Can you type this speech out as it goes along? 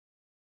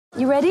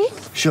You ready?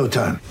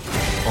 Showtime.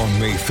 On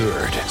May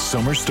 3rd,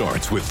 summer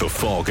starts with The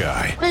Fall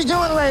Guy. Let's do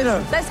it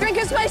later. Let's drink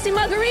a spicy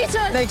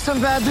margarita. Make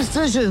some bad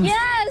decisions.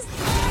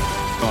 Yes!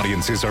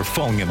 Audiences are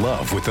falling in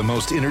love with the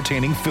most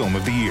entertaining film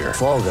of the year.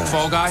 Fall Guy.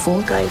 Fall Guy?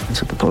 Fall Guy.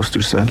 That's what the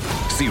poster said.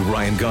 See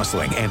Ryan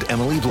Gosling and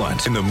Emily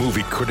Blunt in the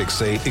movie critics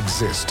say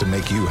exists to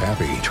make you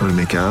happy. Trying to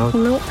make it out?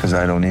 Nope. Because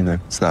I don't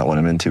either. It's not what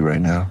I'm into right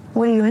now.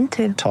 What are you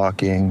into?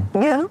 Talking.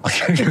 Yeah.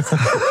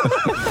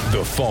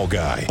 The Fall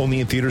Guy.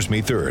 Only in theaters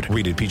May 3rd.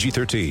 Rated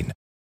PG-13.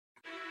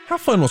 How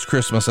fun was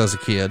Christmas as a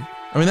kid?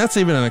 I mean, that's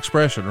even an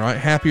expression, right?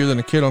 Happier than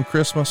a kid on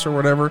Christmas or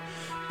whatever.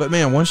 But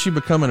man, once you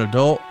become an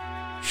adult,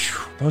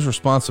 those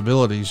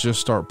responsibilities just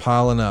start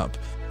piling up.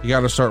 You got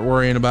to start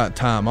worrying about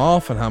time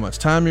off and how much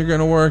time you're going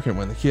to work and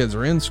when the kids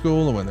are in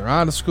school and when they're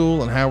out of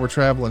school and how we're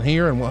traveling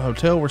here and what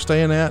hotel we're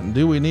staying at and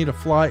do we need a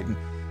flight. And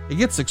it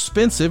gets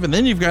expensive. And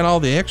then you've got all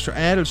the extra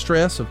added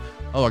stress of,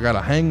 oh, I got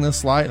to hang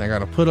this light and I got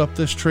to put up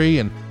this tree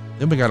and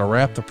then we got to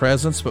wrap the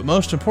presents. But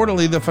most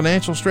importantly, the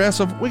financial stress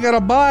of we got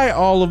to buy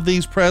all of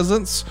these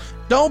presents.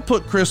 Don't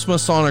put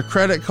Christmas on a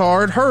credit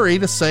card. Hurry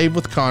to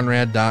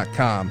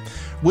SaveWithConrad.com.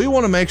 We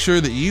want to make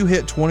sure that you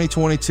hit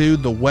 2022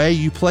 the way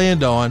you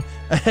planned on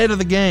ahead of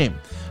the game.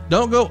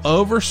 Don't go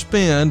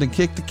overspend and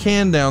kick the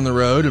can down the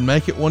road and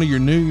make it one of your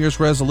New Year's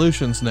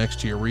resolutions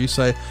next year where you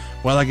say,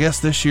 well, I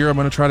guess this year I'm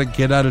going to try to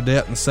get out of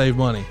debt and save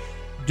money.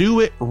 Do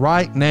it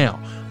right now.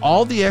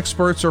 All the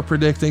experts are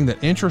predicting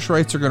that interest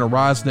rates are going to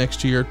rise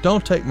next year.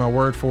 Don't take my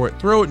word for it.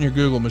 Throw it in your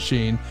Google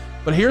machine.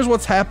 But here's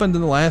what's happened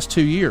in the last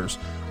 2 years.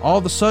 All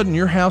of a sudden,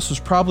 your house is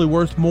probably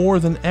worth more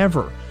than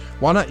ever.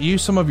 Why not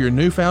use some of your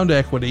newfound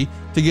equity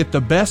to get the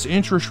best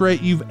interest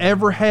rate you've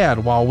ever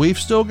had while we've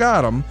still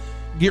got them?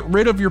 Get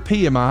rid of your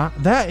PMI.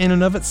 That in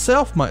and of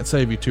itself might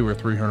save you $200 or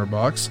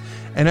 $300.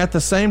 And at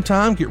the same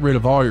time, get rid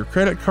of all your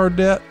credit card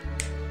debt,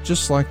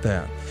 just like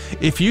that.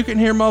 If you can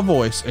hear my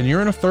voice and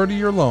you're in a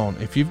 30-year loan,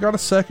 if you've got a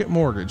second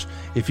mortgage,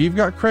 if you've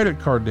got credit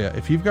card debt,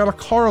 if you've got a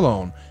car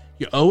loan,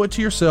 you owe it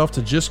to yourself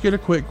to just get a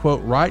quick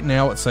quote right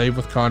now at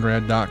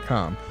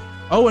SaveWithConrad.com.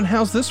 Oh, and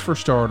how's this for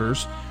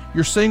starters?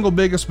 Your single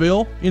biggest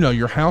bill,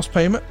 your house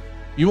payment,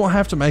 you won't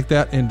have to make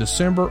that in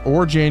December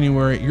or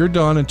January. You're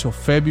done until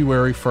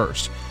February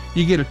 1st.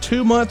 You get a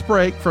 2-month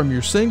break from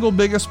your single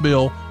biggest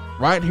bill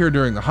right here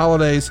during the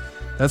holidays.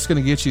 That's going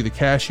to get you the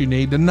cash you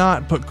need to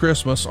not put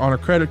Christmas on a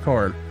credit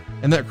card.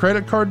 And that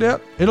credit card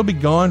debt, it'll be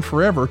gone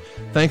forever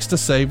thanks to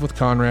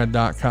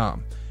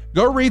SaveWithConrad.com.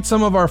 Go read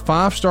some of our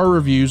 5-star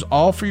reviews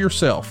all for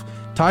yourself.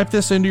 Type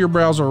this into your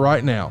browser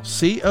right now,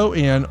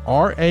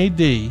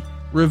 CONRAD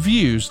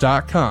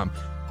reviews.com.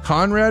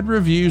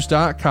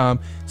 ConradReviews.com.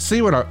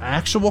 See what our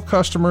actual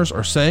customers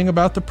are saying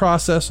about the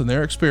process and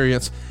their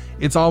experience.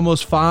 It's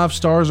almost 5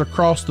 stars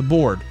across the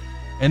board.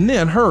 And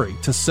then hurry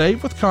to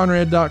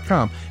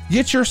SaveWithConrad.com.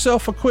 Get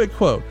yourself a quick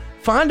quote.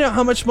 Find out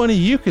how much money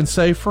you can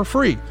save for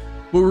free.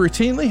 We're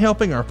routinely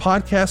helping our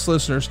podcast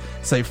listeners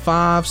save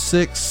 $500,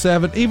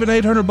 $600, $700, even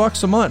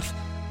 $800 a month.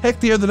 Heck,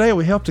 the other day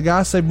we helped a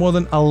guy save more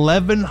than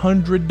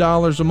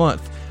 $1,100 a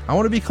month. I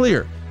want to be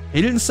clear.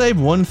 He didn't save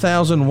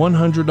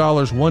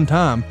 $1,100 one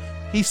time.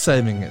 He's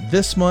saving it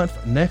this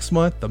month, next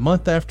month, the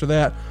month after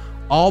that,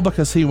 all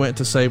because he went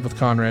to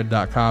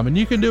SaveWithConrad.com. And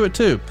you can do it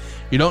too.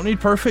 You don't need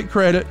perfect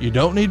credit. You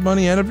don't need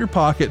money out of your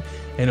pocket.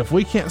 And if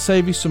we can't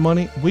save you some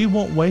money, we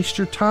won't waste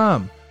your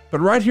time.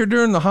 But right here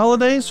during the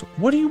holidays,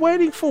 what are you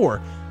waiting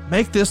for?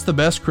 Make this the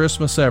best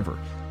Christmas ever.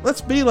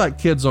 Let's be like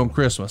kids on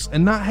Christmas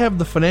and not have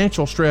the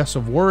financial stress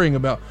of worrying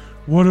about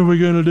what are we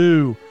going to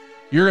do?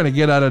 You're going to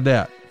get out of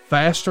debt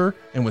faster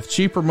and with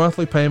cheaper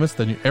monthly payments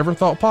than you ever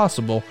thought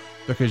possible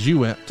because you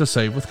went to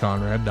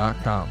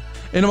SaveWithConrad.com.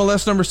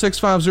 NMLS number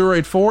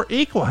 65084,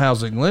 equal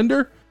housing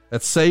lender.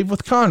 That's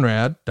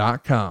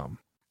SaveWithConrad.com.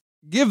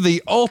 Give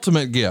the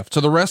ultimate gift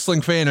to the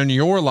wrestling fan in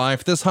your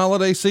life this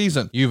holiday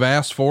season. You've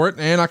asked for it,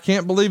 and I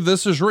can't believe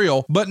this is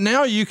real, but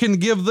now you can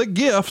give the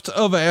gift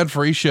of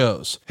ad-free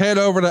shows. Head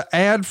over to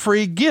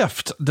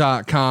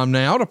adfreegift.com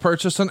now to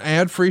purchase an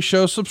ad-free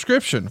show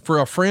subscription for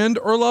a friend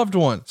or loved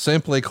one.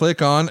 Simply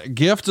click on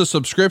Gift a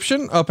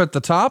Subscription up at the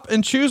top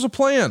and choose a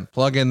plan.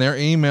 Plug in their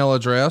email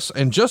address,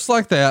 and just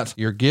like that,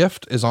 your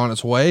gift is on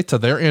its way to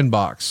their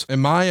inbox.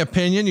 In my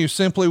opinion, you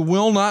simply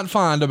will not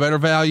find a better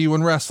value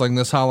in wrestling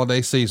this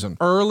holiday season.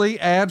 Early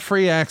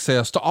ad-free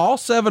access to all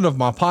 7 of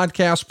my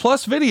podcasts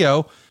plus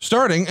video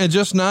starting at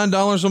just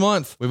 $9 a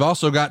month. We've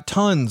also got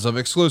tons of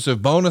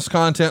exclusive bonus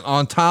content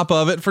on top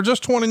of it for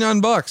just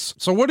 $29.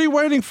 So what are you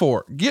waiting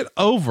for? Get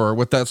over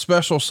with that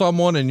special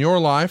someone in your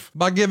life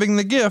by giving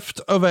the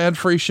gift of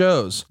ad-free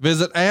shows.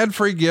 Visit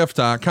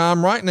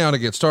adfreegift.com right now to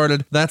get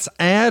started. That's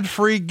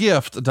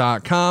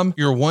adfreegift.com.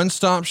 Your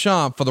one-stop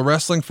shop for the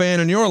wrestling fan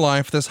in your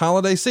life this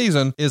holiday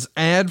season is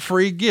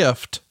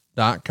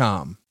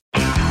adfreegift.com.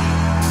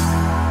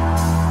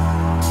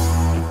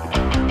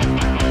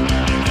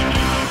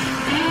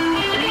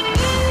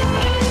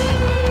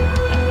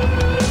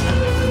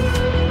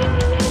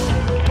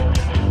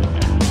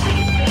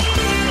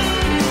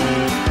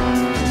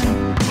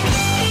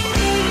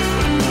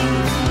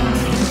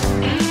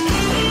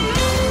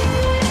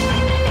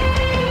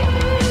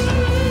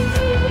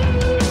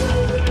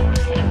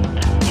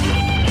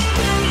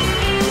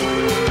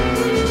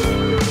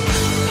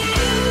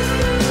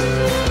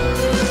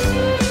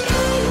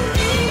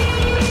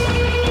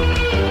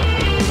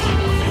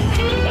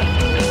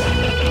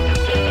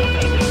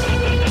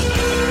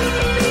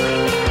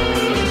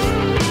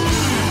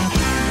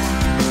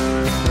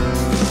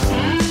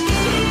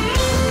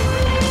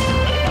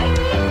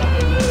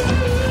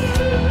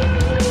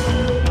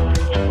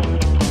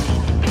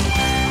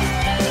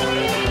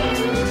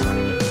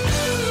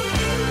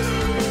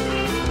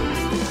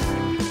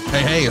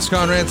 Hey, it's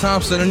Conrad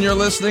Thompson, and you're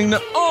listening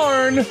to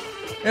Arn.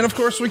 And of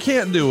course, we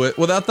can't do it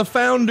without the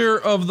founder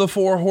of the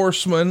Four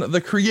Horsemen,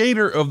 the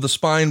creator of the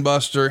Spine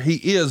Buster. He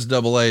is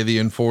Double A, the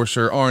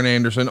Enforcer, Arn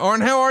Anderson.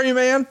 Arn, how are you,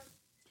 man?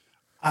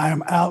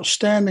 I'm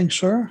outstanding,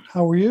 sir.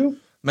 How are you?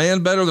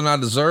 Man, better than I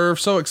deserve.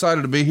 So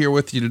excited to be here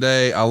with you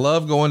today. I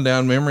love going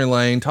down memory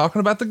lane, talking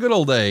about the good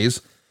old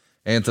days.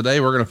 And today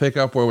we're going to pick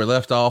up where we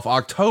left off,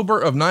 October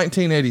of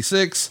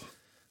 1986.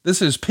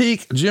 This is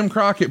peak Jim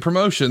Crockett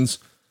Promotions.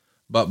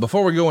 But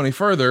before we go any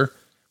further,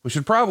 we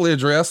should probably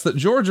address that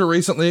Georgia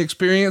recently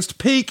experienced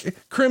peak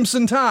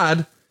Crimson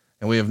Tide,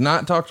 and we have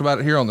not talked about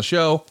it here on the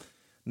show.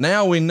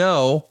 Now we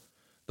know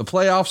the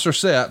playoffs are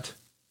set.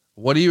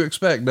 What do you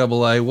expect,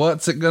 Double A?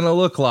 What's it going to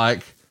look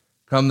like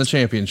come the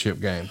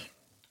championship game?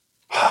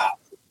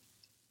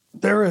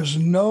 There is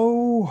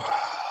no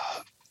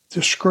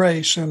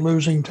disgrace in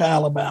losing to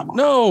Alabama.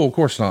 No, of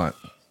course not.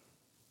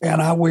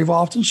 And we've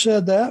often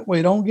said that.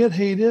 We don't get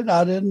heated.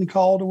 I didn't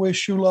call to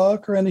wish you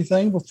luck or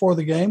anything before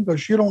the game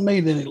because you don't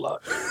need any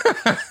luck.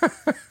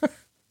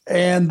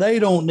 And they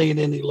don't need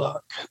any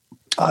luck.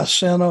 I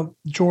sent a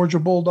Georgia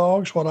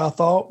Bulldogs what I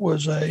thought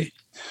was a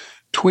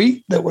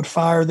tweet that would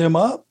fire them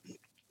up.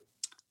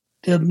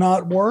 Did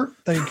not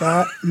work. They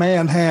got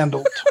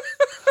manhandled.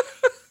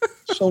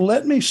 So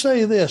let me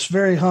say this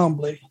very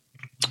humbly.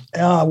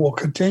 I will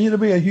continue to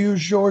be a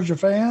huge Georgia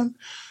fan,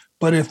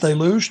 but if they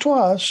lose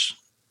twice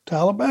to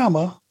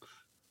Alabama,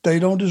 they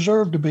don't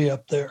deserve to be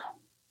up there.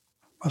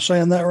 Am I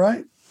saying that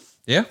right?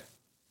 Yeah.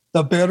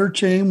 The better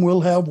team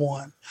will have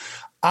won.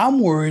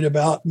 I'm worried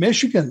about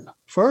Michigan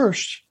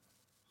first.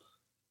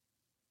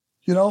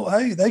 You know,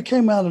 hey, they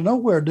came out of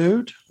nowhere,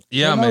 dude.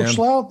 Yeah, they're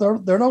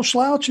man. They're no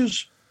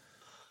slouches.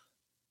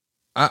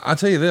 I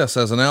tell you this,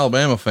 as an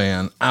Alabama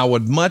fan, I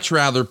would much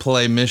rather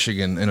play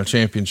Michigan in a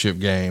championship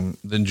game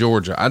than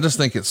Georgia. I just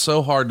think it's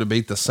so hard to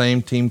beat the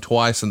same team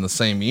twice in the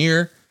same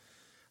year.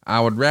 I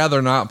would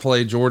rather not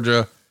play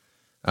Georgia.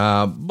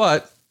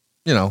 But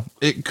you know,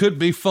 it could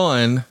be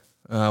fun.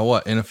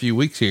 In a few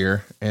weeks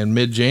here and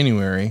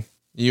mid-January,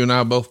 you and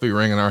I both be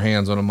wringing our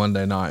hands on a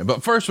Monday night,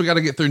 but first we got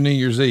to get through New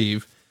Year's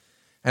Eve,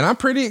 and I'm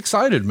pretty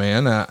excited,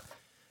 man.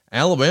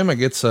 Alabama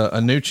gets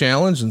a new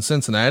challenge in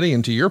Cincinnati.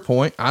 And to your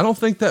point, I don't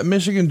think that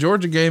Michigan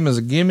Georgia game is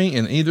a gimme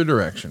in either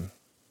direction.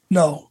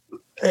 No.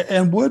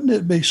 And wouldn't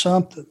it be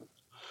something?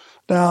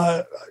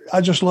 Now,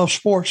 I just love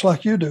sports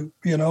like you do.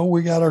 You know,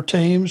 we got our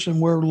teams and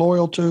we're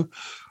loyal to.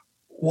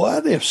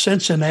 What if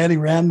Cincinnati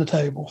ran the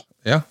table?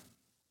 Yeah.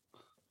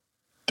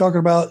 Talking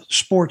about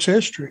sports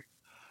history.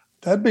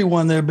 That'd be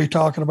one they'd be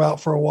talking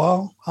about for a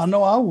while. I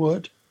know I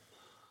would.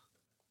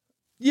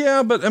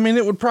 Yeah, but I mean,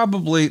 it would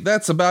probably,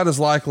 that's about as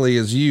likely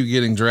as you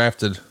getting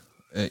drafted,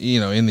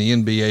 in the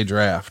NBA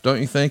draft.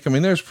 Don't you think? I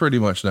mean, there's pretty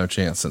much no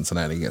chance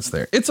Cincinnati gets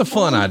there. It's a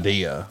fun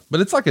idea,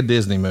 but it's like a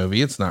Disney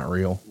movie. It's not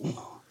real.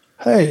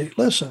 Hey,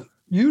 listen,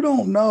 you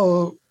don't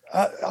know.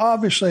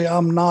 Obviously,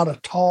 I'm not a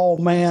tall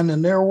man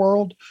in their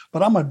world,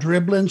 but I'm a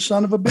dribbling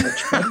son of a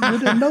bitch. You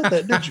didn't know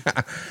that, did you?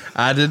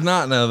 I did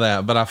not know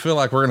that, but I feel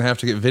like we're going to have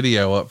to get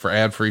video up for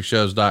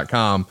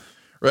adfreeshows.com.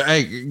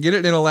 Hey, get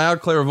it in a loud,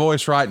 clear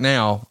voice right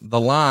now. The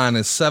line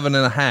is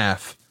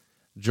 7.5.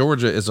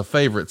 Georgia is a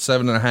favorite,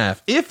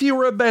 7.5. If you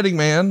were a betting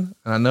man,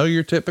 and I know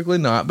you're typically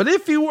not, but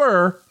if you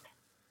were,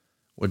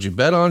 would you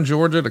bet on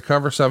Georgia to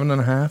cover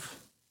 7.5?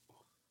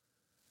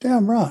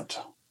 Damn right.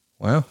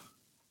 Well,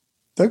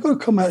 they're going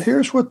to come out.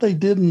 Here's what they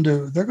didn't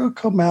do. They're going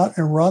to come out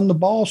and run the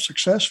ball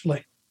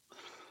successfully.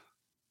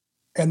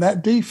 And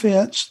that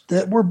defense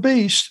that were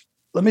beasts,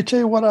 let me tell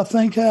you what I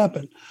think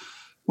happened.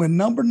 When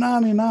number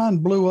 99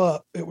 blew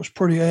up, it was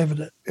pretty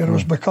evident. It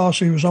was because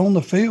he was on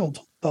the field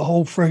the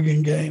whole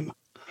friggin' game.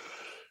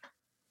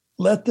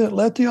 Let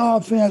the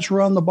offense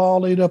run the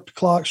ball, lead up the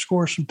clock,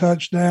 score some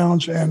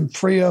touchdowns, and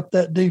free up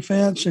that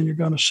defense, and you're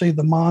going to see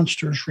the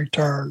monsters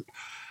return.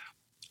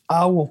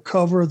 I will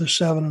cover the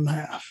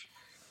 7.5.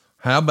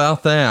 how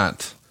about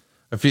that?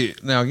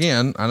 Now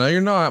again, I know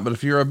you're not, but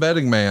if you're a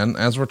betting man,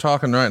 as we're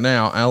talking right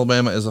now,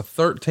 Alabama is a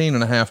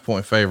 13.5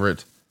 point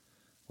favorite.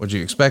 Would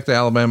you expect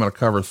Alabama to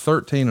cover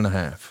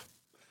 13.5?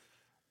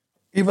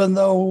 Even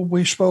though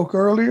we spoke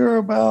earlier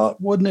about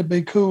wouldn't it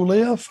be cool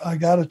if, I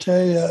got to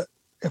tell you,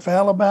 if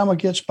Alabama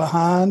gets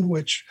behind,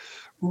 which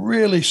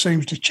really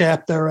seems to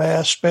chap their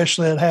ass,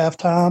 especially at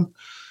halftime,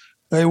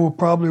 they will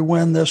probably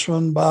win this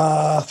one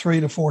by 3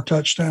 to 4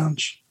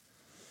 touchdowns.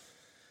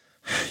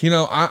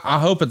 I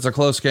hope it's a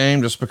close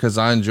game just because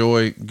I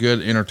enjoy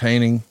good,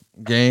 entertaining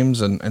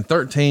games, and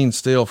 13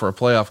 still for a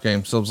playoff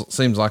game still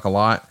seems like a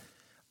lot.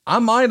 I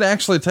might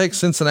actually take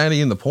Cincinnati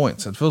in the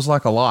points. It feels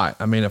like a lot.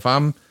 I mean, if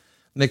I'm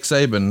Nick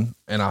Saban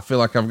and I feel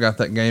like I've got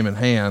that game in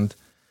hand,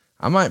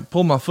 I might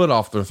pull my foot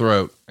off their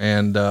throat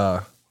and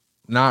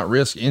not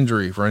risk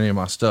injury for any of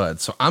my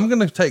studs. So I'm going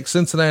to take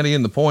Cincinnati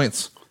in the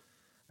points,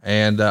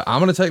 and I'm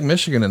going to take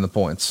Michigan in the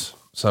points.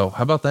 So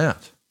how about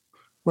that?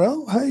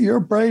 Well, hey, you're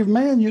a brave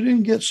man. You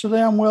didn't get so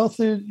damn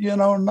wealthy,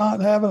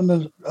 not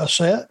having a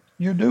set.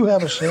 You do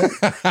have a set.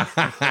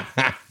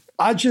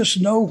 I just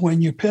know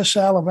when you piss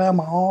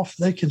Alabama off,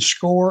 they can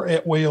score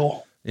at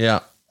will. Yeah.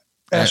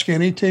 Ask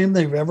any team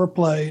they've ever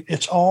played.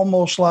 It's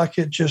almost like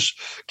it just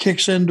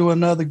kicks into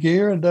another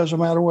gear. It doesn't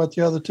matter what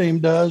the other team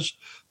does.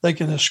 They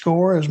can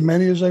score as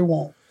many as they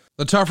want.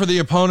 The tougher the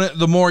opponent,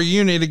 the more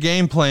you need a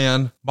game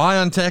plan.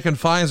 BioNTech and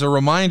Pfizer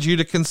remind you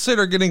to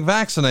consider getting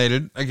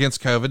vaccinated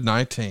against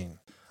COVID-19.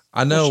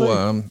 I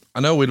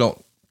know we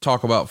don't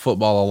talk about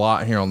football a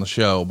lot here on the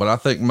show, but I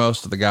think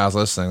most of the guys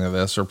listening to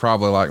this are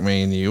probably like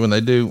me and you, and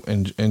they do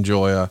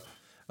enjoy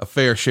a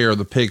fair share of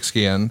the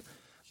pigskin.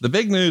 The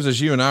big news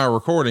as you and I are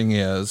recording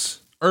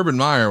is Urban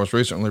Meyer was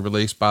recently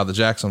released by the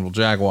Jacksonville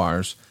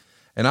Jaguars.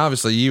 And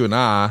obviously you and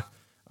I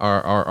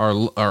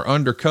are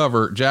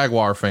undercover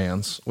Jaguar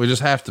fans. We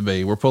just have to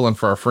be. We're pulling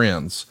for our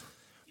friends.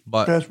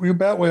 But you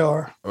bet we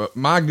are.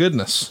 My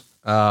goodness.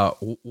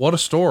 What a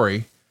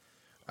story.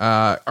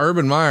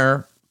 Urban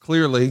Meyer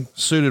clearly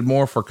suited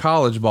more for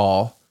college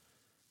ball.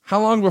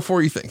 How long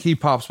before you think he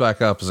pops back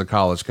up as a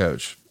college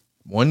coach?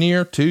 1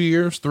 year, 2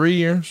 years, 3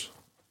 years?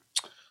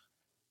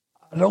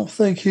 I don't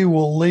think he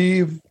will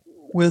leave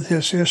with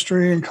his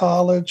history in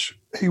college.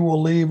 He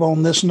will leave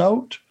on this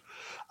note.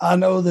 I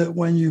know that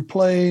when you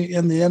play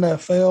in the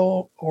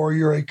NFL or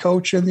you're a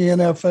coach in the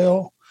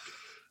NFL,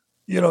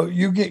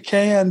 you get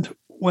canned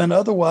when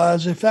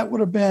otherwise, if that would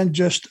have been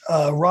just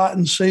a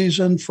rotten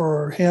season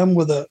for him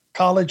with a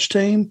college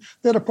team,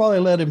 they'd have probably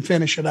let him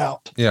finish it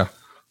out. Yeah.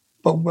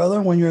 But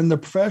when you're in the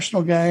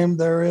professional game,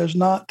 there is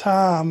not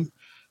time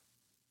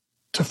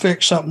to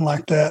fix something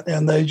like that.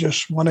 And they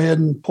just went ahead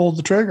and pulled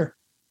the trigger.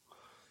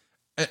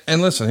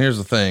 And listen, here's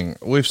the thing.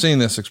 We've seen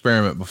this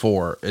experiment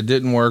before. It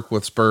didn't work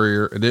with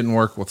Spurrier. It didn't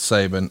work with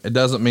Saban. It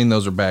doesn't mean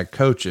those are bad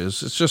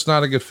coaches. It's just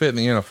not a good fit in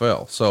the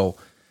NFL. So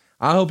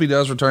I hope he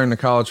does return to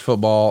college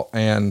football.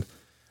 And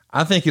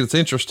I think it's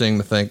interesting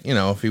to think,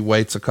 if he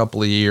waits a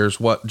couple of years,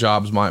 what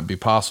jobs might be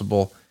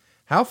possible.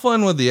 How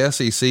fun would the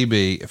SEC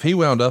be if he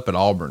wound up at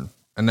Auburn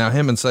and now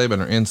him and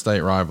Saban are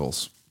in-state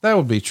rivals? That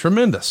would be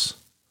tremendous.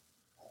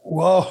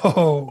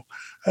 Whoa,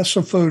 that's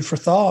some food for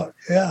thought.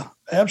 Yeah.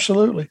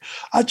 Absolutely.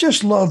 I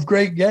just love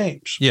great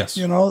games. Yes.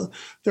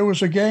 There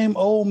was a game,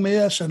 Ole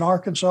Miss and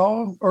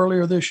Arkansas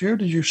earlier this year.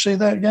 Did you see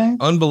that game?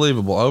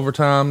 Unbelievable.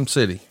 Overtime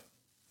city.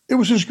 It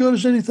was as good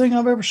as anything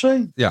I've ever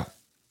seen. Yeah.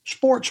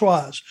 Sports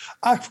wise.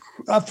 I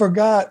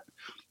forgot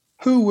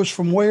who was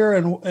from where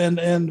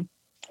and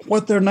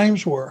what their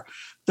names were.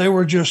 They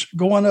were just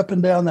going up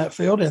and down that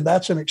field. And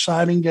that's an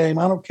exciting game.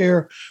 I don't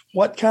care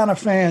what kind of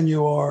fan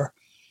you are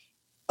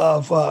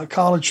of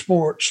college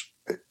sports.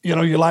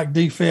 You like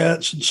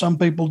defense, and some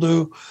people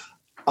do.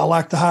 I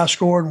like the high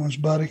scoring ones,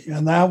 buddy.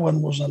 And that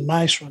one was a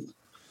nice one.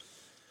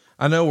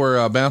 I know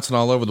we're bouncing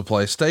all over the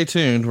place. Stay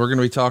tuned. We're going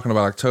to be talking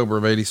about October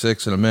of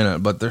 '86 in a minute,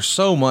 but there's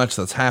so much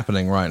that's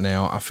happening right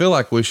now. I feel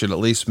like we should at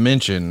least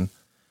mention,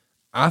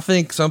 I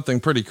think something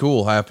pretty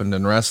cool happened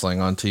in wrestling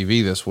on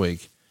TV this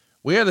week.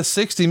 We had a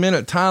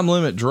 60-minute time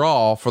limit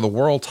draw for the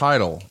world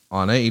title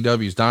on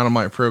AEW's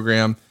Dynamite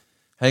program.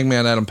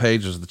 Hangman Adam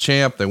Page is the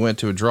champ. They went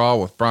to a draw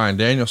with Bryan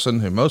Danielson,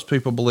 who most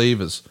people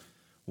believe is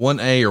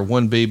 1A or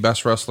 1B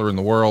best wrestler in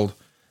the world.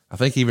 I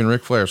think even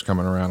Ric Flair's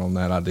coming around on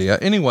that idea.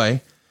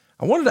 Anyway,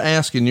 I wanted to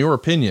ask, in your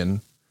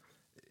opinion,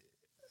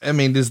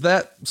 is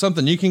that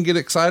something you can get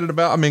excited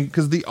about?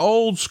 Because the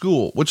old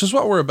school, which is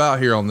what we're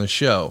about here on this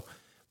show,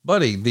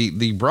 buddy,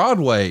 the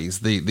Broadways,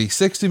 the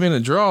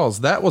 60-minute draws,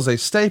 that was a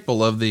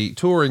staple of the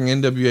touring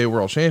NWA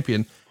World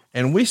Champion.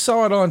 And we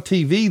saw it on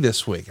TV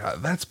this week.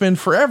 That's been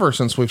forever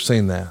since we've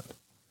seen that.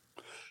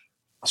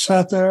 I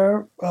sat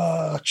there,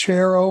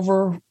 chair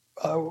over.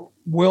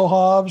 Will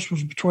Hobbs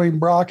was between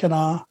Brock and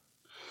I.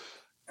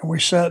 And we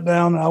sat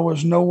down. And I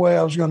was no way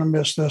I was going to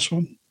miss this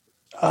one.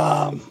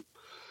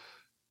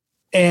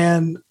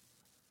 And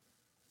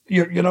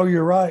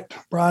you're right.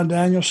 Bryan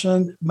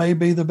Danielson may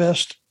be the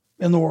best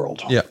in the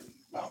world. Yeah.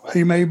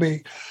 He may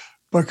be,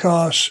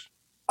 because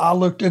I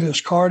looked at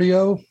his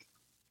cardio.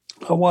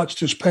 I watched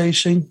his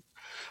pacing.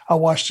 I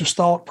watched his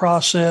thought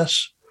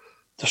process,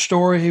 the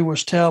story he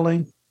was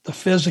telling, the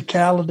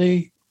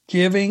physicality,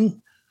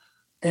 giving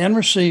and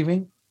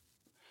receiving,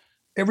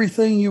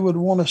 everything you would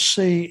want to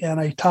see in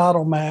a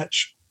title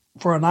match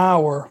for an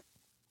hour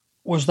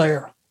was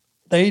there.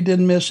 They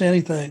didn't miss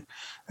anything.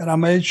 And I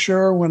made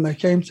sure when they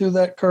came through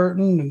that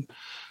curtain and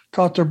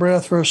caught their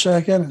breath for a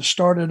second and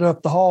started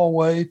up the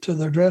hallway to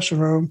their dressing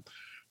room,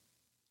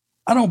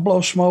 I don't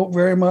blow smoke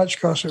very much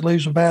because it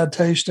leaves a bad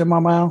taste in my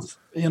mouth.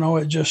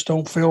 It just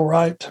don't feel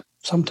right.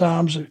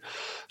 Sometimes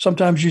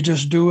you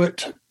just do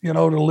it,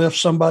 to lift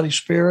somebody's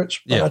spirits.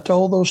 But yeah. I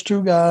told those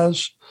two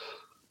guys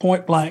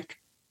point blank,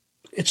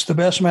 it's the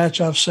best match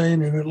I've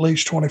seen in at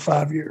least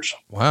 25 years.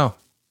 Wow.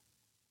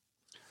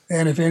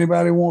 And if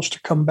anybody wants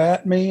to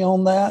combat me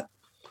on that,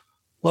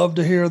 love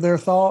to hear their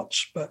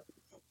thoughts, but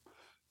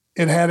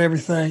it had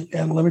everything.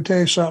 And let me tell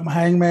you something,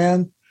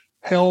 Hangman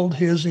held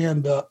his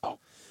end up.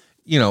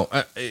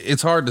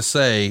 It's hard to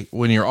say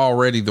when you're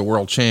already the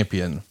world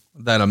champion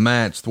that a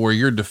match where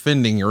you're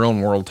defending your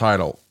own world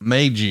title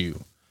made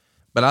you.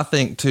 But I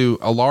think to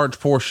a large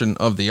portion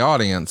of the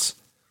audience,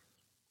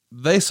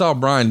 they saw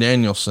Bryan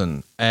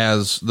Danielson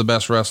as the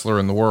best wrestler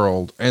in the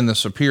world and the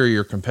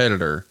superior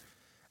competitor.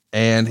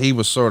 and he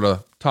was sort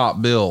of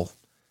top bill.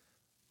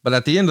 But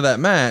at the end of that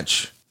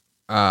match,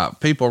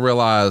 people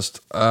realized,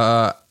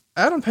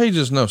 Adam Page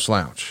is no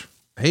slouch.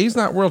 He's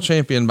not world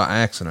champion by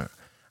accident.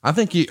 I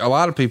think a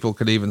lot of people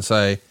could even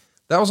say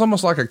that was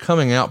almost like a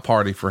coming out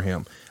party for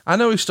him. I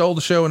know he stole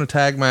the show in a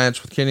tag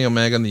match with Kenny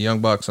Omega and the Young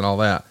Bucks and all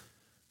that,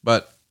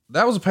 but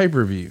that was a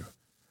pay-per-view.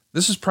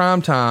 This is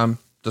prime time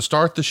to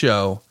start the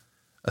show,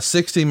 a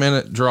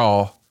 60-minute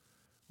draw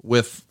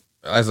with,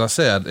 as I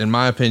said, in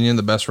my opinion,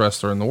 the best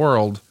wrestler in the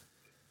world.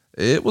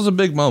 It was a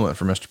big moment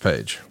for Mr.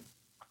 Page.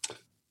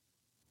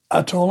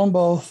 I told them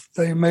both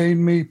they made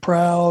me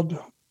proud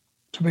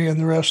to be in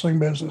the wrestling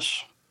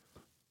business.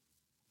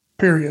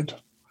 Period.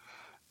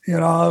 You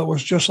know, it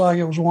was just like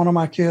it was one of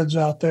my kids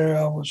out there.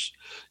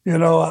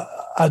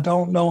 I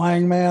don't know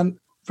Hangman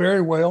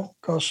very well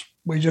because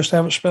we just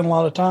haven't spent a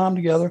lot of time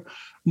together.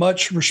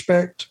 Much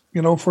respect,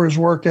 for his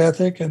work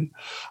ethic. And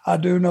I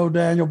do know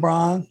Daniel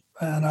Bryan,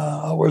 and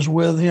I was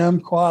with him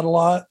quite a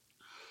lot,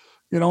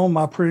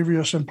 my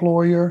previous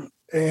employer.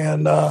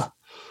 And,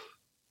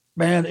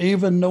 man,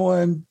 even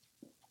knowing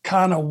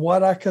kind of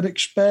what I could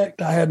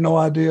expect, I had no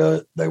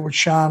idea they would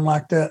shine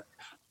like that.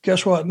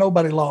 Guess what?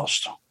 Nobody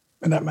lost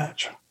in that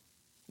match.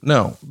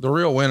 No, the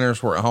real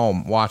winners were at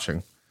home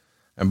watching.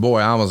 And boy,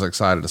 I was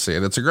excited to see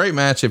it. It's a great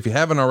match. If you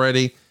haven't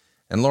already,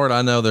 and Lord,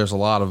 I know there's a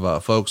lot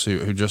of folks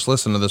who just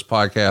listen to this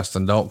podcast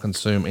and don't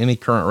consume any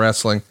current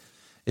wrestling.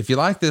 If you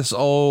like this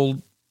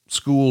old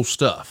school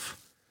stuff,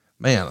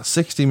 man, a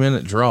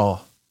 60-minute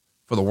draw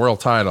for the world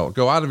title,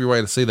 go out of your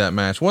way to see that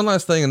match. One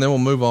last thing, and then we'll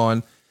move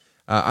on.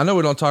 I know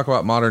we don't talk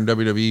about modern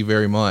WWE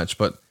very much,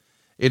 but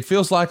it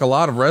feels like a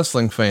lot of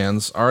wrestling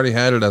fans already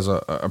had it as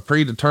a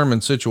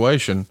predetermined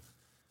situation.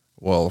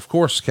 Well, of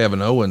course,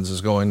 Kevin Owens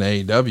is going to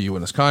AEW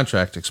when his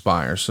contract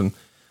expires, and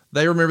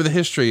they remember the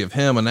history of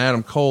him and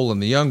Adam Cole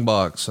and the Young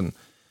Bucks. And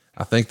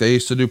I think they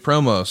used to do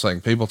promos.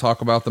 Like, people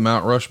talk about the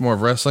Mount Rushmore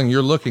of wrestling.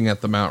 You're looking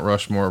at the Mount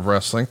Rushmore of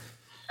wrestling.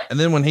 And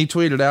then when he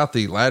tweeted out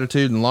the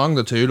latitude and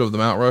longitude of the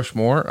Mount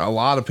Rushmore, a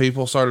lot of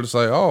people started to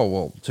say, oh,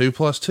 well, 2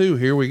 + 2,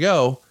 here we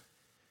go.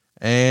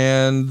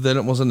 And then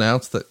it was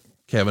announced that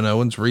Kevin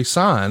Owens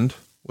re-signed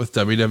with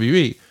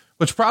WWE,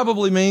 which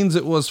probably means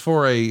it was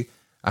for a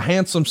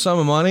handsome sum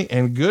of money,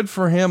 and good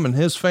for him and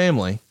his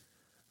family.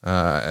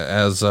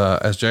 As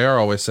JR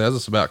always says,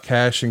 it's about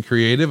cash and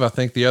creative. I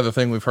think the other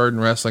thing we've heard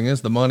in wrestling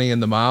is the money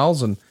and the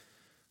miles. And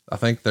I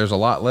think there's a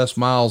lot less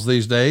miles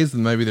these days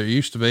than maybe there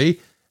used to be,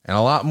 and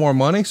a lot more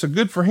money. So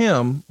good for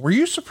him. Were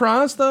you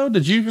surprised though?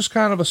 Did you just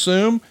kind of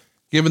assume,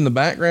 given the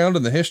background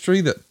and the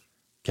history, that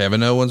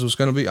Kevin Owens was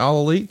going to be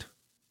All Elite?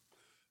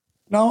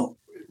 No,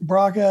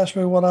 Brock asked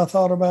me what I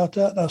thought about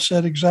that, and I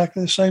said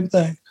exactly the same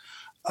thing.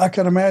 I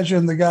can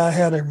imagine the guy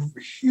had a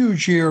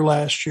huge year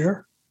last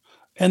year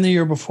and the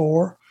year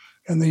before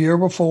and the year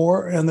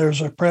before, and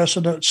there's a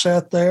precedent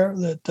set there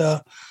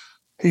that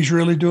he's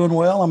really doing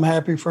well. I'm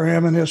happy for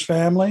him and his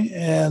family,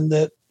 and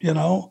that,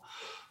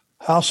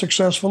 how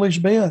successful he's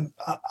been.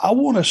 I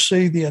want to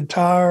see the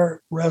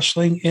entire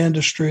wrestling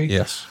industry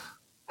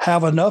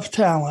have enough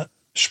talent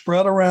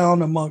spread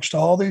around amongst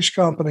all these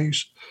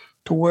companies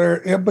to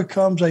where it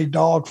becomes a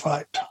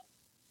dogfight,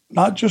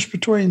 not just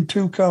between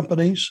two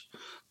companies,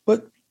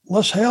 but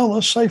let's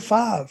say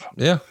 5.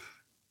 Yeah.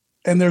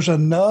 And there's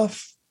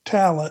enough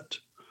talent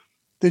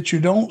that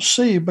you don't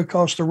see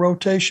because the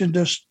rotation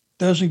just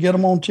doesn't get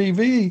them on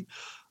TV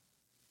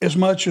as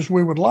much as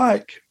we would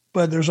like,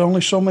 but there's only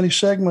so many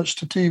segments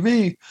to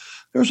TV.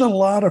 There's a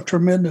lot of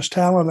tremendous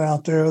talent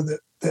out there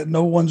that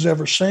no one's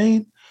ever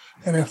seen.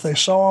 And if they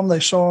saw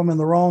them in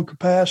the wrong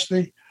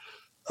capacity.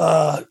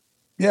 I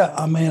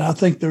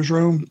think there's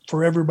room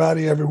for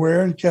everybody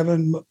everywhere. And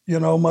Kevin,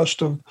 must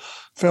have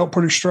felt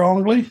pretty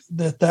strongly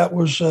that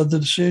was the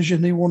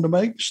decision he wanted to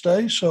make to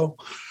stay. So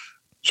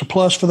it's a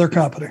plus for their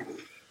company.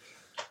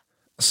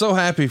 So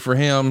happy for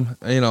him.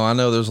 I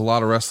know there's a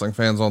lot of wrestling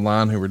fans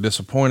online who were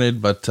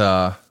disappointed, but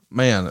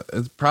man,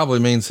 it probably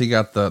means he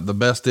got the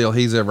best deal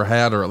he's ever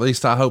had, or at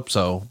least I hope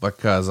so,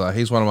 because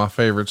he's one of my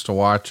favorites to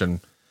watch,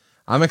 and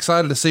I'm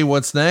excited to see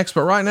what's next.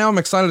 But right now I'm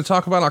excited to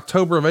talk about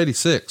October of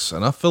 '86.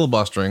 Enough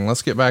filibustering.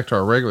 Let's get back to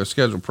our regular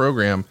scheduled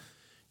program.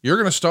 You're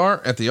going to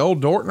start at the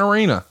old Dorton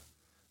Arena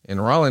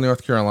in Raleigh,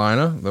 North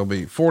Carolina. There'll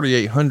be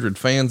 4,800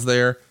 fans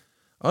there.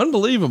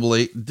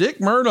 Unbelievably, Dick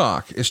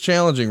Murdoch is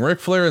challenging Ric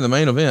Flair in the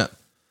main event.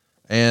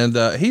 And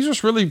he's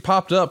just really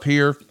popped up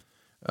here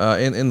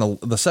in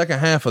the second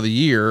half of the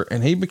year,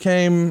 and he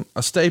became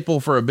a staple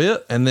for a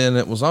bit. And then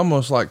it was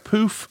almost like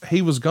poof,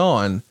 he was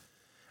gone.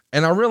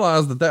 And I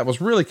realized that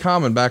was really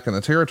common back in the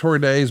territory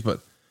days,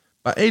 but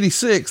by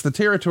 '86, the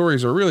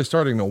territories are really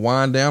starting to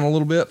wind down a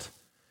little bit.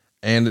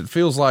 And it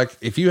feels like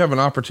if you have an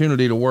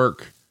opportunity to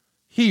work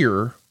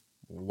here,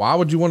 why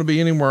would you want to be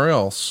anywhere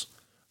else?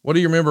 What do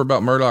you remember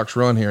about Murdoch's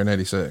run here in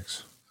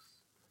 '86?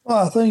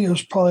 Well, I think it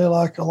was probably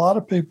like a lot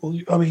of people.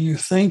 I mean, you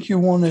think you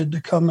wanted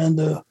to come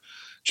into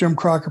Jim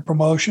Crockett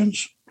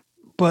Promotions,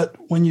 but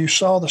when you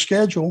saw the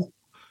schedule,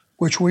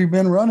 which we've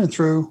been running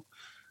through,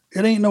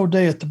 it ain't no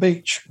day at the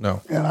beach.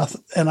 No.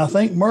 And I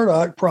think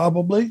Murdoch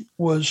probably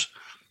was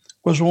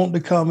was wanting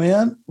to come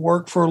in,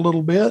 work for a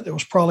little bit. It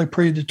was probably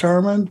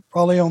predetermined,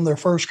 probably on their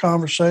first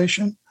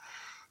conversation,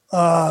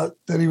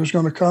 that he was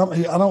going to come.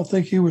 I don't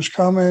think he was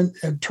coming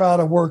and try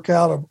to work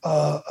out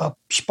a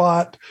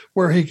spot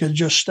where he could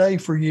just stay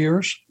for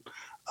years.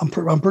 I'm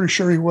pretty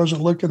sure he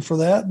wasn't looking for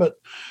that. But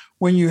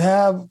when you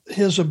have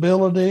his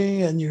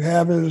ability and you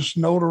have his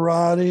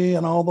notoriety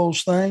and all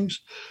those things,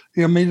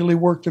 he immediately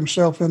worked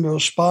himself into a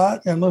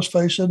spot. And let's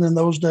face it, in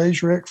those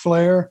days, Ric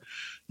Flair,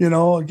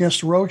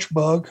 against the roach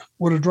bug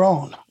would have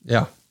drawn.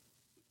 Yeah.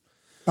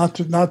 Not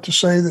to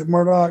say that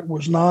Murdoch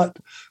was not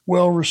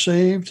well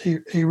received.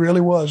 He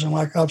really was. And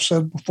like I've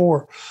said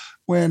before,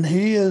 when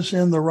he is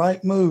in the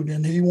right mood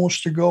and he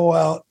wants to go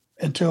out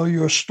and tell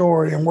you a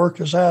story and work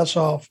his ass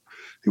off,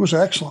 he was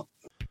excellent.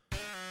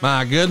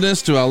 My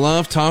goodness, do I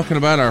love talking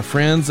about our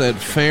friends at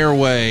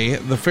Fairway.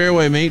 The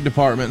Fairway Meat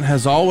Department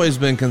has always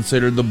been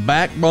considered the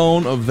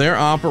backbone of their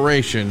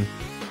operation.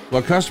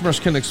 What customers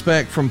can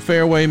expect from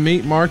Fairway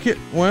Meat Market?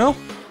 Well,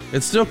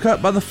 it's still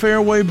cut by the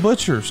Fairway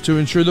butchers to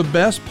ensure the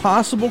best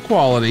possible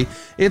quality.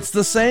 It's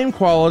the same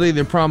quality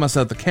they promise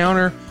at the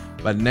counter,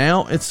 but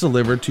now it's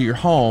delivered to your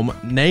home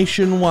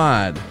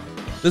nationwide.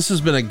 This has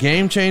been a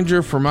game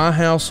changer for my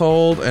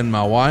household, and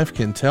my wife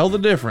can tell the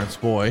difference,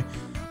 boy.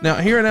 Now,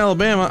 here in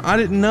Alabama, I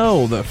didn't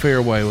know that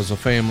Fairway was a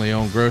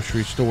family-owned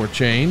grocery store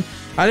chain.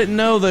 I didn't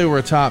know they were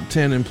a top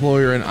 10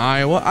 employer in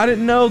Iowa. I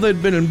didn't know they'd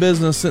been in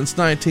business since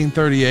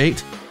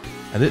 1938.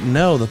 I didn't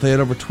know that they had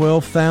over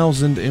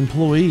 12,000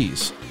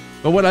 employees.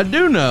 But what I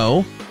do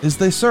know is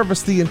they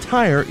service the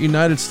entire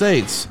United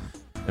States.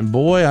 And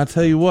boy, I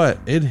tell you what,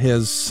 it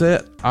has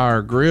set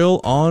our grill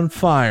on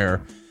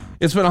fire.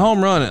 It's been a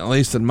home run, at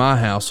least in my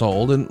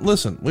household. And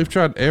listen, we've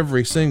tried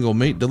every single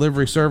meat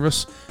delivery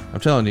service.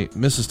 I'm telling you,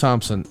 Mrs.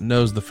 Thompson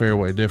knows the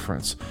Fairway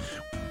difference.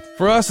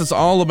 For us, it's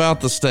all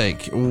about the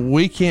steak.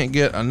 We can't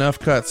get enough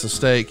cuts of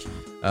steak.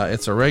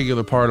 It's a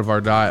regular part of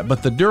our diet.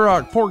 But the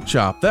Duroc pork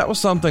chop, that was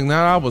something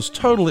that I was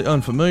totally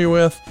unfamiliar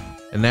with,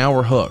 and now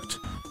we're hooked.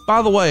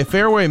 By the way,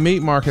 Fairway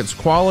Meat Market's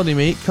quality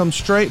meat comes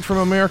straight from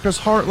America's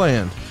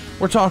heartland.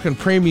 We're talking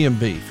premium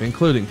beef,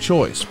 including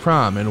choice,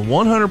 prime, and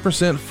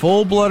 100%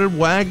 full-blooded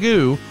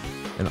Wagyu,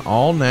 and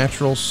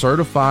all-natural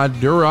certified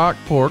Duroc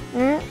pork.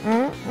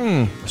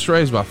 It's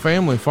raised by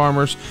family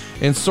farmers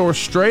and sourced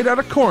straight out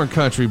of corn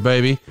country,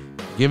 baby,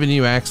 giving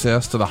you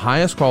access to the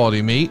highest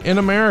quality meat in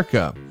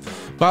America.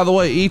 By the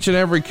way, each and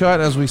every cut,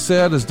 as we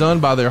said, is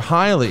done by their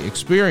highly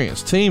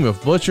experienced team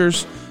of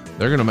butchers.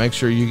 They're going to make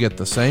sure you get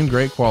the same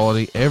great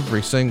quality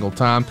every single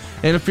time.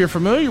 And if you're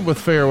familiar with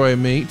Fairway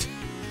Meat,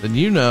 then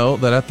you know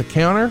that at the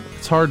counter,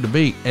 it's hard to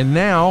beat. And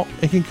now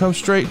it can come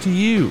straight to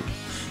you.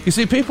 You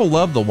see, people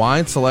love the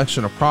wide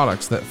selection of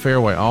products that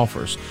Fairway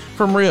offers.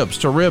 From ribs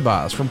to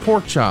ribeyes, from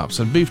pork chops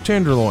and beef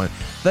tenderloin,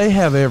 they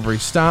have every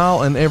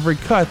style and every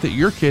cut that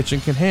your kitchen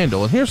can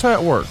handle. And here's how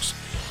it works.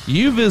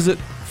 You visit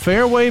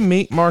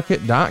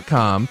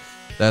fairwaymeatmarket.com.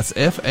 That's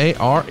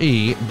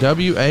FAREWAY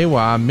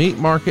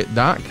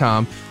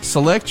meatmarket.com.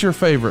 Select your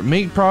favorite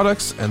meat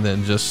products and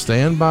then just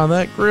stand by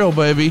that grill,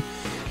 baby.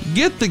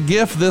 Get the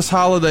gift this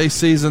holiday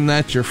season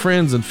that your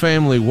friends and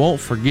family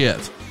won't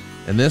forget.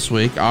 And this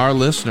week, our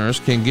listeners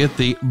can get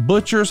the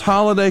Butcher's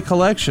Holiday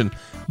Collection,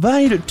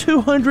 valued at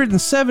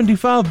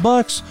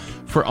 $275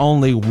 for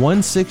only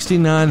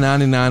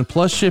 $169.99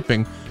 plus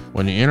shipping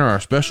when you enter our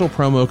special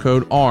promo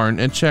code ARN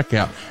at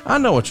checkout. I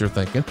know what you're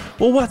thinking.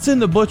 Well, what's in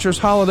the Butcher's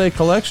Holiday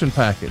Collection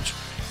package?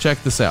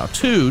 Check this out.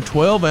 2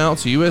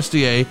 12-ounce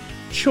USDA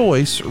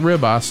choice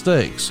ribeye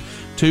steaks,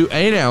 2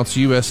 8-ounce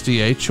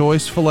USDA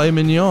choice filet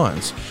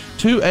mignons,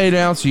 2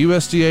 8-ounce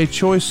USDA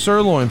choice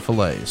sirloin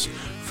fillets,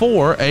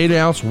 4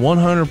 8-ounce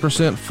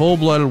 100%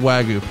 full-blooded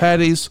Wagyu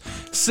patties,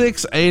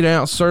 6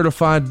 8-ounce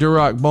certified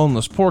Duroc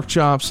boneless pork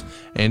chops,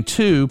 and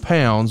 2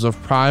 pounds of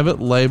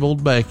private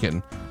labeled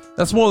bacon.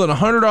 That's more than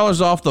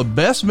 $100 off the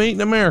best meat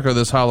in America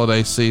this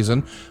holiday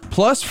season,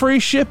 plus free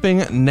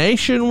shipping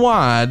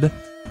nationwide.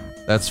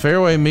 That's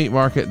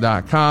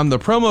fairwaymeatmarket.com. The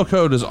promo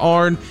code is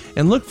ARN,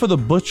 and look for the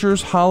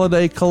Butcher's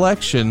Holiday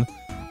Collection.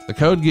 The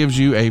code gives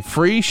you a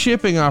free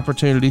shipping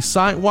opportunity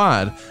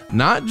site-wide,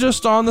 not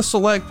just on the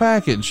select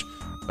package,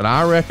 but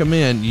I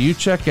recommend you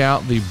check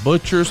out the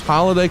Butcher's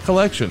Holiday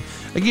Collection.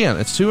 Again,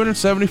 it's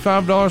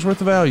 $275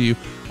 worth of value,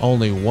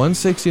 only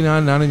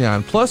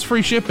 $169.99 plus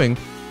free shipping.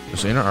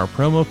 Just enter our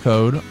promo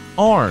code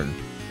ARN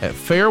at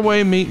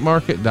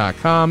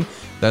fairwaymeatmarket.com.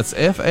 That's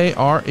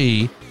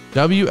FAREWAY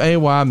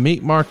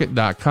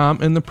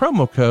meatmarket.com, and the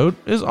promo code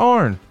is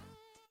ARN.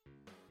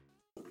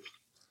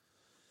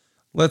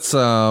 Let's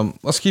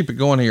keep it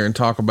going here and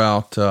talk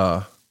about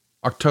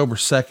October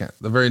 2nd,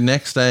 the very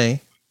next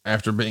day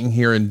after being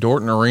here in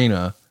Dorton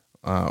Arena,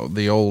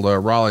 the old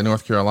Raleigh,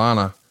 North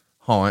Carolina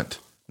haunt.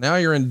 Now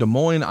you're in Des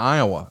Moines,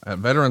 Iowa at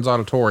Veterans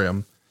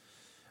Auditorium.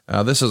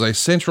 This is a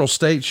Central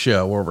State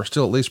show where we're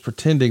still at least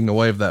pretending to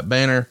wave that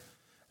banner.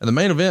 And the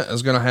main event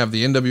is going to have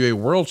the NWA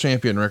World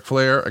Champion Ric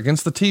Flair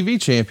against the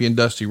TV Champion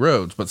Dusty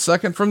Rhodes. But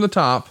second from the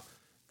top,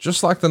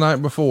 just like the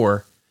night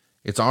before,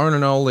 it's Arn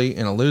and Ole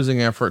in a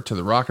losing effort to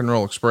the Rock and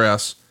Roll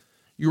Express.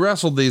 you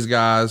wrestled these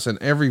guys in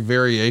every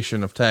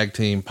variation of tag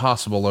team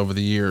possible over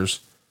the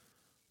years.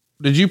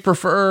 Did you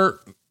prefer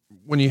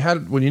when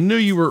you knew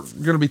you were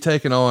going to be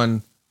taking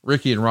on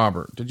Ricky and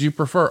Robert, did you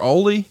prefer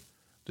Ole?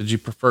 Did you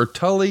prefer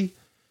Tully?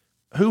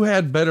 Who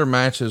had better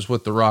matches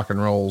with the Rock and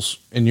Rolls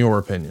in your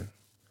opinion?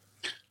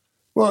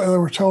 Well, they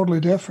were totally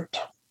different.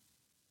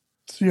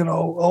 You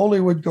know, Ole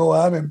would go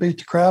out and beat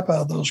the crap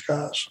out of those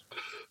guys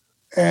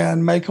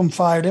and make them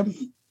fight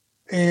him.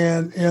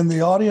 And in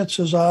the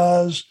audience's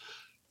eyes,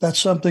 that's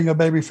something a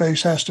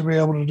babyface has to be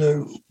able to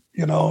do.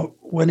 You know,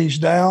 when he's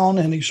down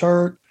and he's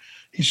hurt,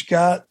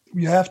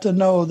 you have to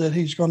know that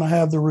he's going to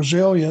have the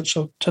resilience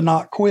to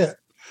not quit.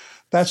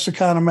 That's the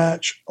kind of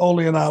match Ole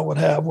and I would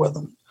have with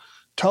him.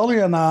 Tully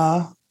and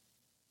I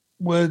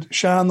would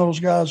shine those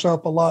guys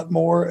up a lot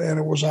more, and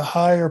it was a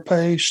higher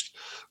pace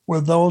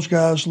with those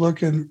guys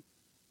looking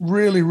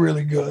really,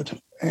 really good.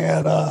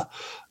 And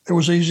it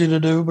was easy to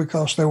do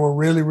because they were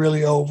really,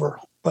 really over.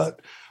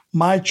 But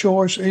my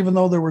choice, even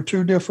though there were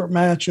two different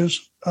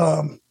matches,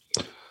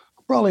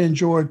 probably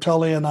enjoyed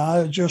Tully and I.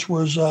 It just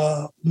was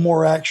a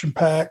more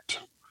action-packed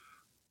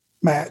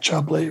match,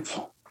 I believe.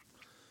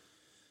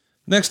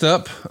 Next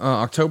up,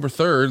 October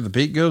 3rd, the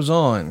beat goes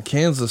on.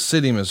 Kansas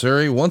City,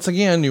 Missouri. Once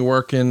again, you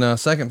work in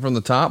second from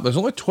the top. There's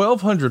only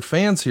 1,200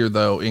 fans here,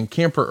 though, in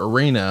Kemper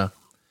Arena.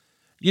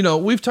 You know,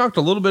 we've talked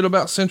a little bit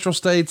about Central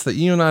States that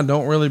you and I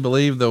don't really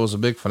believe there was a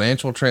big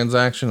financial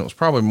transaction. It was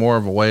probably more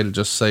of a way to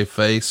just save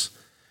face.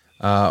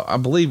 I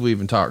believe we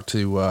even talked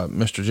to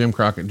Mr. Jim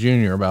Crockett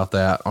Jr. about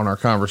that on our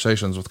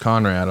conversations with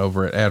Conrad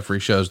over at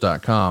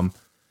adfreeshows.com.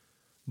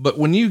 But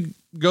when you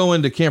go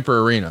into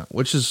Kemper Arena,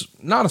 which is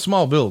not a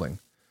small building,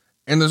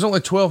 and there's only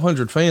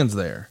 1,200 fans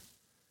there,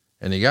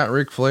 and you got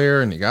Ric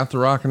Flair and you got the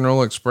Rock and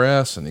Roll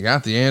Express and you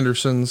got the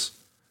Andersons,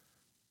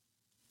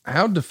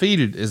 how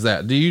defeated is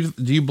that? Do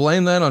you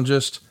blame that on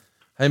just,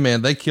 hey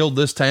man, they killed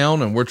this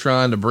town and we're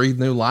trying to breathe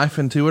new life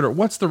into it? Or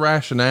what's the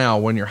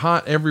rationale when you're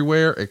hot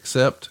everywhere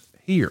except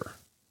here?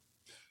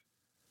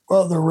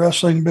 Well, the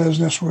wrestling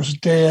business was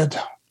dead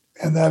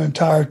in that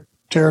entire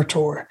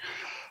territory.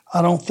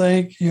 I don't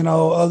think,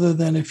 other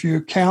than if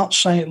you count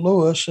St.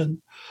 Louis,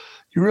 and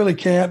you really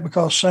can't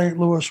because St.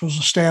 Louis was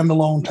a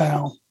standalone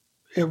town.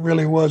 It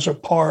really was a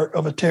part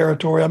of a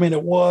territory. I mean,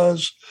 it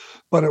was,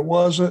 but it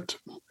wasn't.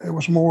 It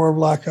was more of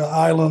like an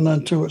island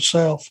unto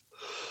itself.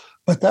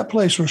 But that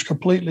place was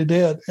completely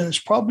dead. And it's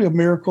probably a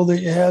miracle that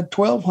you had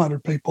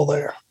 1,200 people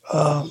there.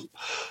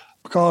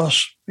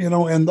 Because,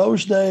 in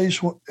those days,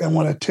 and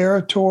when a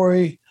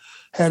territory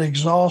had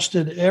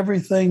exhausted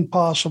everything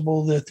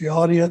possible that the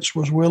audience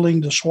was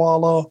willing to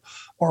swallow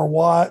or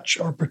watch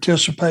or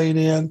participate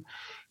in,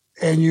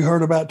 and you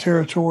heard about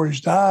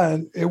territories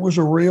dying, it was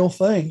a real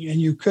thing.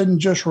 And you couldn't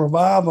just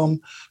revive them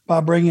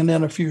by bringing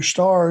in a few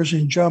stars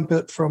and jump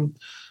it from,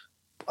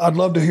 I'd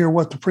love to hear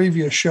what the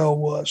previous show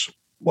was.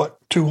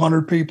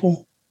 200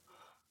 people,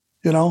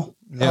 Yeah.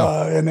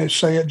 And they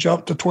say it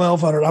jumped to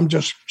 1,200. I'm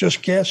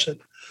just guessing.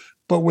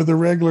 But with the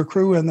regular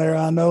crew in there,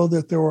 I know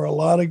that there were a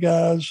lot of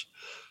guys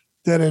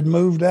that had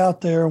moved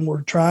out there and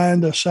were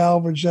trying to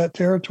salvage that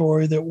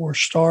territory that were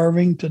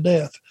starving to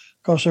death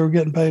because they were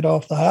getting paid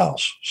off the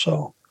house.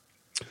 So,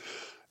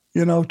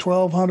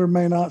 1,200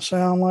 may not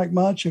sound like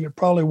much, and it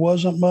probably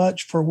wasn't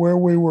much for where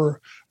we were.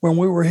 When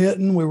we were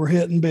hitting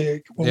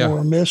big. When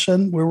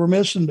we were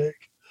missing big.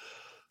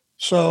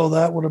 So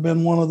that would have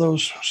been one of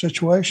those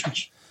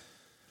situations.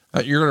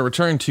 You're going to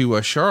return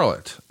to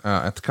Charlotte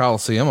at the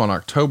Coliseum on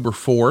October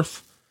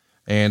 4th.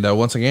 And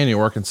once again, you're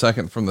working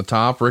second from the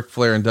top, Ric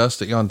Flair and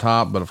Dusty on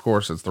top. But of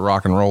course, it's the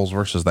Rock and Rolls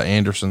versus the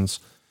Andersons.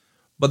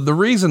 But the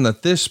reason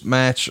that this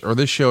match or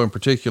this show in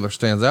particular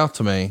stands out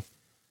to me,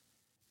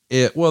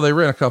 they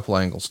ran a couple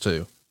angles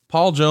too.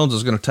 Paul Jones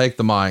is going to take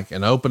the mic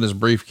and open his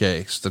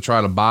briefcase to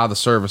try to buy the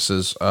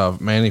services of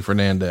Manny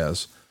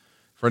Fernandez.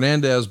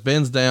 Fernandez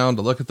bends down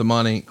to look at the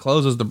money,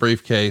 closes the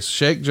briefcase,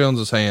 shake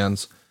Jones's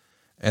hands,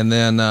 and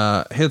then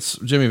hits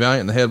Jimmy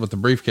Valiant in the head with the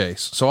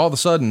briefcase. So all of a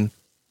sudden,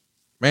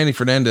 Manny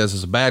Fernandez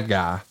is a bad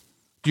guy.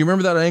 Do you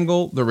remember that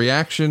angle? The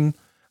reaction?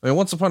 I mean,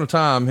 once upon a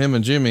time, him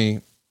and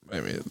Jimmy,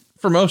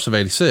 for most of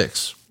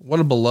 86, what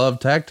a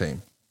beloved tag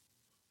team.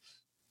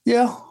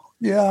 Yeah,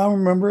 I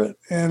remember it.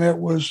 And it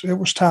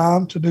was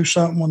time to do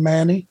something with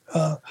Manny.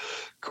 Of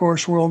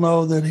course, we'll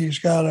know that he's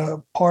got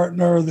a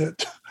partner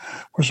that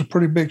was a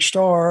pretty big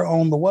star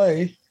on the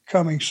way,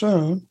 coming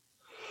soon.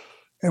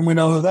 And we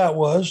know who that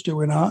was, do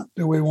we not?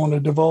 Do we want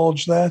to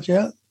divulge that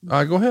yet?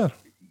 Go ahead.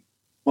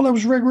 Well, that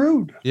was Rick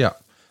Rude. Yeah.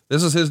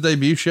 This is his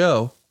debut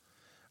show.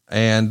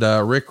 And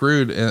Rick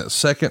Rude, in his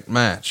second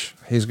match,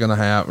 he's going to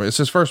have, it's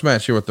his first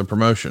match here with the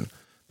promotion.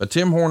 But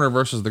Tim Horner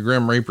versus the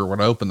Grim Reaper would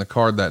open the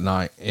card that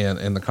night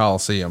in the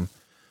Coliseum.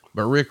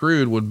 But Rick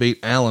Rude would beat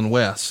Alan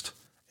West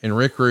in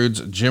Rick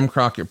Rude's Jim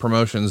Crockett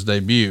Promotions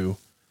debut.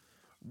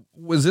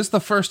 Was this the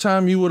first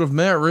time you would have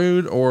met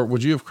Rude, or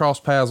would you have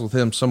crossed paths with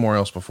him somewhere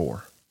else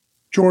before?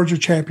 Georgia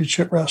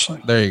Championship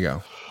Wrestling. There you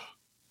go.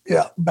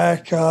 Yeah.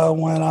 Back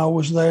when I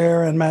was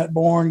there and Matt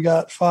Bourne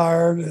got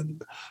fired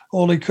and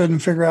Ole couldn't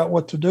figure out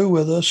what to do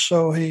with us.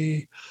 So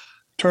he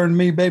turned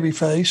me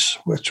babyface,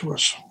 which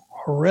was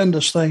a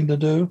horrendous thing to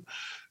do.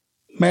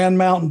 Man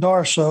Mountain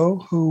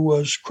Darsow, who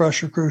was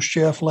Crusher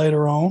Khrushchev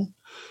later on,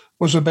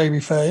 was a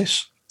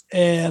babyface.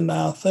 And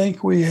I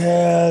think we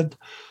had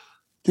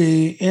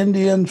the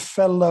Indian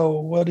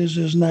fellow, what is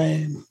his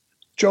name?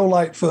 Joe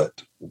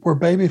Lightfoot, were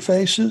baby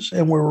faces,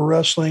 and we were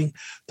wrestling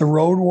the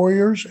Road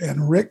Warriors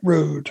and Rick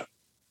Rude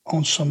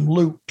on some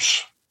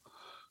loops.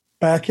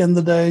 Back in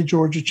the day,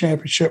 Georgia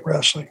Championship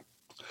Wrestling.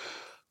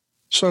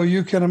 So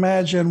you can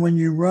imagine when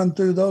you run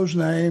through those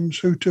names,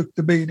 who took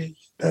the beating.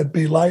 That'd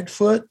be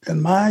Lightfoot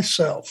and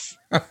myself.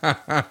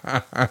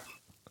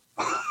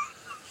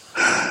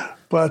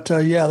 But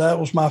yeah, that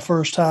was my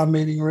first time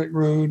meeting Rick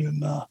Rude,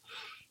 and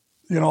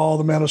all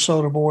the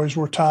Minnesota boys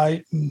were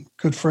tight and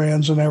good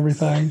friends and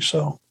everything.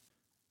 So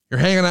you're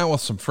hanging out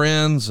with some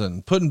friends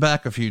and putting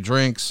back a few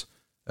drinks.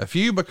 A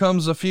few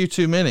becomes a few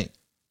too many.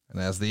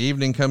 And as the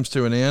evening comes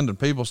to an end and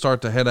people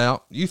start to head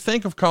out, you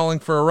think of calling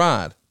for a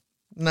ride.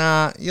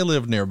 Nah, you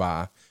live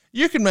nearby.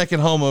 You can make it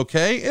home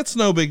okay. It's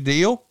no big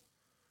deal.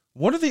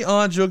 What are the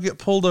odds you'll get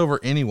pulled over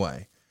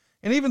anyway?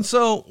 And even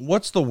so,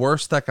 what's the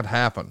worst that could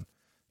happen?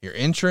 Your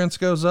insurance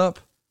goes up.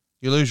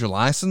 You lose your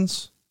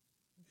license.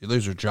 You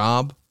lose your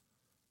job.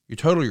 You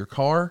total your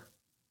car.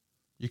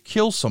 You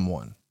kill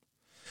someone.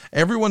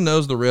 Everyone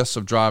knows the risks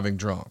of driving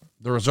drunk.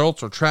 The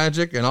results are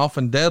tragic and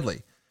often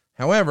deadly.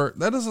 However,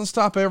 that doesn't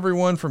stop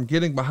everyone from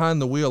getting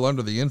behind the wheel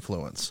under the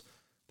influence.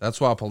 That's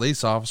why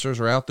police officers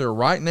are out there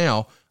right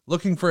now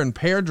looking for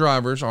impaired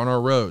drivers on our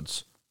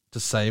roads to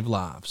save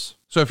lives.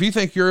 So if you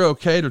think you're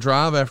okay to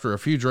drive after a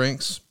few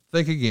drinks,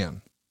 think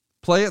again.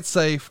 Play it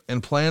safe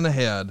and plan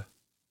ahead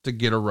to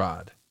get a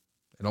ride.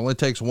 It only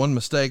takes one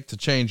mistake to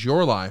change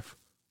your life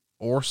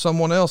or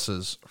someone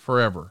else's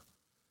forever.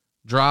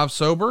 Drive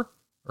sober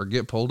or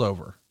get pulled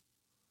over.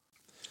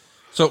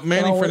 So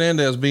Manny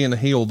Fernandez being a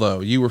heel,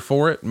 though, you were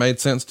for it? Made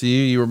sense to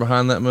you? You were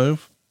behind that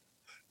move?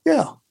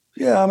 Yeah.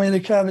 Yeah. I mean, it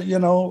kind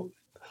of,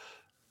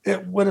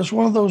 it was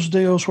one of those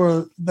deals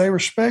where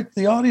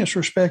the audience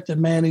respected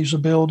Manny's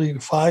ability to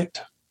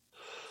fight,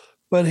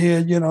 but he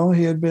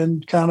had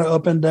been kind of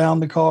up and down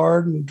the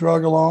card and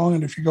drug along.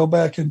 And if you go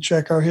back and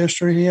check our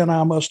history, he and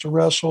I must have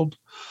wrestled,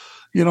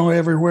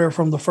 everywhere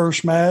from the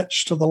first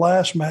match to the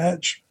last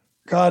match.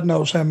 God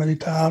knows how many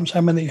times,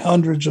 how many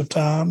hundreds of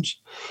times.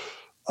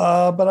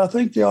 But I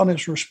think the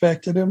audience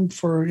respected him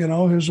for,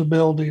 his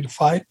ability to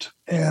fight.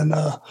 And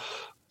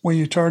when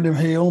you turned him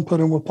heel and put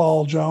him with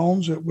Paul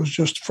Jones, it was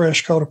just a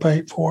fresh coat of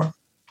paint for him.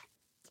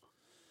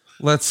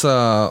 Let's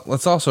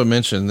also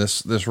mention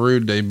this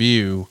Rude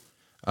debut.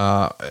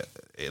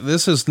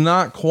 This is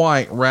not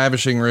quite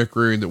ravishing Rick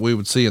Rude that we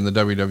would see in the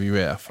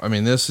WWF. I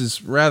mean, this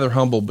is rather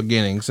humble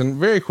beginnings, and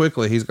very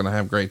quickly he's going to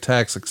have great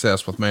tag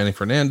success with Manny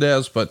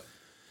Fernandez. But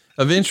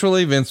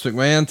eventually Vince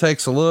McMahon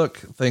takes a look,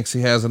 thinks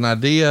he has an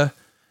idea,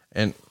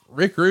 and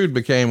Rick Rude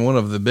became one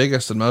of the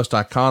biggest and most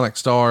iconic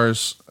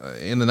stars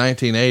in the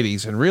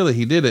 1980s. And really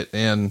he did it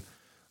in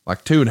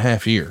like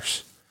 2.5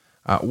 years.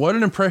 What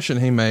an impression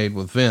he made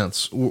with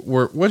Vince.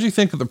 What did you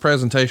think of the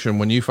presentation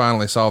when you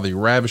finally saw the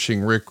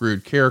ravishing Rick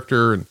Rude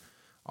character and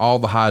all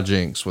the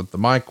hijinks with the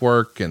mic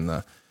work and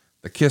the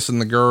kissing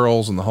the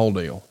girls and the whole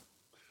deal?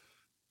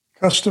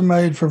 Custom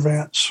made for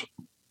Vince.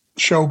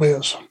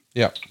 Showbiz.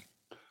 Yep.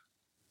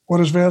 What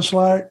is Vince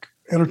like?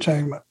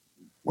 Entertainment.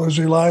 What is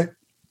he like?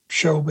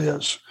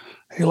 Showbiz.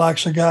 He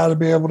likes a guy to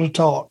be able to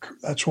talk.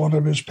 That's one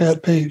of his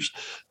pet peeves.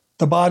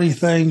 The body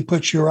thing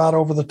puts you right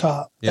over the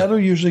top. Yep. That'll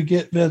usually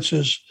get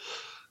Vince's,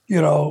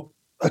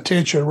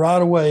 attention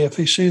right away. If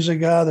he sees a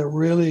guy that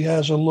really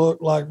has a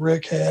look like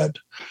Rick had,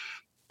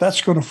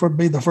 that's going to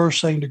be the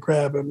first thing to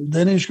grab him.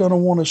 Then he's going to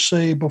want to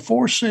see,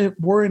 before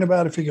worrying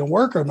about if he can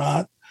work or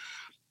not,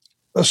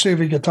 let's see if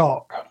he can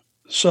talk.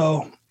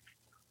 So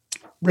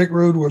Rick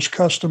Rude was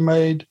custom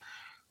made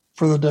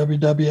for the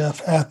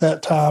WWF at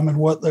that time and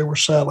what they were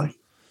selling.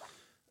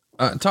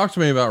 Talk to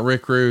me about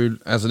Rick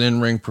Rude as an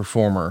in-ring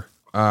performer.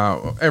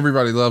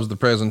 Everybody loves the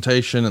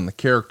presentation and the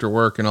character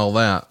work and all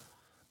that,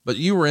 but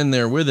you were in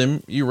there with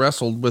him. You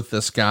wrestled with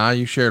this guy.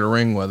 You shared a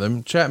ring with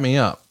him. Chat me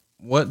up.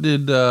 What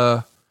did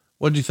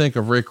you think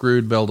of Rick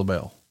Rude bell to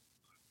bell?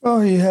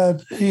 Well, he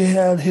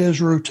had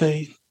his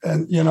routine,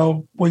 and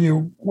when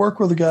you work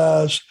with the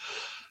guys,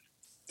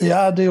 the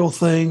ideal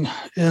thing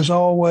is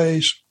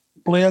always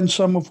blend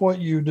some of what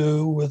you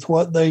do with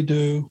what they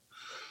do.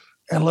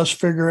 And let's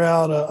figure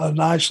out a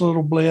nice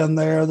little blend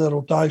there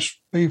that'll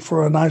be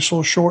for a nice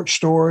little short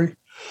story.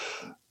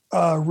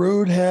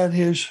 Rude had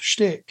his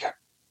shtick,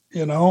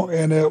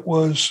 and it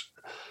was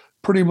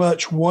pretty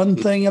much one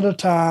thing at a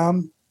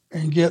time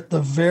and get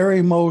the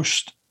very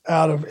most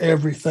out of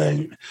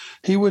everything.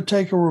 He would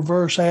take a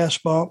reverse ass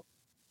bump,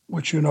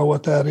 which you know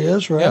what that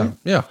is, right?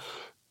 Yeah.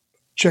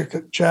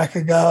 Jack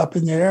a guy up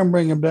in the air and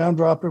bring him down,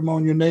 drop him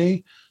on your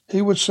knee.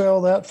 He would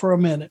sell that for a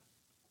minute.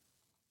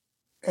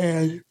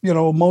 And,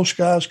 most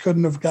guys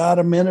couldn't have got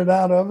a minute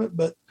out of it,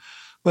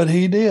 but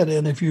he did.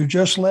 And if you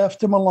just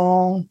left him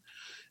alone,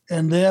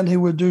 and then he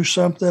would do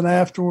something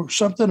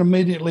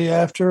immediately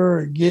after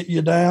and get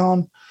you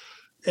down.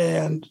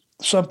 And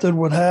something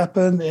would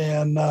happen,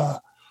 and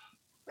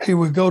he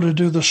would go to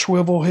do the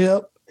swivel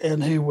hip,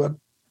 and he would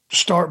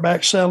start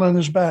back selling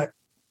his back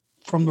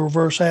from the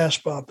reverse ass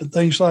bump and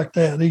things like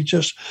that.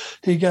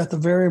 He got the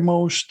very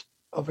most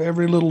of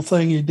every little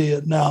thing he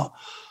did. Now,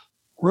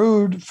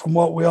 Rude, from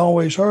what we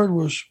always heard,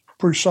 was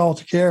pretty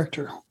salty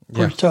character,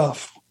 pretty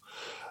tough.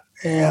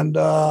 And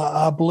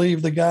I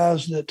believe the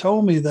guys that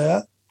told me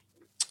that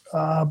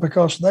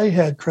because they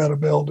had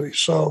credibility.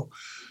 So,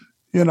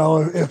 you know,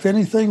 if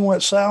anything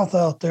went south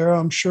out there,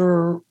 I'm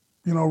sure,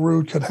 you know,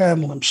 Rude could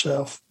handle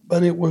himself.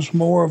 But it was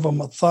more of a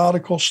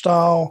methodical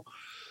style.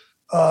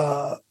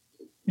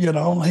 You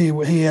know,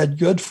 he had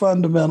good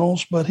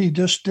fundamentals, but he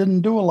just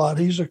didn't do a lot.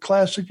 He's a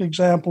classic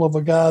example of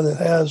a guy that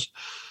has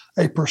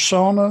a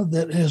persona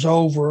that is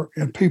over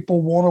and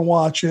people want to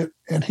watch it,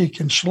 and he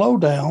can slow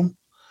down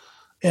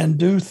and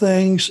do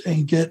things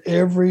and get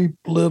every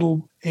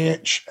little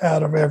inch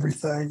out of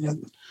everything.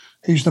 And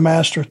he's the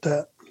master at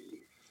that.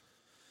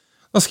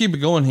 Let's keep it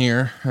going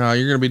here. You're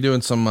going to be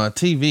doing some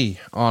TV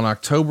on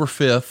October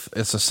 5th.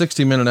 It's a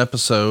 60-minute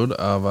episode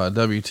of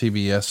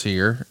WTBS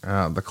here,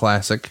 the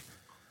classic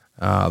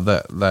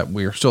that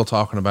we are still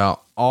talking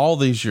about all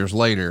these years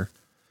later.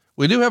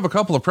 We do have a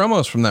couple of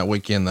promos from that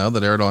weekend, though,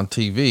 that aired on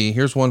TV.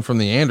 Here's one from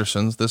the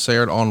Andersons. This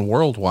aired on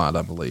Worldwide,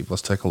 I believe.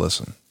 Let's take a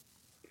listen.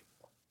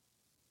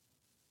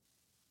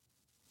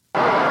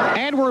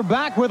 And we're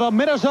back with a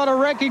Minnesota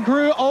Wrecking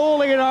Crew,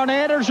 Ole and Arn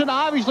Anderson,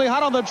 obviously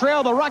hot on the trail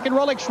of the Rock and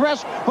Roll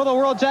Express for the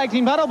World Tag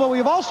Team title. But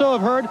we've also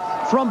heard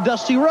from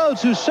Dusty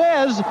Rhodes, who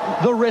says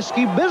the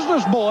Risky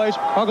Business Boys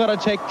are going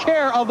to take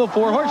care of the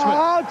Four Horsemen.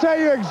 I'll tell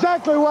you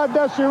exactly what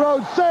Dusty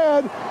Rhodes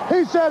said.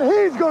 He said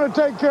he's going to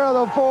take care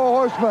of the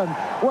Four Horsemen.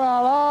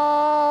 Well,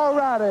 all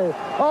righty.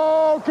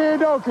 Okie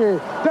dokie.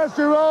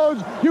 Dusty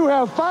Rhodes, you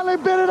have finally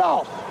bit it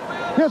off.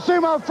 You see,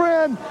 my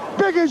friend,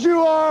 big as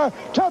you are,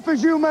 tough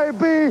as you may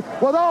be,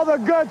 with all the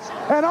guts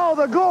and all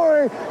the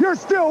glory, you're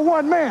still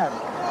one man.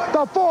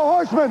 The Four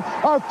Horsemen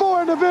are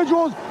four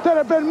individuals that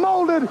have been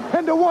molded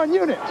into one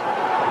unit.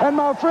 And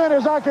my friend,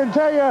 as I can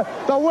tell you,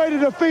 the way to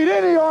defeat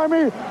any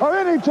army or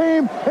any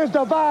team is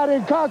divide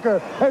and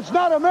conquer. It's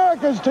not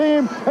America's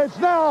team. It's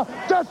now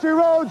Dusty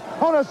Rhodes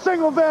on a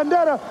single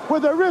vendetta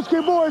with the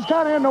Risky Boys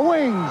kind of in the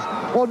wings.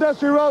 Well,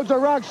 Dusty Rhodes, The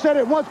Rock, said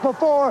it once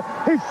before.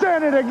 He's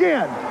saying it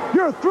again.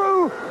 You're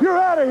through. You're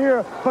out of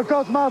here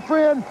because, my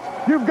friend,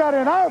 you've got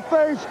in our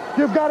face.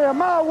 You've got in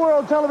my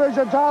world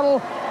television title.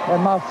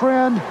 And, my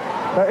friend,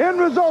 the end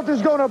result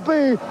is going to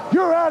be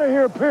you're out of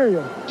here,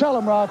 period. Tell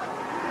him, Rock.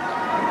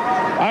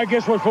 I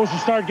guess we're supposed to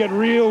start getting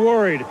real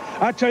worried.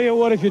 I tell you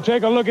what, if you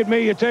take a look at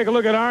me, you take a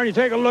look at Arn, you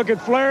take a look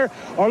at Flair,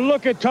 or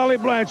look at Tully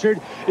Blanchard,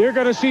 you're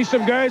going to see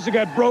some guys that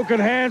got broken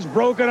hands,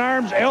 broken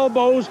arms,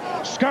 elbows,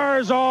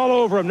 scars all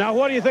over them. Now,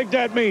 what do you think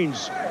that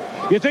means?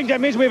 You think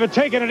that means we've been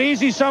taking it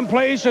easy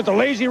someplace at the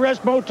Lazy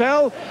Rest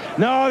Motel?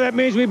 No, that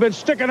means we've been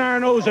sticking our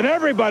nose in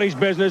everybody's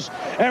business,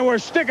 and we're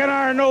sticking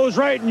our nose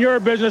right in your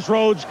business,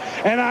 Rhodes.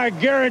 And I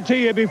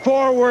guarantee you,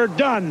 before we're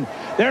done,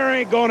 there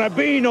ain't gonna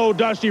be no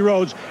Dusty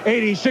Rhodes.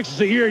 86 is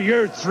the year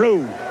you're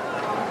through.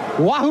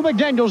 Wahoo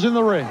McDaniel's in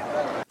the ring.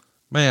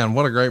 Man,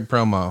 what a great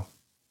promo.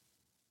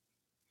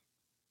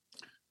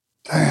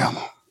 Damn.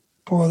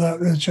 Boy,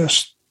 that is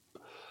just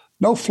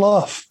no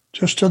fluff,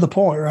 just to the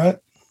point, right?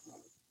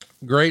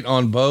 Great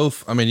on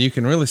both. I mean, you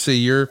can really see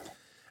your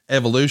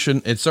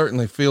evolution. It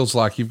certainly feels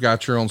like you've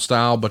got your own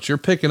style, but you're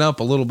picking up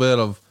a little bit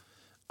of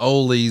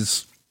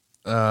Ole's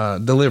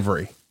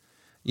delivery.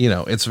 You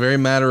know, it's very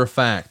matter of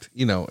fact.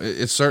 You know,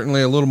 it's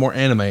certainly a little more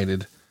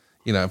animated.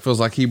 You know, it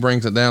feels like he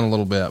brings it down a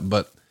little bit,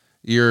 but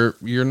you're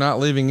not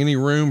leaving any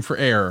room for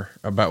error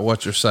about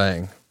what you're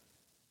saying.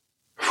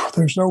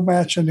 There's no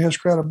matching his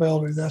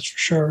credibility. That's for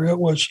sure.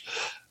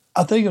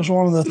 I think it was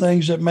one of the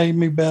things that made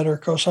me better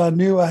because I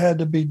knew I had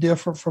to be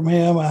different from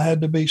him. I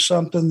had to be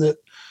something that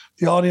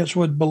the audience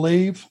would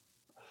believe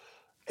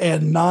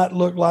and not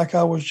look like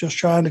I was just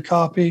trying to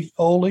copy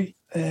Ole,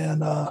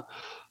 and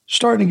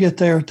starting to get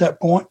there at that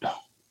point.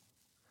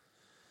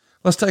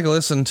 Let's take a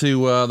listen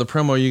to the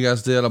promo you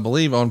guys did, I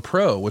believe, on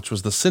Pro, which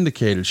was the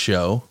syndicated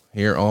show.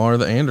 Here are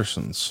the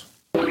Andersons.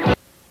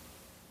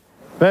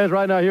 Fans,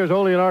 right now, here's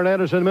Ole and Arn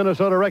Anderson,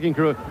 Minnesota Wrecking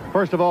Crew.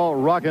 First of all,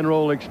 Rock and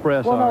Roll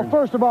Express. Well, Arn. now,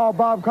 first of all,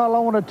 Bob Caudle, I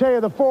want to tell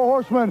you the Four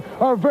Horsemen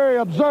are very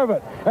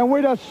observant. And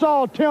we just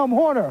saw Tim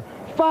Horner,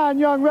 fine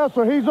young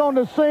wrestler. He's on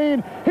the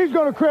scene. He's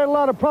going to create a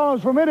lot of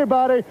problems from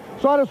anybody.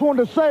 So I just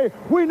wanted to say,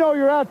 we know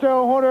you're out there,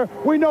 Horner.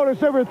 We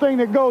notice everything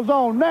that goes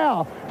on.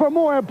 Now, for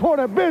more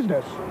important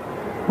business,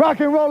 Rock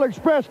and Roll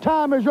Express,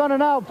 time is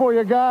running out for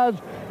you guys.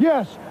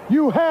 Yes,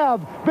 you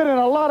have been in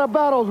a lot of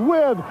battles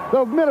with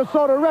the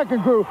Minnesota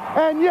Wrecking Crew,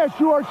 and yes,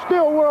 you are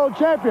still world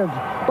champions.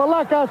 But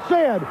like I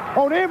said,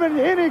 on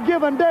any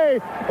given day,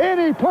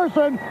 any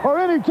person or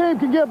any team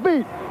can get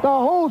beat. The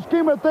whole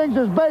scheme of things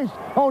is based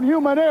on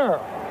human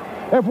error.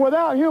 If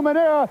without human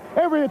error,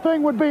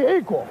 everything would be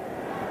equal.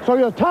 So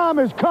your time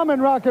is coming,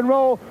 rock and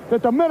roll,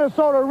 that the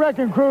Minnesota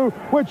Wrecking Crew,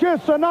 which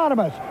is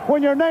synonymous,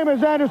 when your name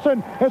is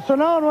Anderson, it's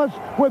synonymous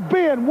with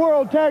being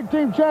World Tag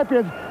Team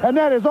Champions, and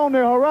that is on the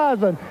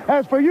horizon.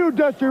 As for you,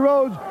 Dusty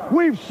Rhodes,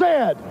 we've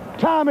said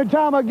time and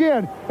time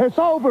again, it's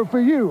over for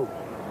you.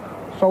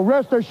 So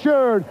rest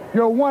assured,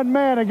 you're one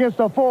man against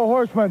the four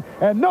horsemen,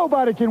 and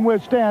nobody can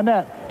withstand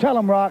that. Tell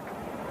them, Rock.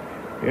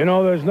 You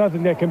know, there's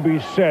nothing that can be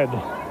said.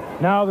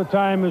 Now the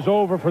time is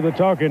over for the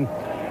talking.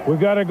 We've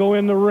got to go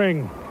in the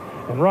ring.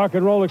 And Rock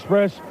and Roll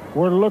Express,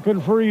 we're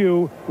looking for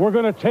you. We're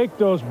going to take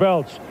those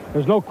belts.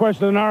 There's no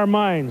question in our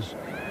minds.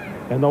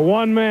 And the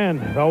one man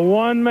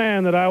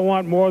that I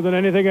want more than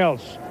anything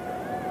else,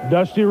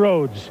 Dusty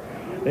Rhodes.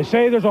 They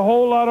say there's a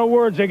whole lot of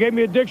words. They gave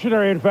me a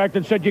dictionary, in fact,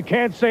 and said you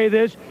can't say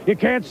this, you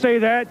can't say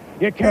that,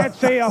 you can't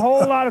say a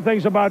whole lot of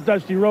things about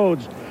Dusty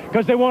Rhodes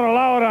because they won't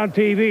allow it on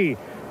TV.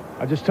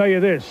 I'll just tell you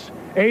this,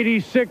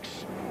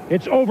 86,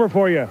 it's over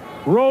for you.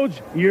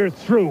 Rhodes, you're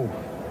through.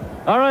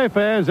 All right,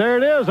 fans, there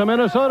it is, the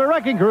Minnesota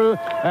Wrecking Crew,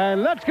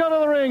 and let's go to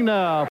the ring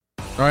now.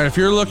 All right, if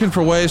you're looking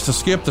for ways to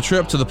skip the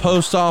trip to the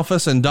post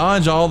office and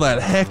dodge all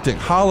that hectic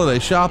holiday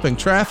shopping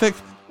traffic,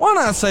 why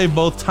not save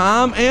both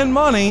time and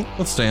money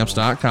with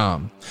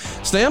Stamps.com?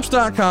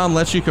 Stamps.com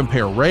lets you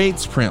compare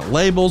rates, print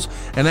labels,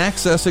 and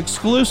access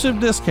exclusive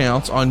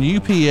discounts on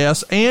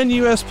UPS and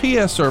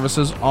USPS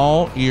services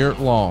all year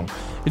long.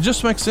 It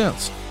just makes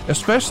sense,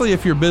 especially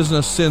if your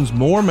business sends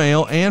more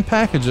mail and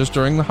packages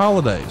during the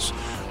holidays.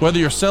 Whether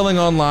you're selling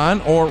online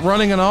or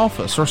running an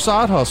office or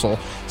side hustle,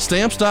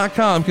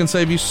 Stamps.com can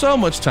save you so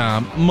much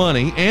time,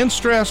 money, and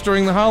stress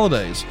during the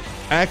holidays.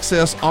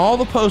 Access all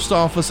the post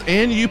office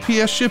and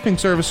UPS shipping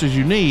services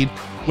you need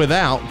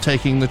without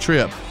taking the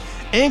trip.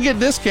 And get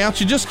discounts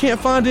you just can't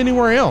find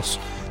anywhere else,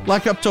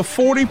 like up to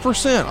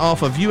 40%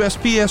 off of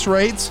USPS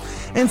rates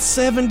and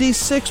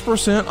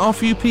 76%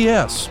 off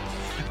UPS.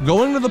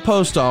 Going to the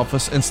post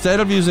office instead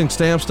of using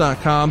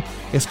Stamps.com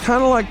is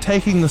kind of like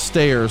taking the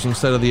stairs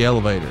instead of the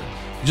elevator.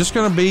 Just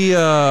going to be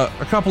a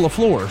couple of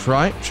floors,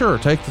 right? Sure,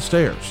 take the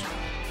stairs.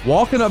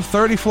 Walking up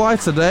 30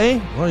 flights a day?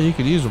 Well, you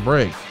could use a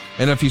break.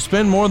 And if you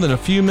spend more than a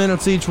few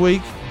minutes each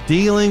week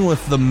dealing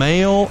with the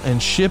mail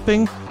and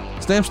shipping,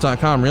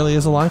 Stamps.com really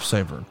is a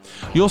lifesaver.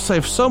 You'll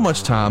save so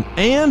much time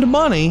and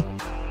money,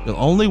 you'll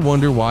only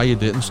wonder why you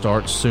didn't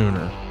start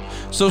sooner.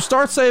 So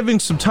start saving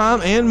some time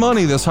and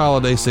money this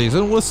holiday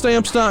season with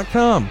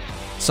Stamps.com.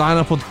 Sign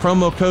up with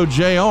promo code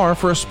JR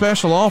for a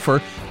special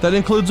offer that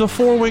includes a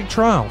 4-week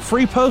trial,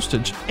 free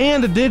postage,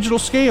 and a digital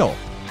scale.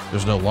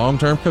 There's no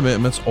long-term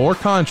commitments or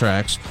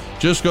contracts.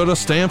 Just go to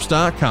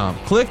Stamps.com.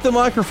 Click the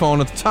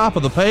microphone at the top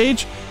of the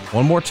page.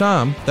 One more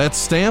time, that's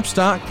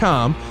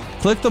Stamps.com.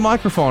 Click the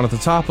microphone at the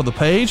top of the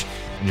page,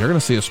 and you're going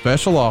to see a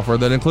special offer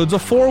that includes a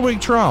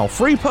 4-week trial,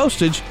 free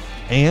postage,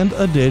 and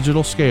a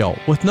digital scale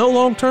with no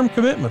long-term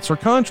commitments or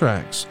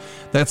contracts.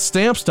 That's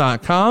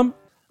Stamps.com.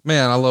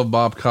 Man, I love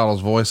Bob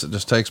Caudle's voice. It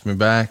just takes me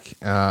back.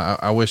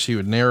 I wish he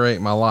would narrate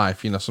my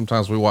life. You know,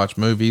 sometimes we watch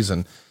movies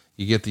and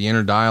you get the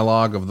inner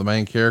dialogue of the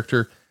main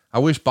character. I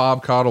wish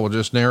Bob Caudle would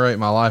just narrate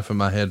my life in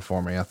my head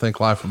for me. I think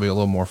life would be a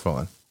little more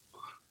fun.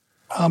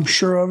 I'm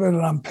sure of it,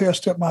 and I'm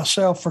pissed at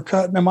myself for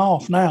cutting him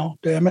off now.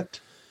 Damn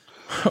it.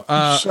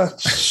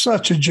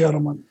 Such a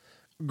gentleman.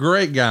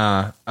 Great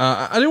guy.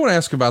 I do want to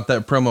ask about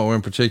that promo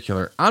in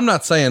particular. I'm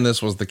not saying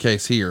this was the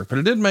case here, but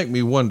it did make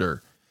me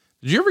wonder.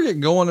 Did you ever get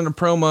going in a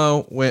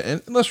promo when,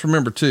 and let's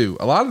remember too,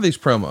 a lot of these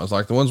promos,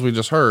 like the ones we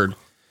just heard,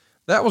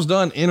 that was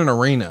done in an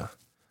arena.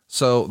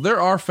 So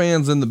there are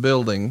fans in the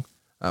building.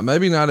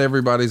 Maybe not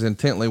everybody's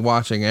intently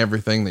watching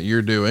everything that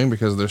you're doing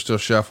because they're still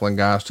shuffling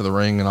guys to the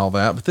ring and all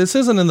that, but this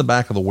isn't in the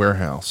back of the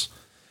warehouse.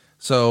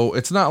 So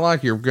it's not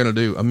like you're going to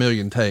do a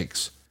million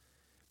takes.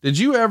 Did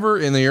you ever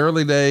in the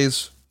early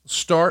days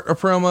start a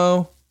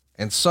promo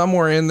and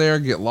somewhere in there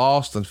get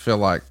lost and feel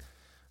like,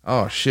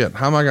 oh shit,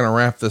 how am I going to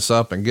wrap this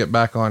up and get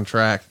back on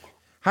track?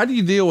 How do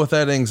you deal with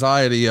that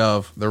anxiety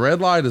of the red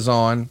light is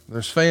on,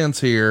 there's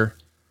fans here,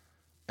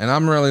 and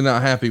I'm really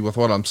not happy with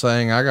what I'm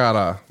saying. I got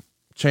to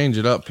change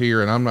it up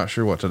here and I'm not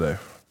sure what to do.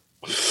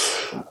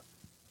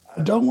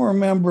 I don't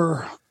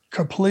remember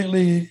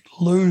completely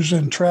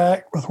losing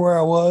track with where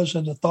I was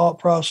in the thought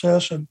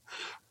process and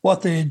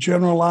what the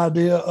general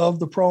idea of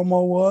the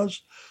promo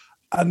was.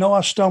 I know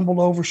I stumbled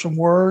over some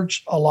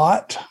words a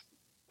lot.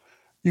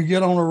 You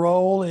get on a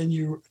roll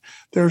and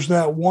there's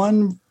that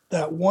one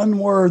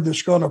word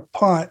that's going to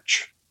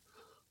punch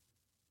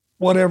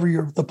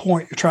whatever the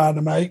point you're trying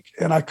to make.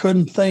 And I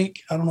couldn't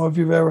think. I don't know if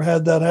you've ever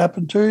had that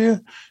happen to you.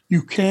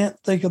 You can't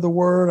think of the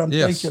word I'm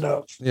thinking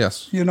of.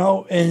 Yes. You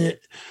know, and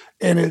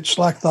it's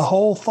like the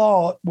whole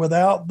thought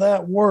without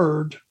that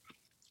word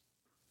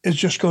is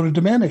just going to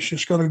diminish.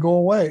 It's going to go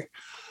away.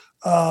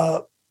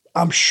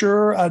 I'm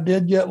sure I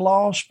did get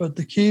lost, but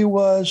the key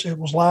was it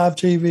was live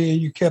TV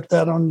and you kept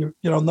that on your,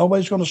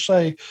 nobody's going to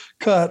say,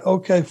 cut.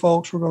 Okay,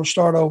 folks, we're going to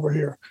start over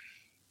here.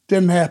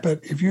 Didn't happen.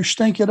 If you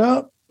stink it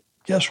up,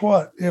 guess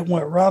what? It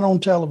went right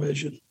on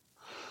television.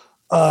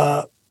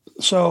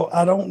 So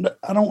I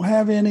don't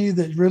have any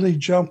that really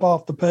jump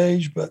off the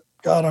page, but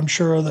God, I'm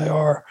sure they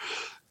are,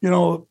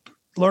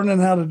 learning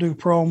how to do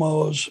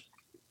promos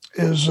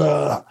is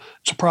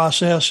it's a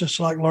process. It's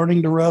like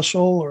learning to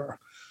wrestle or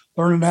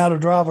learning how to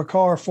drive a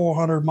car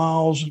 400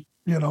 miles,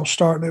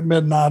 starting at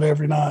midnight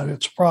every night.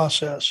 It's a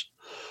process.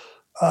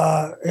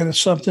 And it's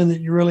something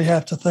that you really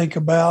have to think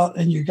about,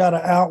 and you got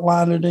to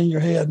outline it in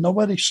your head.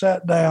 Nobody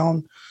sat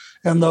down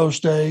in those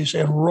days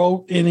and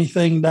wrote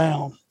anything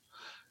down,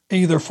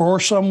 either for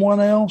someone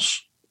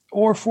else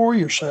or for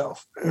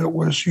yourself. It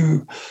was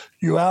you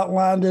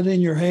outlined it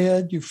in your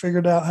head. You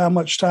figured out how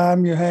much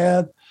time you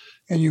had,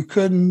 and you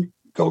couldn't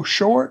go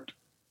short,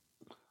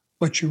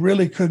 but you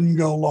really couldn't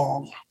go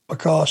long,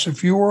 because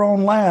if you were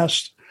on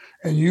last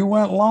and you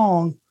went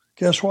long,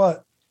 guess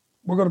what?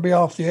 We're going to be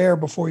off the air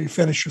before you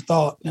finish your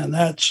thought. And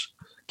that's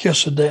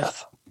kiss of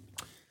death.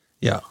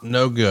 Yeah.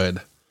 No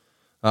good.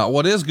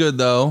 What is good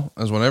though,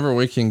 is whenever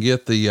we can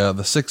get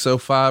the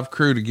 605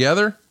 crew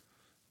together,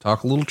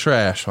 talk a little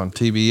trash on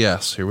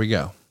TBS. Here we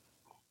go.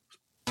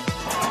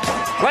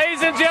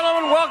 Ladies and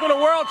gentlemen, welcome to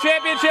World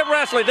Championship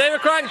Wrestling.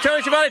 David Crockett,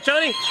 Tony Schiavone.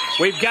 Tony,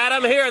 we've got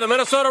them here, the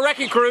Minnesota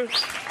Wrecking Crew.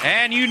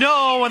 And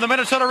when the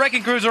Minnesota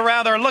Wrecking Crew's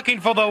around, they're looking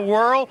for the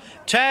World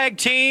Tag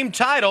Team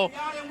title.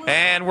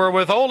 And we're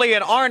with Ole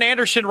and Arn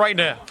Anderson right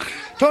now.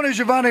 Tony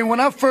Schiavone, when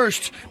I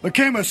first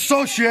became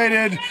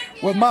associated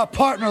with my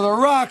partner, The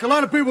Rock, a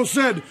lot of people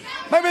said,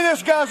 maybe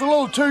this guy's a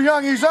little too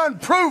young, he's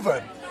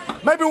unproven.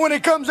 Maybe when he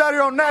comes out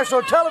here on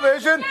national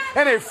television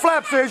and he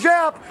flaps his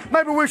yap,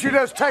 maybe we should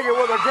just take it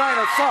with a grain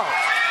of salt.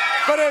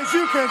 But as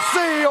you can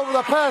see over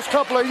the past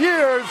couple of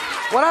years,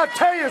 when I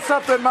tell you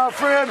something, my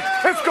friend,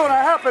 it's going to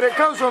happen. It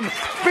comes from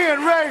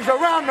being raised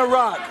around The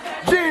Rock,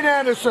 Gene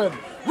Anderson,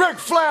 Ric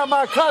Flair,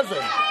 my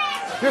cousin.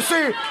 You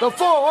see, the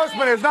Four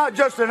Horsemen is not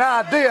just an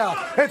idea.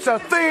 It's a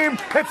theme,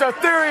 it's a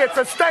theory, it's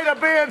a state of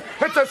being,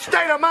 it's a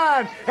state of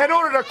mind. In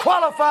order to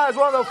qualify as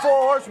one of the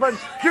Four Horsemen,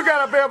 you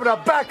got to be able to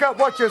back up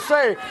what you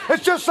say.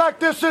 It's just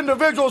like this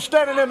individual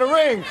standing in the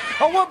ring.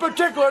 On one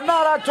particular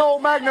night, I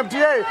told Magnum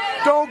TA,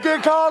 don't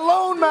get caught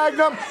alone,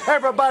 Magnum.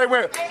 Everybody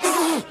went,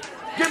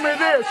 give me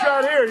this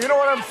right here. You know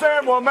what I'm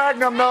saying? Well,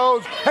 Magnum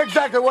knows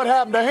exactly what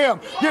happened to him.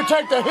 You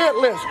take the hit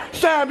list.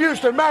 Sam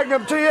Houston,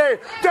 Magnum TA,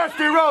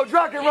 Dusty Rhodes,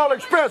 Rock and Roll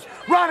Express,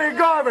 Ronnie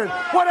Garvin.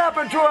 What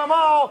happened to them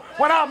all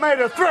when I made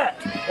a threat?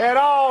 It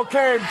all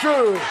came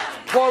true.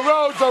 Well,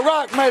 Rhodes, The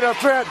Rock, made a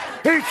threat.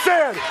 He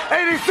said,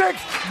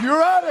 86,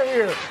 you're out of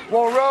here.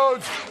 Well,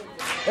 Rhodes,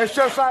 it's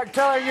just like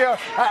telling you an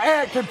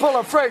ant can pull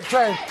a freight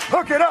train.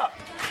 Hook it up.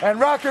 And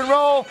Rock and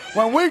Roll,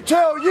 when we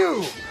tell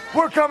you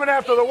we're coming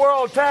after the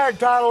world tag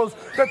titles,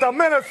 that the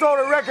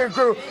Minnesota Wrecking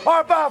Crew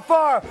are by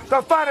far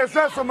the finest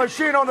wrestling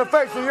machine on the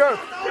face of the earth,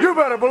 you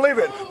better believe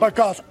it,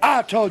 because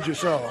I told you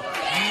so.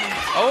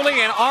 Ole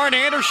and Arn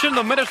Anderson,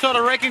 the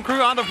Minnesota Wrecking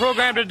Crew, on the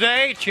program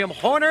today. Tim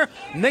Horner,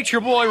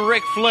 Nature Boy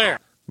Ric Flair.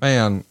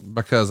 Man,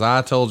 because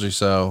I told you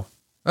so.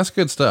 That's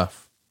good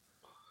stuff.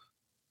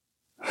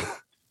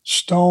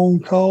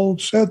 Stone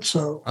Cold said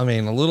so. I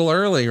mean, a little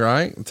early,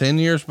 right? 10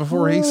 years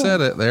before he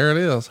said it. There it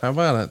is. How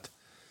about it?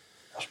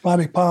 It's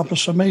mighty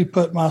pompous of me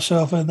putting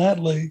myself in that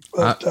league,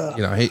 but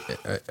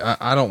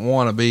I don't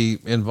want to be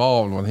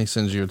involved when he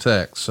sends you a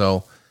text.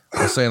 So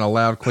I'm saying a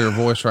loud, clear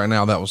voice right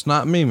now. That was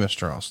not me,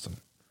 Mr. Austin.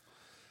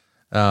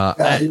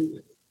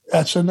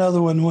 That's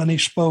another one. When he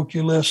spoke,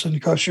 you listened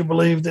because you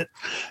believed it.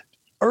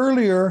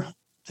 Earlier,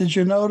 did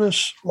you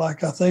notice,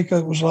 like, I think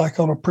it was like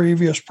on a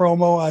previous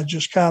promo, I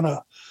just kind of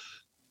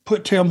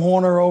put Tim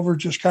Horner over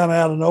just kind of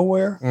out of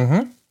nowhere.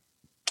 Mm-hmm.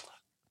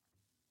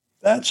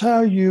 That's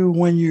how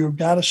when you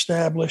got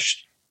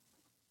established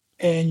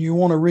and you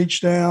want to reach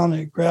down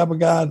and grab a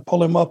guy and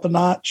pull him up a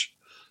notch,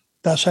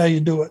 that's how you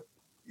do it.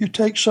 You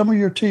take some of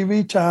your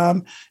TV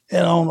time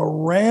and on a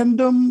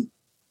random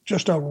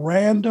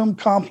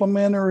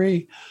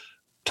complimentary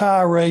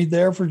tirade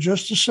there for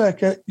just a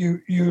second,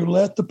 you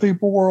let the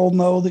people world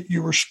know that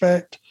you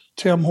respect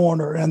Tim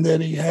Horner and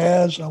that he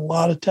has a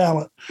lot of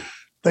talent.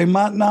 They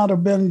might not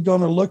have been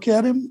going to look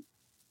at him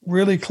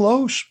really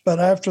close, but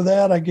after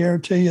that, I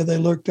guarantee you they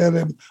looked at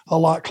him a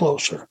lot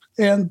closer.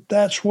 And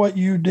that's what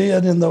you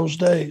did in those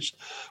days.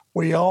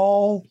 We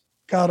all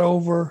got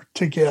over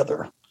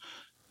together.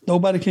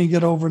 Nobody can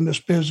get over in this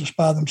business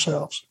by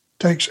themselves.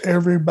 It takes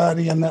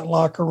everybody in that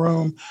locker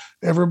room,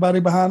 everybody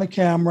behind the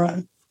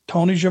camera,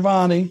 Tony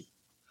Schiavone,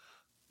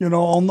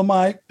 on the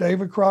mic,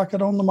 David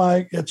Crockett on the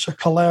mic. It's a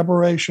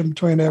collaboration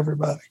between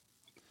everybody.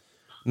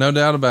 No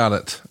doubt about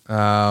it.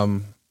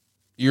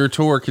 Your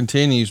tour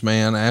continues,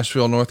 man.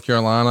 Asheville, North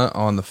Carolina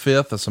on the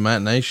 5th. That's a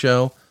matinee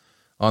show.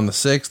 On the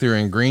 6th, you're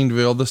in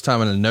Greenville, this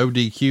time in a no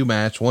DQ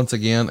match, once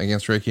again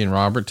against Ricky and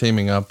Robert,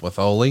 teaming up with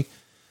Ole. You're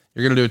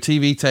going to do a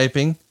TV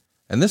taping,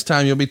 and this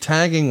time you'll be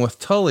tagging with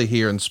Tully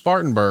here in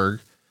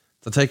Spartanburg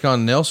to take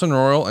on Nelson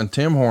Royal and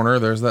Tim Horner.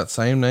 There's that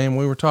same name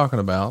we were talking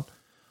about.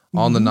 Mm-hmm.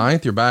 On the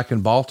 9th, you're back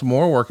in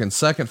Baltimore, working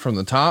second from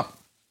the top.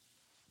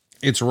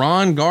 It's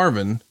Ron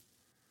Garvin.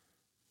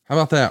 How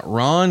about that?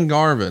 Ron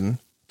Garvin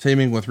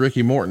teaming with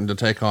Ricky Morton to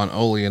take on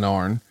Ole and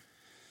Arn.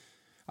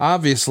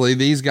 Obviously,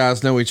 these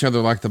guys know each other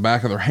like the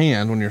back of their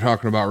hand when you're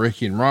talking about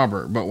Ricky and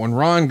Robert. But when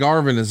Ron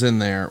Garvin is in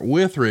there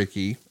with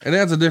Ricky, it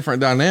adds a different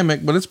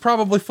dynamic, but it's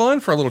probably fun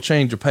for a little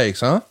change of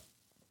pace, huh?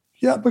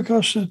 Yeah,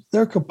 because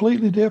they're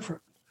completely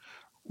different.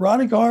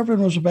 Ronnie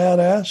Garvin was a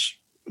badass.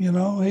 You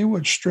know, he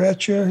would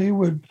stretch you. He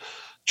would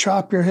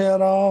chop your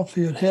head off.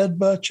 He'd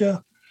headbutt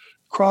you,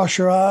 cross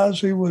your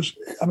eyes. He was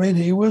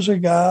a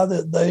guy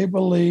that they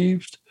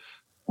believed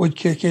would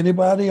kick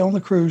anybody on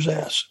the crew's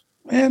ass.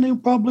 And he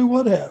probably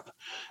would have.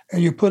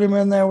 And you put him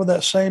in there with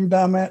that same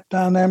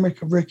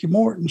dynamic of Ricky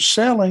Morton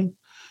selling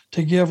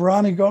to give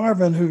Ronnie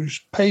Garvin, who's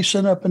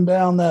pacing up and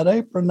down that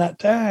apron, that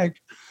tag,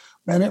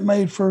 man, it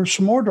made for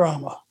some more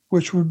drama,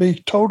 which would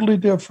be totally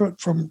different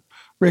from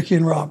Ricky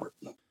and Robert.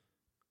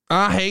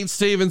 I hate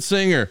Steven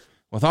Singer.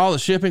 With all the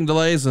shipping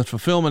delays and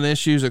fulfillment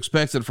issues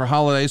expected for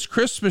holidays,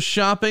 Christmas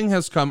shopping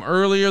has come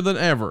earlier than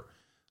ever.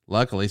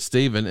 Luckily,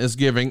 Steven is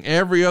giving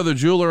every other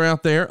jeweler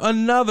out there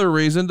another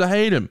reason to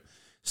hate him.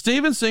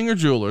 Steven Singer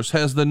Jewelers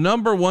has the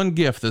 #1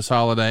 gift this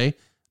holiday,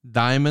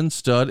 diamond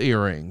stud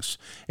earrings.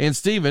 And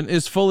Steven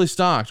is fully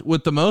stocked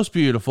with the most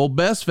beautiful,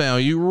 best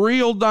value,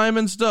 real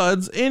diamond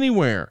studs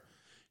anywhere.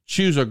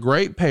 Choose a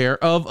great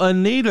pair of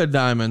Anita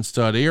diamond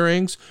stud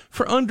earrings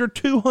for under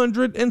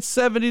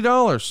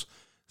 $270.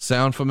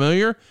 Sound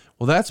familiar?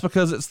 Well, that's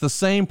because it's the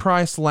same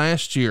price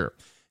last year.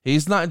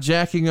 He's not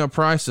jacking up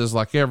prices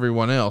like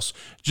everyone else.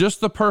 Just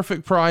the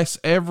perfect price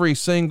every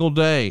single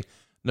day.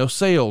 No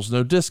sales,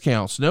 no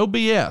discounts, no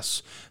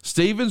BS.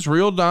 Steven's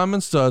real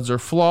diamond studs are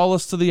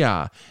flawless to the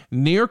eye,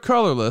 near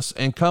colorless,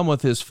 and come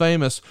with his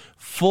famous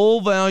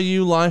full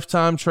value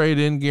lifetime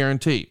trade-in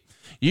guarantee.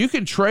 You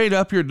can trade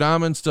up your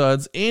diamond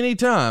studs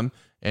anytime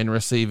and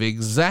receive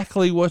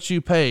exactly what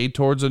you paid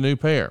towards a new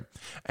pair.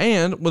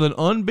 And with an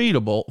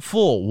unbeatable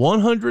full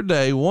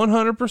 100-day,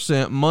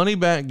 100%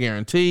 money-back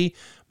guarantee,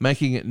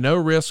 making it no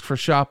risk for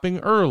shopping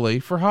early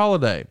for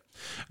holiday.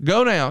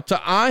 Go now to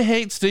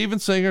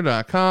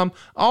IHateStevenSinger.com,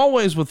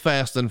 always with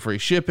fast and free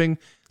shipping.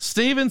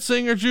 Steven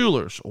Singer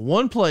Jewelers,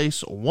 one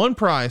place, one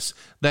price.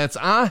 That's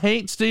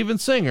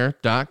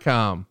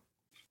IHateStevenSinger.com.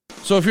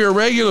 So if you're a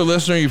regular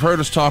listener, you've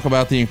heard us talk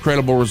about the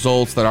incredible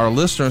results that our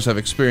listeners have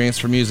experienced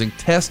from using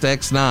Test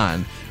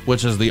X9,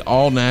 which is the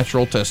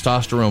all-natural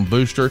testosterone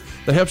booster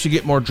that helps you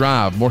get more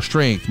drive, more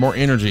strength, more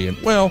energy, and,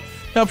 well,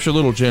 helps your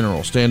little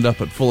general stand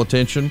up at full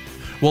attention.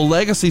 Well,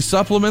 Legacy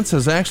Supplements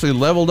has actually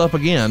leveled up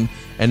again,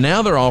 and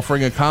now they're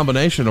offering a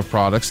combination of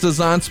products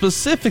designed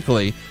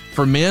specifically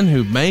for men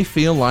who may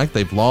feel like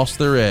they've lost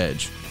their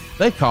edge.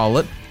 They call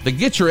it the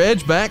Get Your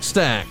Edge Back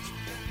Stack.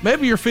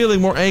 Maybe you're feeling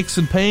more aches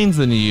and pains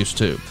than you used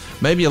to.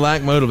 Maybe you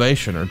lack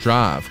motivation or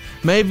drive.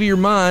 Maybe your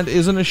mind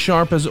isn't as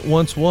sharp as it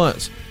once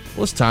was.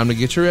 Well, it's time to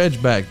get your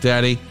edge back,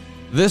 Daddy.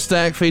 This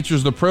stack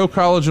features the Pro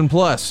Collagen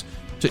Plus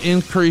to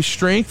increase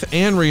strength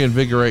and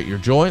reinvigorate your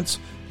joints.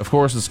 Of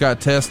course, it's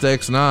got Test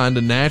X9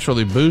 to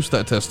naturally boost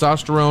that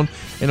testosterone,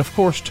 and of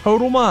course,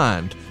 Total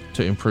Mind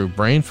to improve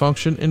brain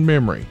function and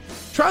memory.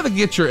 Try the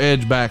Get Your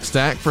Edge Back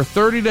stack for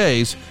 30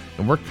 days,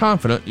 and we're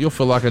confident you'll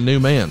feel like a new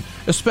man,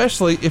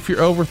 especially if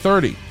you're over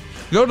 30.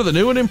 Go to the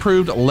new and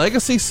improved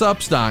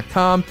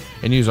LegacySups.com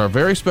and use our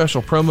very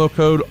special promo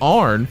code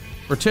ARN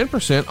for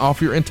 10%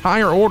 off your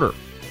entire order.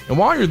 And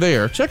while you're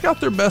there, check out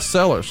their best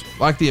sellers,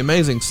 like the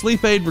amazing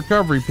Sleep Aid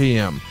Recovery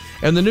PM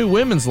and the new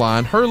women's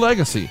line, Her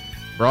Legacy,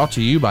 brought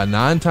to you by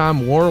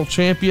 9-time world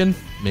champion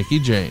Mickie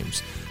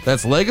James.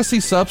 That's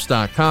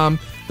LegacySups.com.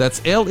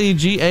 That's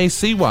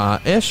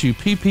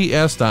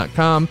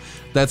LegacySupps.com.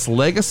 That's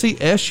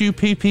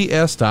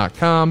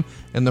LegacySupps.com.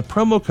 And the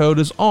promo code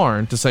is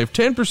ARN to save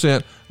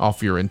 10%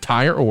 off your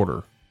entire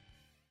order.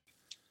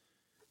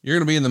 You're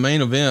going to be in the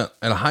main event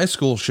at a high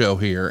school show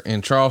here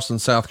in Charleston,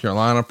 South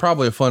Carolina.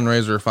 Probably a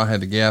fundraiser if I had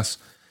to guess.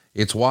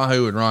 It's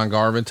Wahoo and Ron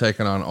Garvin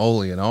taking on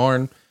Ole and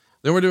Arn.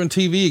 Then we're doing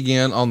TV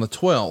again on the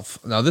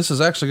 12th. Now this is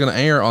actually going to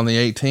air on the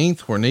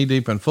 18th. We're knee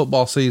deep in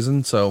football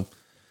season. So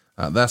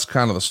that's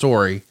kind of the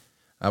story.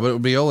 But it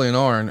would be Ole and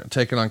Arn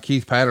taking on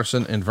Keith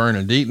Patterson and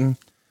Vernon Deaton.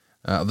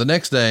 The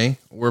next day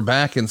we're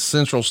back in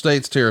Central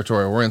States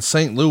territory. We're in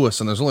St. Louis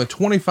and there's only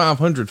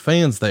 2,500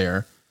 fans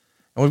there.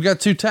 And we've got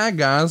two tag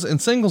guys in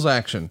singles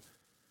action.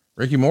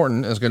 Ricky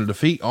Morton is going to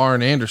defeat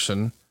Arn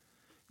Anderson.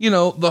 You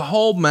know, the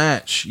whole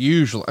match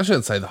usually, I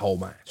shouldn't say the whole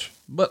match,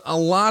 but a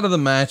lot of the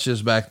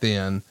matches back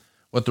then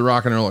with the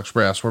Rock and Roll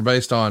Express were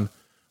based on,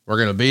 we're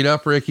going to beat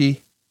up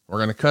Ricky. We're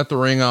going to cut the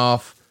ring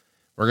off.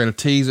 We're going to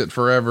tease it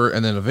forever.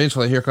 And then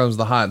eventually here comes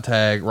the hot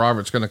tag.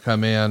 Robert's going to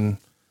come in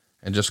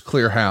and just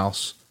clear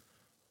house.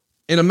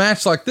 In a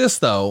match like this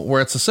though,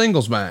 where it's a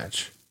singles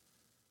match,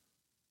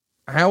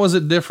 how is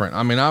it different?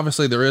 I mean,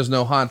 obviously there is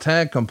no hot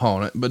tag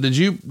component, but did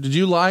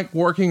you like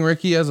working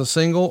Ricky as a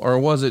single, or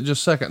was it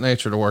just second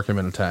nature to work him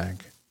in a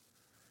tag?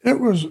 It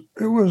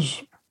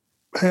was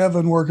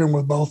heaven working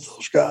with both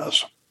those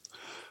guys.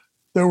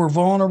 They were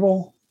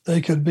vulnerable. They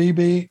could be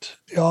beat.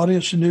 The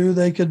audience knew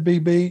they could be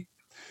beat.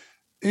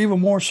 Even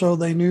more so,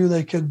 they knew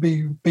they could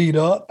be beat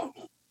up.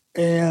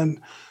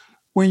 And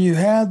when you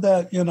had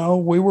that, you know,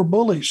 we were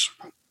bullies.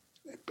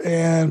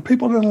 and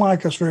people didn't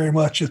like us very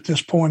much at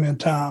this point in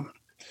time.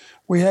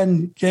 We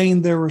hadn't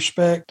gained their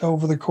respect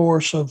over the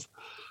course of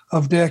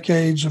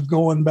decades of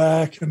going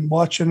back and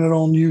watching it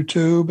on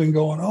YouTube and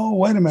going, oh,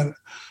 wait a minute,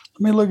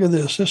 let me look at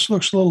this. This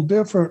looks a little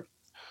different,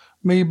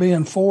 me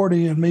being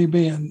 40 and me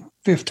being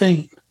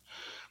 15.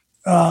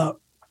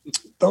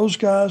 Those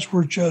guys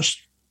were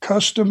just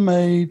custom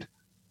made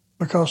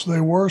because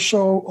they were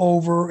so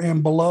over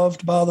and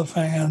beloved by the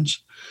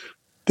fans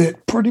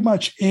that pretty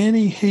much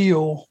any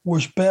heel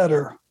was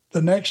better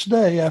the next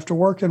day after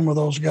working with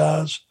those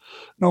guys,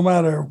 no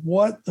matter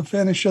what the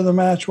finish of the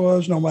match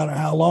was, no matter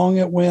how long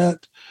it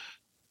went,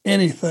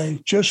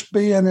 anything, just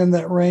being in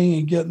that ring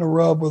and getting a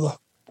rub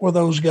with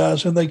those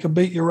guys, and they could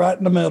beat you right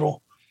in the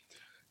middle.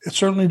 It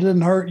certainly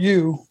didn't hurt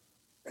you,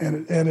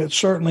 and it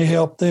certainly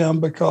helped them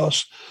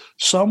because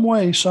some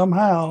way,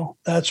 somehow,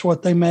 that's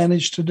what they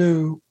managed to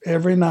do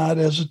every night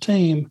as a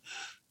team,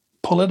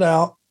 pull it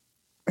out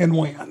and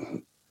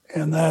win.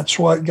 And that's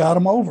what got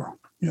them over.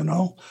 You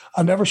know,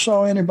 I never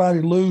saw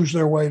anybody lose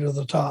their way to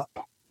the top.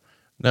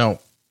 No,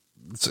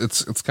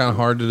 it's kind of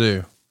hard to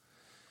do.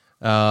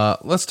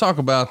 Let's talk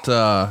about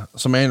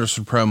some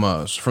Anderson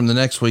promos from the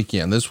next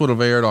weekend. This would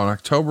have aired on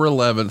October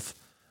 11th.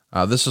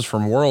 This is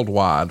from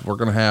Worldwide. We're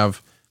going to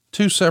have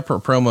 2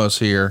 separate promos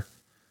here.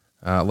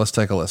 Let's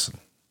take a listen.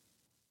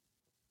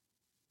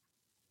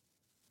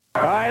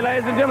 All right,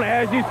 ladies and gentlemen,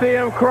 as you see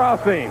him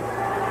crossing,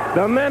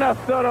 the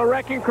Minnesota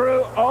Wrecking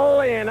Crew,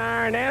 Ole and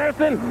Arn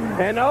Anderson,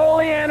 and Ole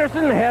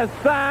Anderson has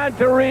signed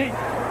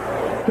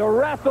to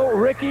wrestle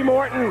Ricky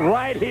Morton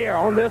right here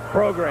on this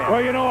program.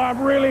 Well, you know,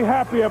 I'm really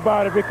happy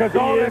about it because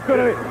all that could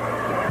have...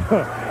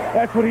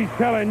 That's what he's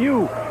telling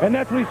you, and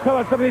that's what he's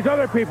telling some of these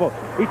other people.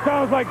 He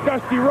sounds like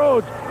Dusty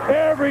Rhodes.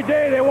 Every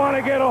day they want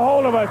to get a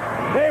hold of us.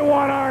 They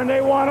want Arn,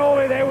 they want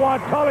Ole, they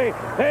want Tully,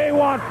 they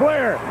want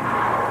Flair.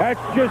 That's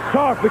just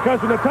talk,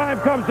 because when the time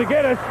comes to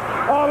get us,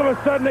 all of a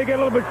sudden they get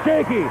a little bit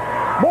shaky.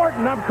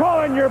 Morton, I'm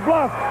calling your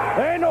bluff.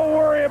 There ain't no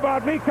worry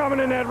about me coming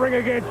in that ring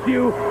against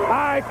you.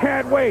 I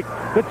can't wait.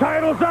 The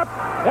title's up.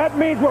 That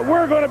means what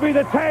we're going to be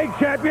the tag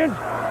champions.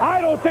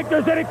 I don't think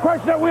there's any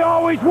question that we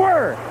always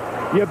were.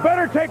 You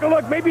better take a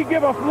look. Maybe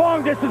give a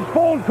long-distance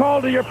phone call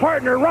to your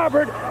partner,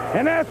 Robert,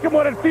 and ask him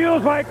what it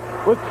feels like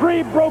with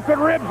 3 broken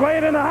ribs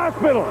laying in the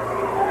hospital.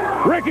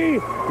 Ricky,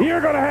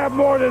 you're going to have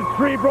more than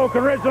 3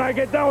 broken ribs when I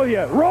get done with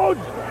you. Rhodes,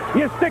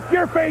 you stick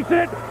your face in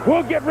it,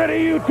 we'll get rid of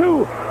you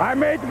too. I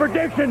made the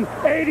prediction,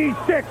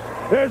 86.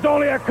 There's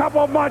only a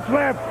couple months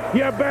left.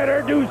 You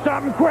better do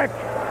something quick.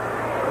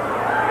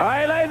 All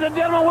right, ladies and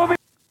gentlemen, we'll be...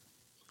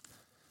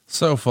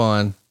 So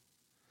fun.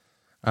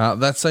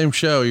 That same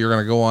show, you're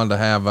going to go on to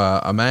have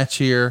a match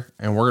here,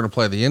 and we're going to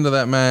play the end of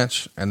that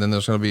match, and then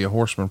there's going to be a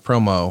Horseman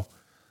promo.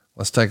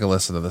 Let's take a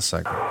listen to this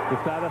segment.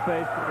 The side of the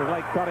face is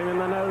like cut him in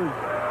the nose.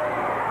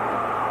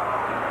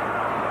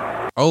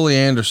 Ole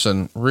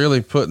Anderson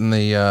really putting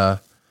the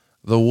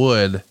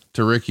wood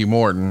to Ricky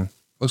Morton.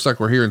 Looks like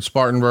we're here in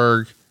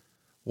Spartanburg.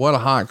 What a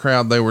hot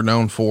crowd they were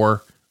known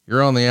for.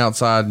 You're on the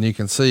outside and you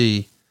can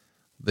see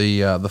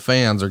the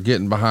fans are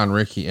getting behind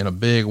Ricky in a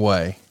big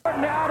way.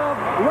 Out of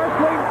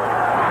wrestling,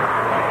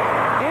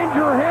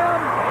 injure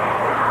him.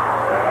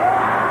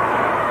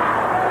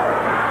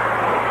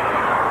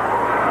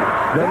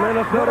 The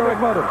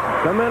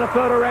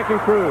Minnesota Wrecking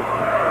Crew,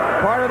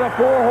 part of the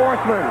 4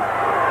 Horsemen.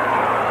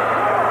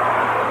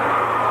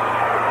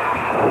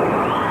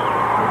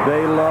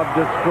 They love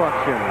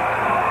destruction.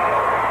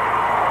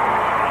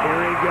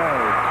 Here he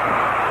goes.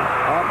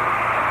 Up.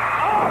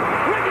 Oh,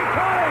 Ricky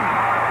caught him!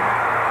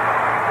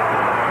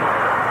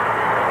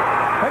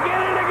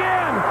 Again and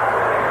again.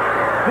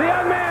 The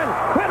young man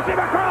flips him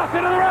across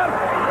into the rope.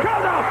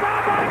 Goes off.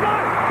 Found by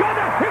block. Goes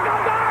off. Here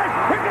comes Arn.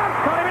 Here comes.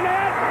 Caught him in the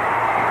head.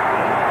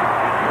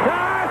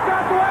 Arn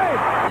starts away.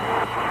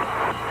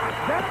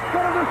 That's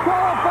going to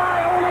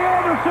disqualify Ole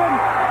Anderson.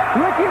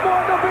 Ricky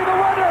Morton will be the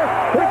winner.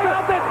 He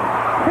felt it.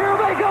 Here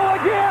they go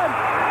again.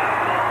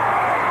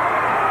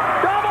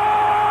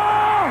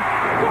 Double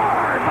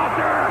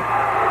Gourdbuster.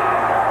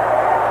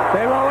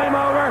 They roll him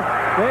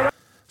over.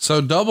 So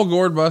double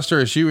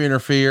Gourdbuster as you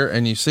interfere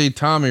and you see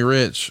Tommy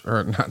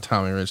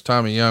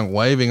Young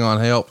waving on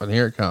help, and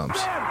here it comes.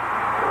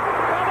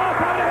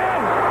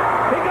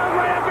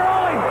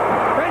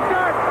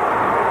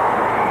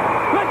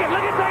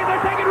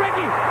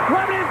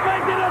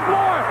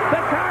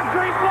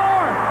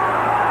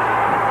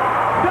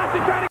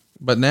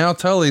 But now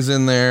Tully's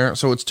in there.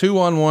 So it's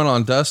 2-on-1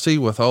 on Dusty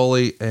with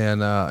Ole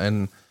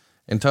and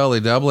Tully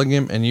doubling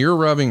him, and you're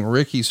rubbing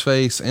Ricky's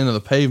face into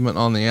the pavement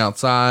on the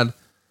outside.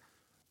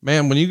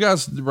 Man, when you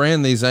guys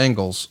ran these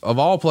angles, of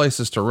all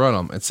places to run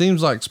them, it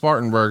seems like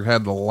Spartanburg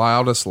had the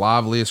loudest,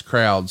 liveliest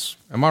crowds.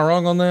 Am I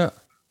wrong on that?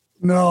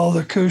 No,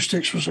 the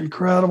acoustics was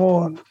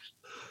incredible. And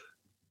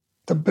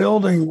the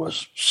building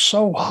was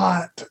so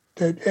hot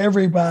that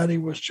everybody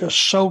was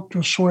just soaked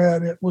with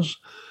sweat. It was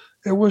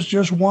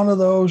just one of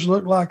those,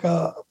 looked like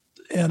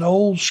an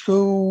old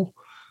school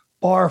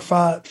bar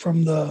fight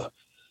from the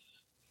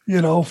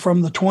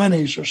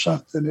 20s or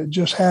something. It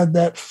just had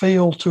that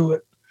feel to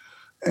it.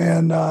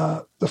 and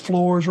the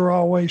floors were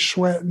always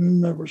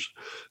sweating. There was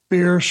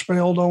beer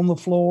spilled on the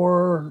floor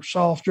or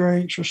soft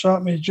drinks or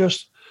something.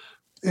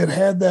 It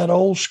had that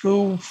old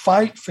school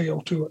fight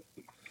feel to it.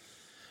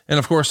 And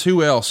of course,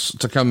 who else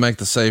to come make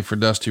the save for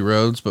Dusty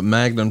Rhodes but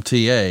Magnum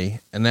TA?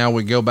 And now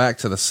we go back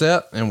to the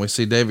set and we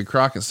see David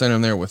Crockett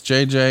standing there with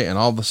JJ, and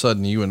all of a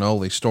sudden you and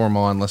Ole storm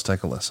on. Let's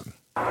take a listen.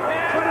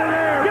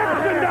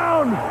 Gibson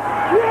down!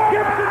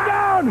 Gibson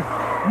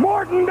down!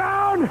 Morton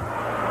down!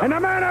 And the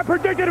man I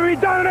predicted to be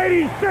done in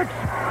 86,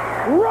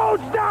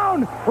 Rhodes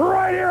down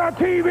right here on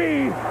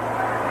TV.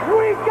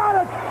 We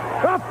got it!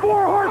 The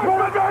four horsemen,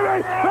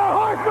 baby! The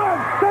horsemen!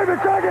 David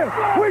Crockett,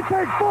 we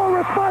take full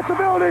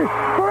responsibility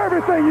for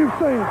everything you've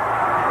seen.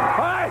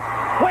 All right,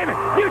 wait a minute.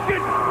 You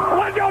should,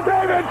 let's go,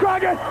 David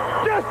Crockett.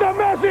 Just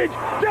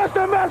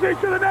a message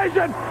to the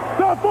nation.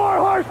 The four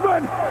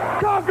horsemen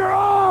conquer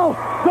all.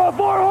 The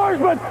four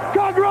horsemen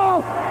conquer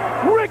all.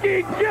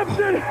 Ricky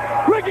Gibson,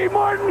 Ricky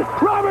Morton,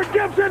 Robert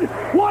Gibson,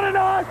 one in the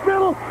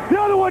hospital, the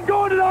other one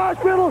going to the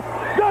hospital.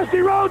 Dusty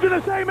Rhodes in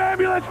the same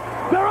ambulance.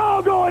 They're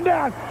all going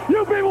down.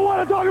 You people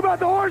want to talk about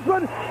the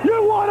horsemen?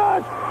 You want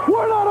us?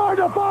 We're not hard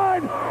to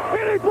find.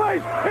 Any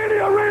place, any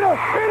arena,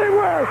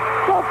 anywhere.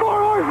 The four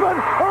horsemen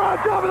are on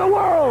top of the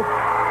world.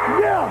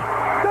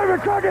 Yeah,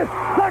 David Crockett,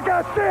 like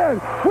I said,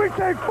 we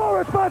take full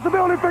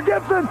responsibility for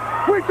Gibson.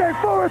 We take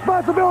full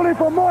responsibility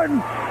for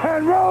Morton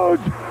and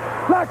Rhodes.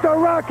 Like the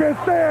Rocket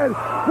said,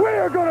 we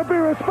are going to be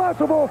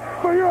responsible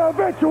for your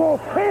eventual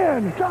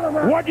end.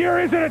 What year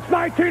is it? It's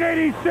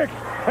 1986.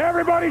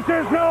 Everybody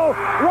says no,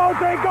 Rhodes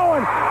ain't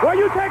going. Well,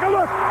 you take a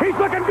look. He's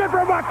looking good for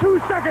about 2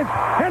 seconds,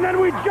 and then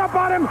we jump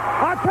on him.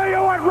 I'll tell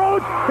you what,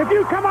 Rhodes, if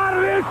you come out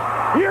of this,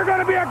 you're going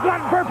to be a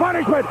glutton for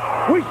punishment.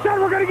 We said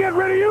we're going to get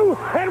rid of you,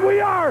 and we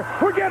are.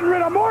 We're getting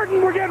rid of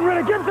Morton. We're getting rid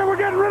of Gibson. We're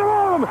getting rid of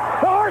all of them.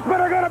 The horsemen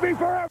are going to be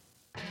forever.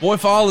 Boy,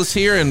 fall is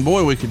here, and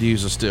boy, we could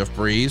use a stiff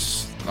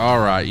breeze. All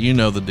right, you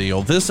know the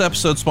deal. This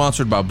episode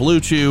sponsored by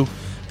Blue Chew.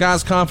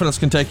 Guys, confidence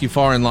can take you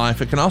far in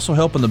life. It can also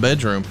help in the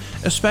bedroom,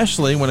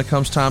 especially when it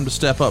comes time to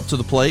step up to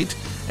the plate.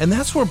 And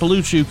that's where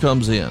Blue Chew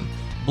comes in.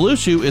 Blue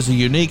Chew is a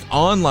unique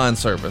online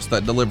service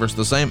that delivers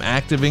the same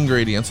active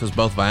ingredients as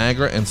both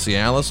Viagra and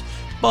Cialis,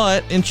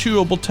 but in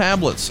chewable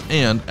tablets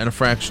and at a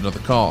fraction of the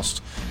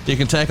cost. You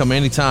can take them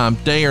anytime,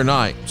 day or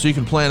night, so you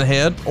can plan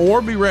ahead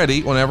or be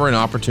ready whenever an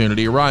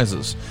opportunity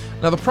arises.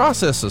 Now, the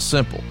process is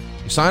simple.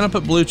 You sign up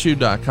at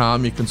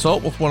BlueChew.com, you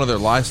consult with one of their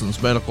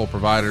licensed medical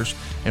providers,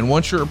 and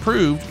once you're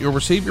approved, you'll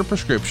receive your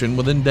prescription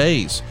within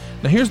days.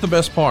 Now, here's the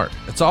best part.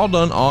 It's all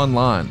done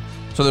online,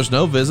 so there's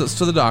no visits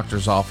to the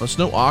doctor's office,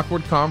 no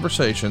awkward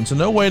conversations, and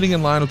no waiting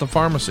in line at the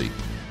pharmacy.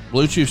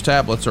 Blue Chew's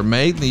tablets are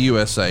made in the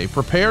USA,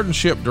 prepared and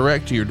shipped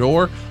direct to your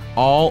door,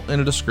 all in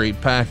a discreet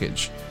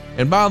package.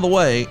 And by the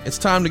way, it's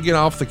time to get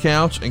off the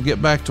couch and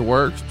get back to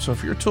work, so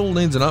if your tool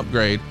needs an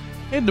upgrade,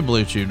 head to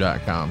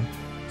BlueChew.com.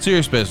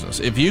 Serious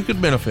business. If you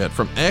could benefit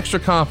from extra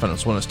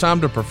confidence when it's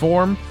time to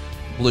perform,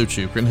 Blue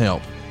Chew can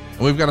help. And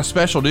we've got a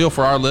special deal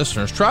for our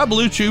listeners. Try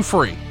Blue Chew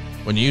free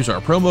when you use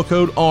our promo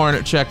code ARN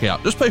at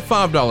checkout. Just pay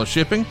 $5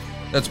 shipping.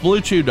 That's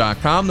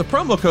BlueChew.com. The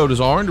promo code is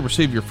ARN to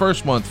receive your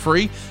first month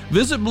free.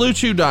 Visit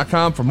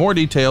BlueChew.com for more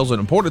details and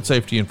important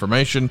safety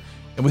information.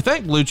 And we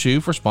thank Blue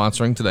Chew for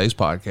sponsoring today's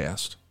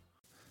podcast.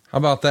 How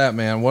about that,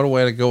 man? What a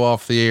way to go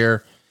off the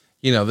air.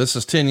 You know, this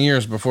is 10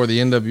 years before the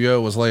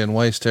NWO was laying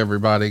waste to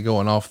everybody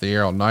going off the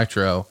air on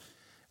Nitro.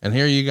 And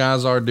here you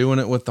guys are doing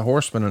it with the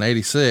Horsemen in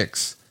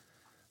 86.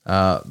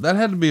 That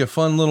had to be a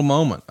fun little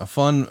moment, a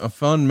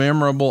fun,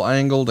 memorable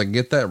angle to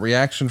get that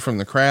reaction from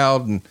the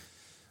crowd and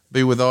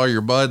be with all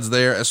your buds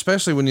there,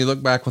 especially when you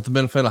look back with the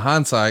benefit of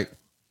hindsight.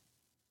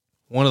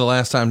 One of the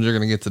last times you're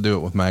going to get to do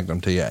it with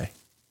Magnum TA.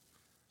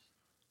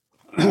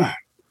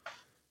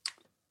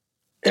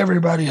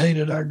 Everybody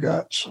hated our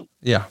guts.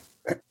 Yeah.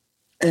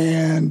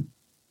 And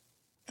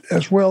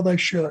as well they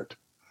should.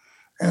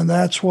 And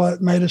that's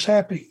what made us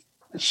happy,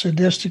 as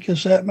sadistic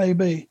as that may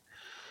be.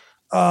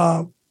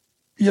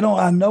 You know,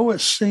 I know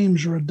it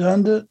seems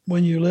redundant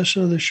when you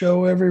listen to the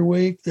show every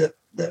week that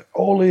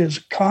Ole is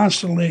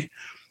constantly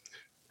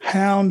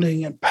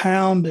hounding and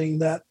pounding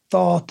that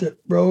thought that,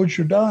 Rhodes,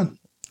 you're done.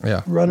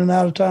 Yeah. Running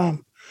out of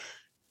time.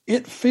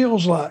 It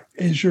feels like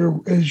as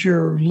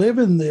you're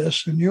living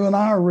this, and you and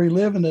I are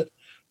reliving it,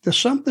 that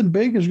something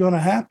big is going to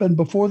happen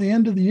before the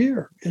end of the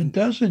year. It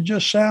doesn't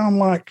just sound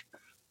like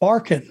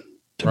barking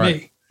to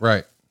me.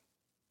 Right.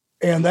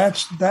 And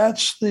that's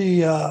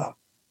the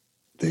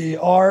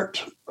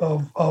art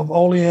of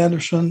Ole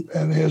Anderson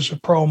and his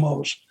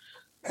promos.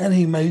 And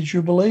he made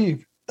you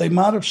believe. They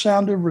might have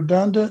sounded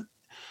redundant,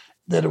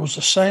 that it was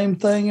the same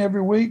thing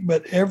every week,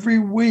 but every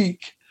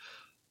week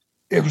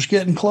it was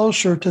getting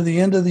closer to the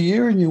end of the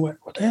year, and you went,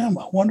 well, damn,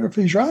 I wonder if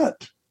he's right.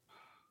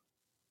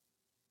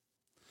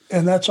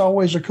 And that's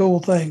always a cool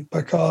thing,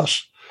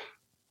 because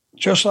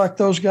just like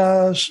those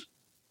guys,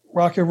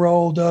 Rock and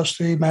Roll,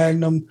 Dusty,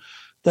 Magnum,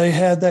 they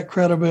had that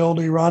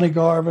credibility, Ronnie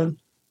Garvin.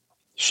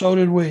 So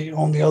did we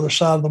on the other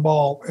side of the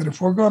ball. And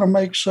if we're going to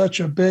make such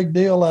a big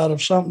deal out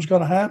of something's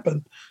going to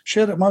happen,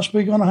 shit, it must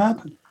be going to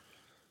happen.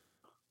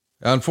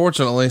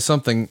 Unfortunately,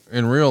 something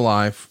in real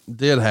life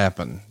did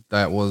happen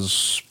that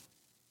was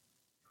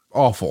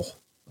awful.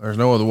 There's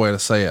no other way to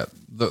say it.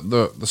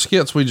 The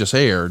skits we just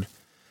aired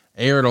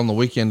on the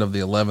weekend of the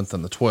 11th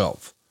and the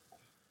 12th.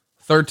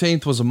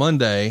 13th was a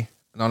Monday,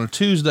 and on a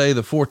Tuesday,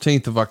 the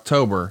 14th of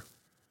October,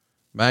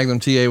 Magnum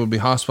TA would be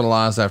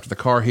hospitalized after the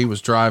car he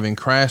was driving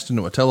crashed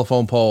into a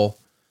telephone pole.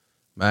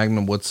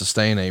 Magnum would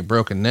sustain a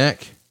broken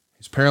neck.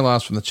 He's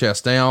paralyzed from the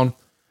chest down,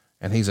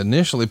 and he's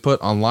initially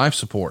put on life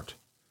support.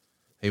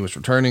 He was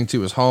returning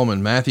to his home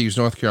in Matthews,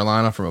 North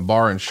Carolina from a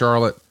bar in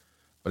Charlotte,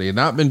 but he had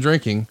not been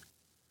drinking,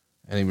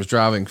 and he was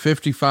driving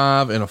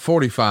 55 in a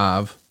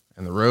 45,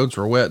 and the roads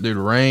were wet due to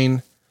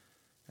rain.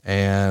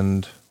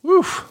 And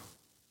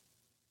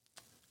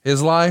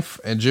his life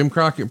and Jim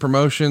Crockett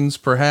Promotions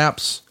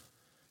perhaps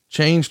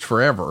changed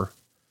forever.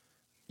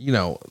 You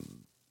know,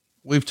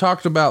 we've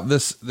talked about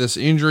this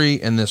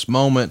injury and this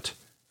moment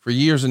for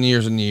years and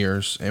years and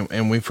years.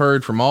 And we've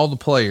heard from all the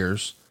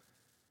players,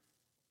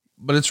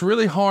 but it's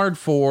really hard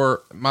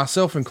for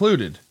myself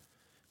included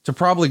to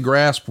probably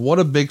grasp what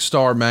a big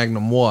star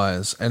Magnum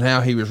was and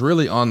how he was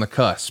really on the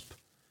cusp.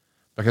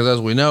 Because as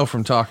we know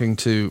from talking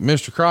to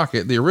Mr.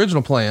 Crockett, the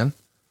original plan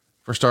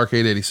for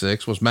Starrcade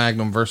 86 was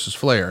Magnum versus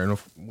Flair. And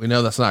we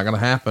know that's not going to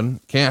happen,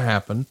 can't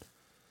happen,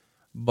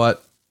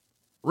 but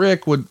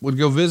Rick would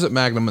go visit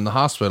Magnum in the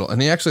hospital,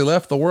 and he actually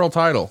left the world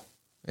title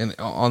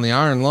on the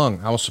Iron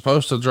Lung. I was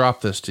supposed to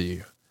drop this to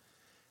you,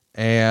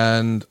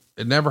 and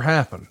it never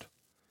happened.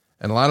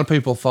 And a lot of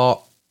people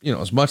thought, you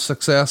know, as much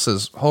success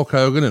as Hulk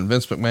Hogan and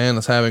Vince McMahon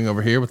is having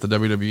over here with the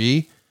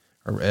WWE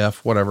or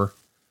whatever,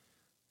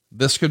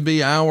 this could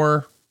be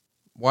our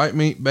white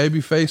meat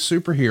babyface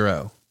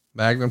superhero,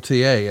 Magnum TA.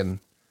 And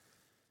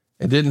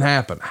it didn't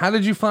happen. How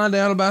did you find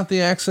out about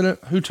the accident?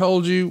 Who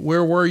told you?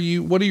 Where were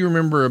you? What do you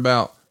remember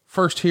about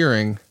first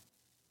hearing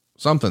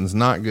something's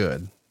not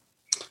good?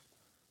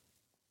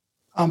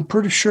 I'm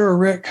pretty sure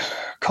Rick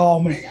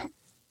called me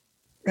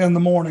in the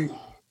morning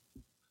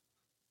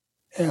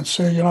and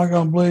said, "You're not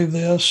going to believe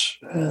this."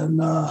 And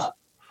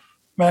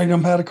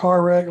Magnum had a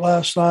car wreck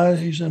last night.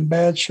 He's in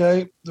bad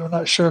shape. They're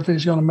not sure if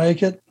he's going to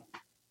make it.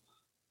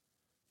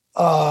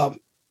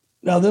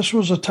 Now, this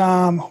was a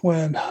time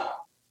when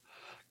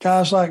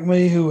guys like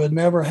me who had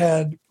never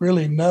had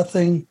really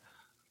nothing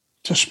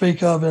to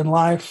speak of in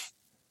life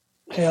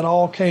had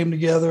all came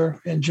together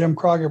in Jim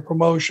Crockett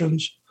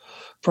Promotions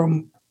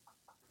from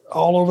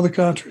all over the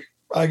country,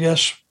 I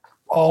guess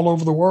all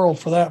over the world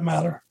for that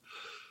matter.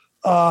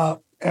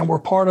 And we're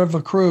part of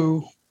a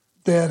crew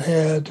that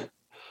had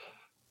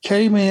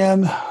came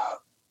in,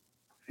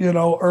 you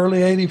know,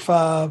 early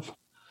 85.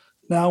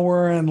 Now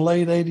we're in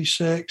late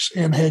 86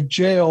 and had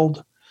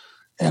jailed,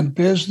 and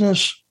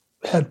business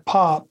had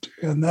popped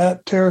in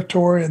that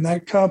territory, and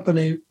that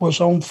company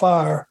was on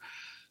fire.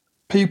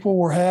 People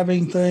were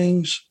having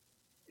things,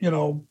 you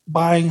know,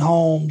 buying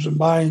homes and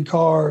buying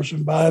cars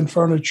and buying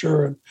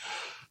furniture, and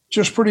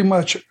just pretty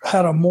much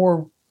had a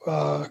more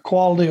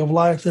quality of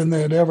life than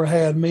they had ever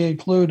had, me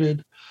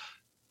included.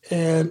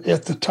 And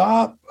at the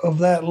top of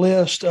that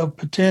list of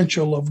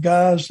potential of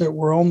guys that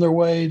were on their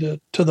way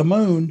to the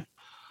moon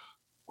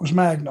was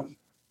Magnum.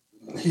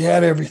 He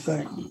had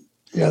everything.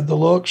 He had the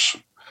looks.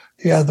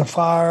 He had the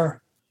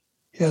fire.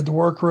 He had the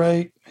work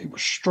rate. He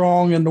was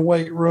strong in the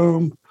weight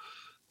room.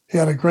 He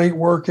had a great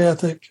work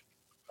ethic.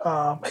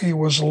 He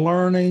was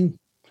learning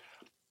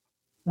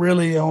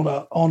really on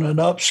an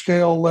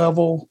upscale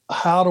level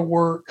how to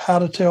work, how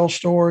to tell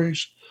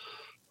stories.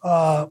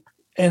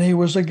 And he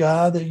was a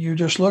guy that you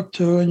just looked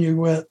to and you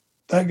went,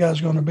 that guy's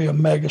going to be a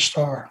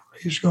megastar.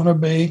 He's going to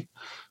be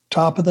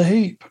top of the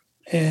heap.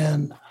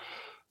 And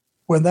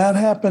when that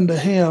happened to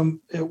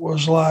him, it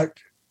was like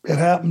it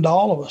happened to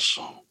all of us.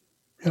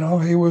 You know,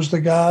 he was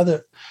the guy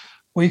that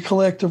we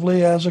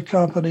collectively as a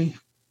company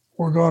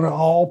were going to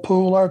all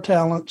pool our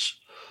talents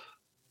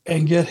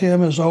and get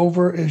him as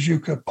over as you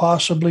could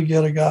possibly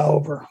get a guy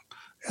over.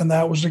 And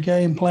that was the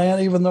game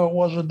plan. Even though it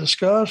wasn't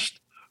discussed,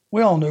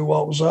 we all knew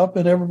what was up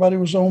and everybody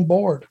was on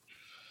board.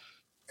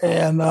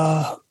 And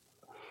I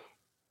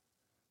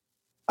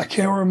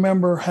can't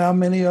remember how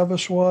many of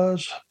us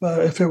was,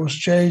 but if it was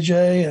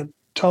JJ and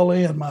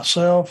Tully and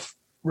myself,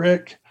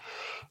 Rick,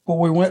 but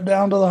we went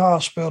down to the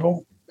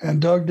hospital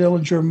and Doug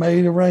Dillinger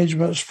made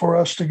arrangements for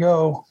us to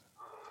go.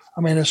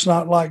 I mean, it's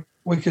not like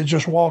we could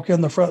just walk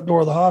in the front door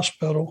of the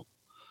hospital.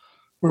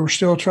 We were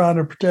still trying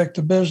to protect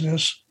the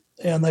business,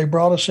 and they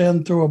brought us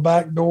in through a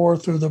back door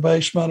through the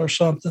basement or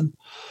something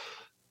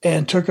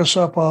and took us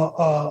up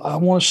I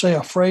want to say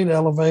a freight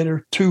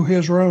elevator to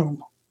his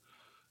room.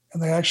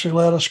 And they actually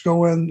let us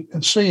go in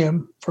and see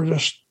him for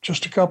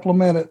just a couple of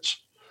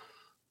minutes.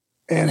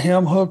 And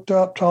him hooked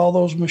up to all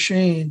those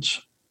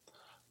machines.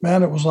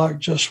 Man, it was like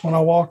just when I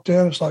walked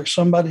in, it's like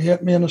somebody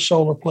hit me in the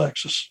solar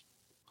plexus.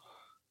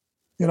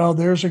 You know,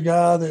 there's a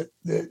guy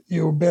that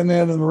you've been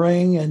in the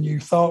ring and you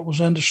thought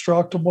was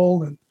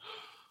indestructible, and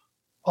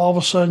all of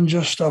a sudden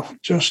just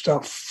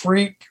a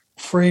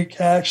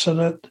freak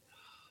accident.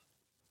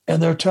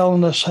 And they're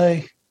telling us,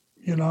 hey,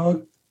 you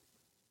know,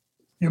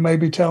 you may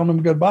be telling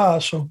them goodbye,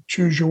 so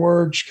choose your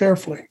words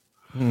carefully.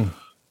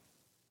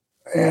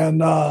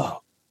 And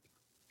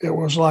it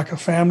was like a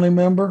family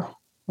member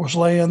was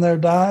laying there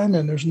dying,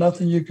 and there's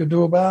nothing you could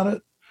do about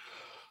it.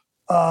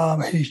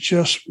 He's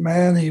just,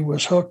 man, he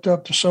was hooked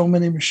up to so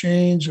many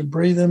machines and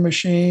breathing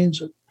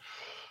machines, and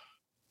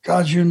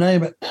God, you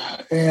name it.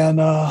 And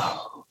I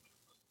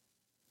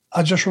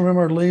just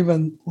remember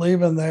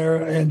leaving there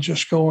and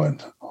just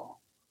going,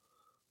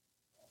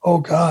 oh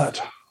God,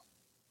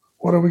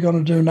 what are we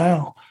going to do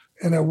now?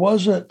 And it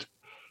wasn't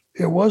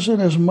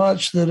as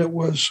much that it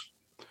was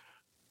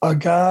a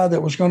guy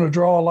that was going to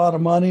draw a lot of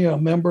money, a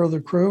member of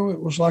the crew.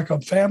 It was like a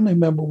family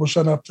member was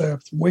sent up there.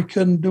 We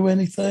couldn't do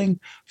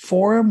anything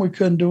for him. We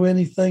couldn't do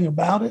anything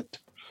about it.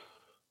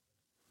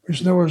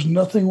 There was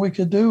nothing we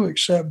could do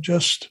except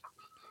just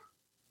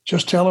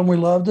tell him we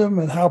loved him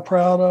and how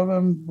proud of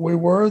him we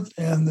were,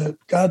 and that,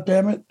 God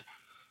damn it,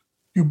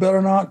 you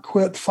better not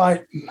quit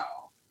fighting.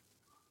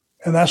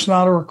 And that's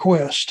not a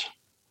request.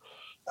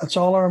 That's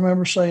all I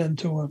remember saying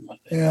to him.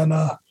 And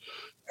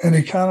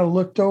he kind of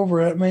looked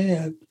over at me,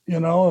 and, it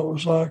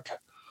was like,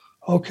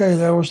 okay,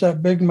 there was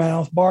that big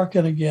mouth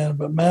barking again.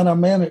 But, man, I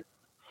meant it.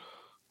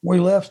 We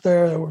left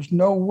there. There was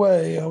no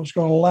way I was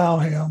going to allow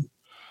him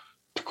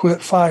to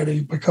quit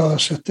fighting,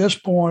 because at this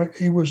point,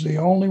 he was the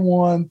only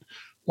one,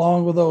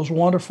 along with those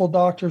wonderful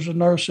doctors and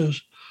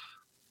nurses,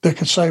 that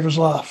could save his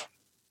life.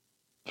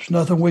 There's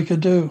nothing we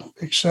could do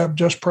except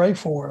just pray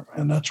for him.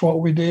 And that's what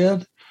we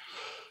did.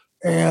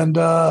 And,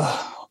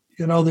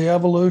 the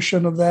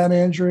evolution of that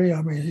injury,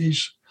 I mean,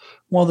 he's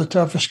one of the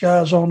toughest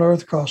guys on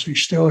earth, because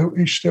he's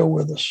still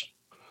with us.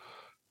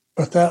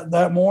 But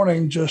that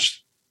morning,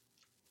 just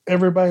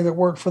everybody that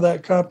worked for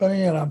that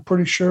company, and I'm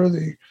pretty sure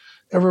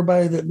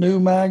everybody that knew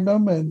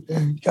Magnum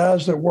and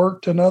guys that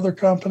worked in other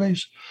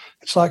companies,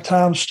 it's like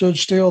time stood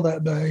still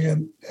that day,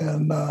 and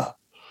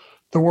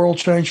the world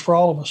changed for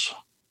all of us.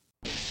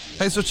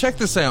 Hey, so check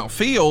this out.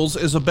 Feels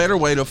is a better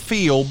way to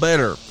feel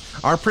better.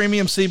 Our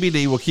premium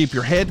CBD will keep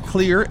your head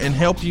clear and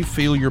help you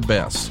feel your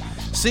best.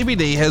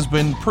 CBD has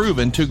been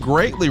proven to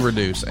greatly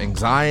reduce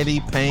anxiety,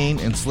 pain,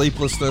 and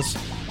sleeplessness,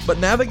 but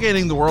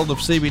navigating the world of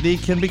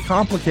CBD can be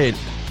complicated.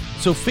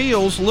 So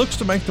Feels looks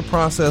to make the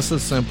process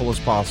as simple as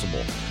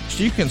possible,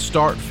 so you can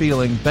start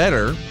feeling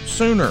better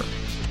sooner.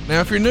 Now,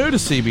 if you're new to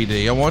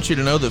CBD, I want you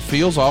to know that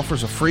Feels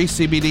offers a free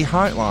CBD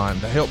hotline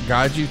to help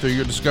guide you through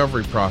your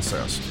discovery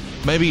process.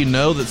 Maybe you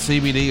know that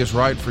CBD is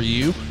right for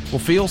you. Well,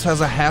 Feels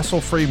has a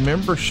hassle-free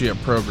membership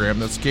program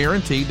that's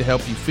guaranteed to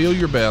help you feel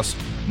your best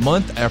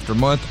month after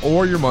month,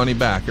 or your money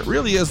back. It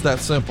really is that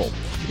simple.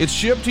 It's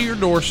shipped to your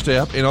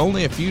doorstep in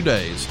only a few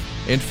days,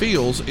 and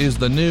Feels is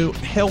the new,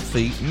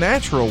 healthy,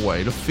 natural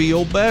way to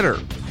feel better.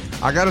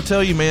 I got to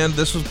tell you, man,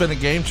 this has been a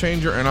game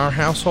changer in our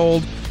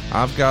household.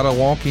 I've got a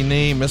wonky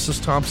knee.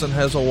 Mrs. Thompson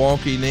has a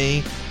wonky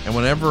knee. And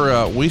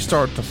whenever we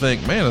start to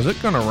think, man, is it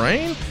going to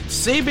rain?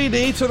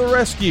 CBD to the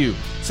rescue.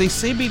 See,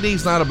 CBD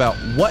is not about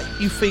what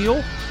you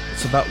feel.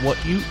 It's about what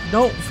you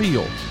don't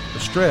feel. The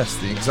stress,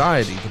 the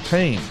anxiety, the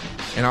pain.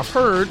 And I've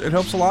heard it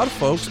helps a lot of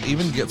folks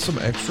even get some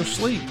extra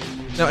sleep.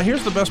 Now,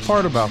 here's the best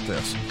part about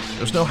this.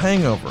 There's no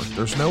hangover.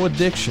 There's no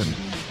addiction.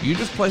 You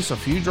just place a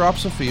few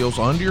drops of Feels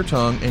under your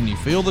tongue, and you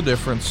feel the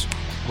difference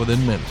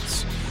within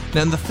minutes.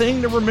 Now, the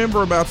thing to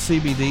remember about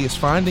CBD is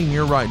finding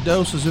your right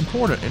dose is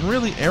important, and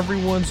really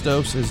everyone's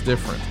dose is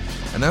different.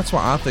 And that's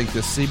why I think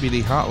this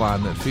CBD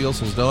hotline that Feels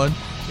has done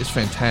is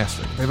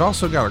fantastic. They've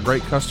also got a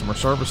great customer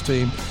service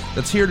team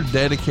that's here to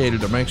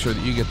dedicated to make sure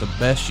that you get the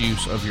best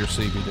use of your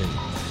CBD.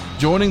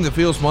 Joining the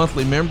Feels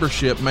monthly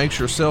membership makes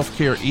your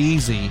self-care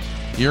easy.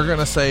 You're going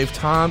to save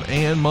time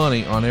and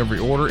money on every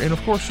order, and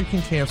of course you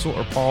can cancel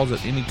or pause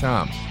at any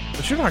time.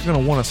 But you're not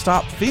going to want to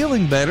stop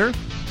feeling better.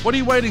 What are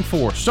you waiting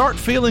for? Start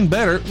feeling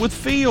better with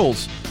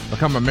Feels.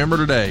 Become a member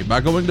today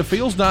by going to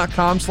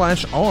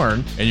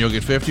feels.com/ARN, and you'll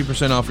get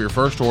 50% off your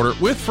first order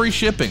with free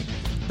shipping.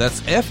 That's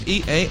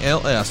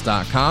FEALS.com/ARN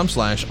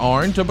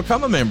to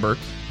become a member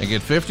and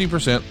get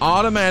 50%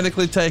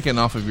 automatically taken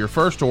off of your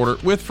first order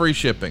with free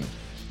shipping.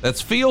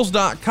 That's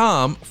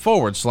feels.com/ARN.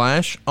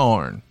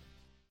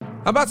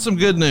 How about some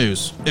good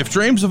news? If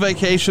dreams of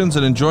vacations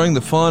and enjoying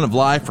the fun of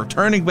life are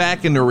turning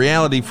back into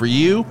reality for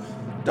you,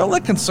 don't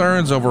let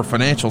concerns over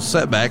financial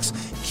setbacks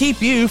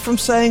keep you from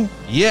saying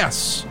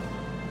yes.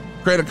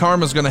 Credit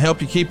Karma is going to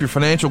help you keep your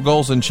financial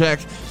goals in check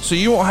so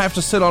you won't have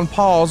to sit on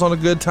pause on a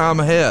good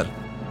time ahead.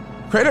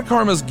 Credit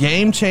Karma's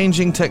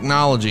game-changing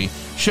technology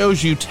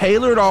shows you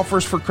tailored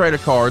offers for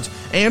credit cards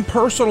and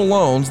personal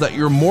loans that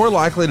you're more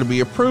likely to be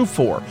approved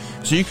for,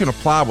 so you can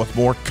apply with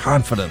more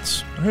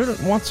confidence. Who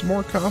wants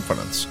more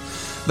confidence?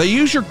 They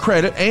use your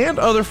credit and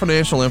other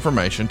financial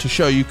information to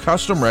show you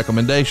custom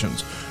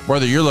recommendations,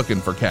 whether you're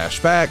looking for cash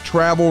back,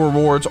 travel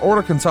rewards, or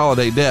to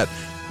consolidate debt.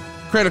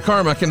 Credit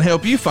Karma can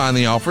help you find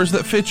the offers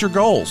that fit your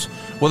goals.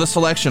 With a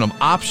selection of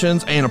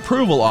options and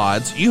approval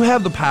odds, you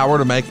have the power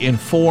to make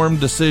informed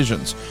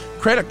decisions.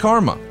 Credit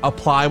Karma.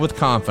 Apply with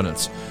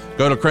confidence.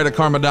 Go to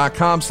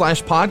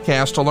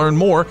creditkarma.com/podcast to learn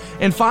more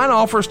and find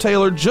offers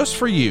tailored just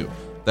for you.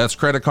 That's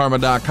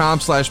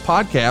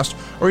creditkarma.com/podcast,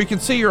 or you can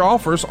see your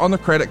offers on the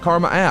Credit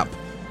Karma app.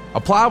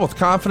 Apply with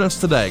confidence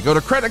today. Go to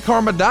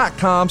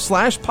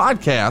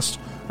creditkarma.com/podcast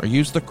or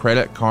use the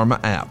Credit Karma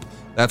app.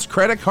 That's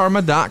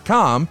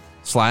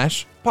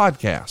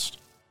creditkarma.com/podcast.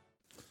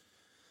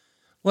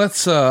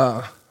 Let's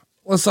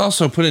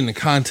also put into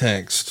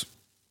context.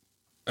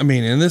 I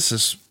mean, and this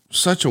is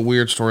such a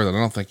weird story that I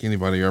don't think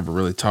anybody ever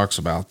really talks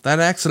about. That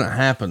accident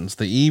happens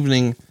the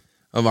evening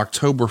of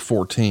October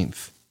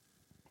 14th.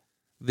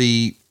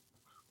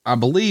 I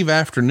believe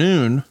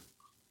afternoon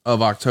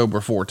of October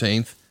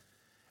 14th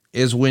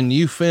is when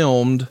you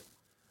filmed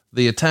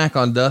the attack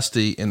on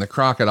Dusty in the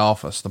Crockett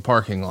office, the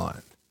parking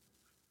lot.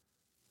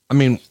 I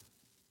mean,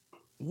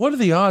 what are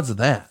the odds of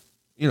that?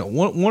 You know,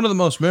 one of the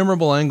most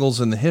memorable angles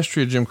in the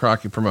history of Jim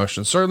Crockett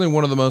Promotions, certainly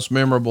one of the most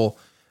memorable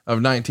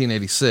of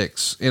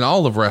 1986 in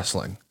all of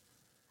wrestling,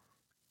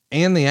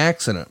 and the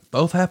accident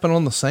both happened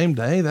on the same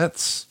day.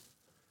 That's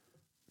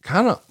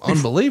kind of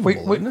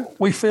unbelievable, isn't it?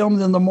 We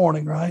filmed in the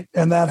morning, right?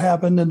 And that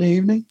happened in the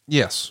evening?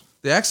 Yes.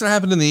 The accident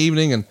happened in the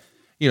evening, and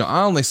you know,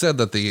 I only said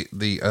that the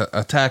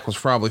attack was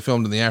probably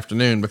filmed in the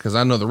afternoon because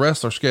I know the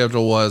wrestler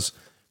schedule was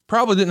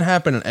probably didn't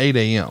happen at 8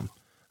 a.m.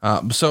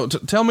 So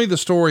tell me the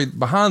story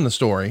behind the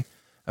story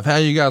of how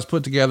you guys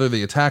put together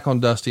the attack on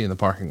Dusty in the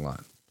parking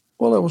lot.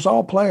 Well, it was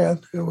all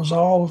planned. It was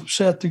all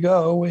set to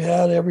go. We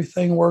had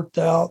everything worked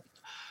out.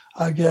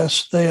 I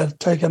guess they had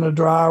taken a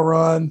dry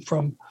run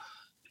from,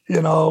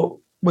 you know,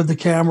 with the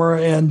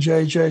camera and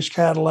JJ's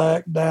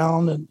Cadillac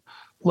down and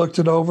looked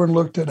it over and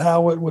looked at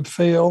how it would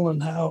feel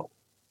and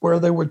where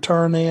they would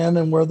turn in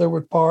and where they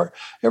would park.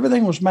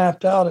 Everything was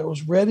mapped out. It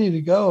was ready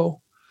to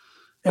go.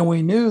 And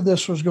we knew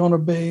this was going to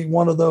be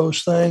one of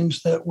those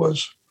things that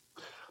was,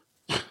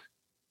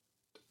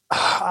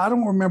 I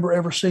don't remember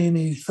ever seeing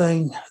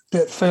anything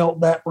that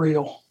felt that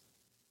real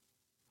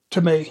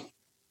to me,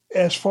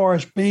 as far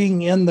as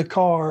being in the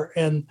car.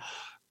 And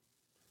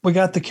we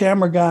got the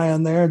camera guy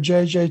in there.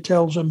 JJ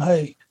tells him,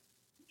 hey,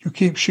 you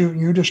keep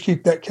shooting. You just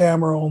keep that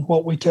camera on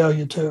what we tell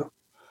you to.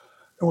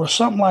 It was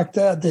something like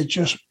that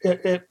just,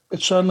 it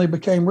suddenly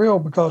became real,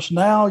 because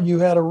now you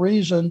had a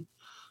reason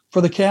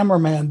for the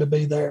cameraman to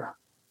be there.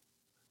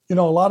 You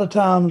know, a lot of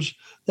times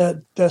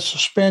that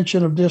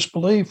suspension of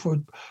disbelief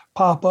would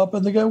pop up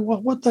and they go,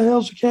 well, what the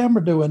hell's the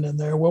camera doing in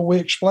there? Well, we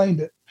explained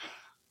it.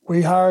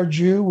 We hired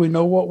you. We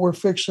know what we're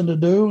fixing to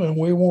do, and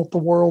we want the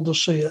world to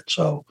see it.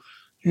 So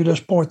you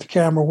just point the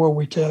camera where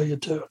we tell you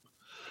to.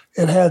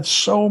 It had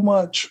so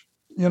much,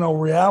 you know,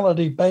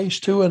 reality base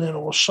to it, and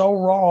it was so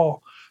raw.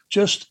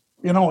 Just,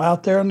 you know,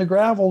 out there in the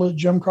gravel at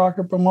Jim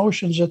Crockett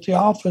Promotions at the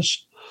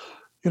office,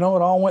 you know,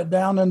 it all went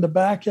down in the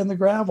back in the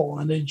gravel,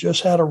 and it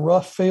just had a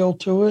rough feel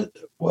to it.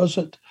 It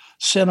wasn't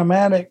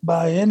cinematic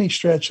by any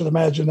stretch of the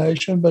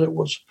imagination, but it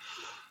was,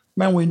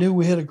 man, we knew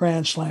we hit a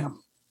grand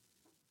slam.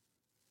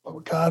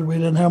 But God, we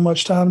didn't have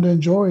much time to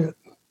enjoy it.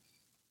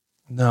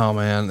 No,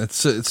 man,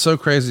 it's so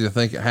crazy to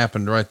think it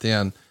happened right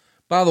then.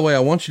 By the way, I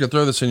want you to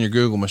throw this in your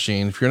Google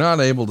machine. If you're not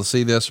able to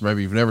see this, or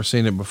maybe you've never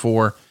seen it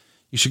before,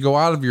 you should go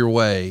out of your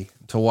way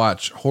to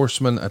watch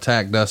Horseman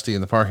attack Dusty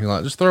in the parking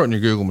lot. Just throw it in your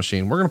Google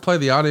machine. We're going to play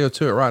the audio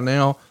to it right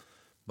now,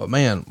 but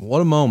man,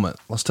 what a moment.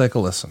 Let's take a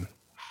listen.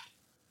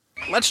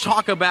 Let's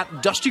talk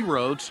about Dusty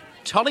Rhodes,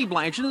 Tully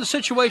Blanchard, and the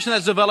situation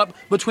that's developed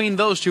between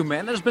those two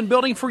men that has been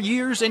building for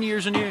years and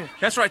years and years.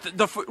 That's right.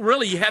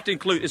 Really, you have to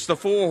include, it's the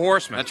Four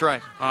Horsemen. That's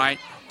right. All right.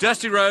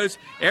 Dusty Rhodes,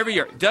 every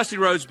year, Dusty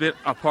Rhodes been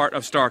a part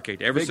of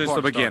Starrcade ever since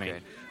the beginning.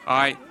 All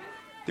right.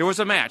 There was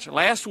a match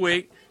last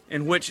week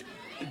in which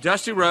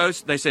Dusty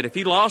Rhodes, they said if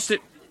he lost it,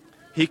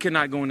 he could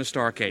not go into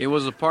Starrcade. It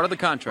was a part of the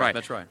contract. Right.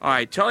 That's right. All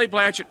right. Tully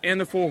Blanchard and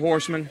the Four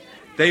Horsemen,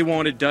 they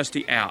wanted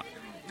Dusty out.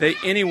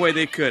 Any way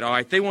they could. All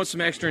right. They want some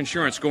extra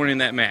insurance going in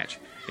that match.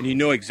 And you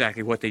know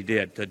exactly what they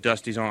did to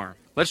Dusty's arm.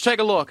 Let's take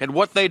a look at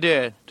what they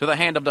did to the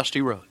hand of Dusty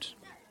Rhodes.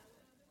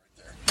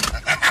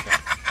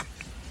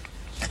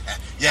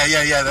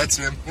 Yeah, that's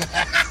him.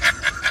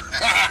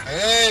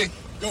 Hey,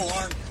 go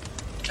on.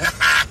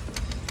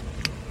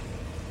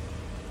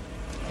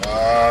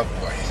 Oh,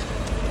 boy.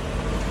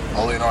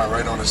 Holding on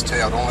right on his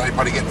tail. Don't let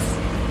anybody get...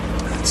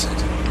 That's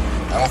it.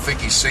 I don't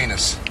think he's seen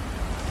us.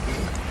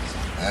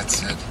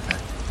 That's it.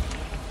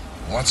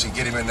 Once you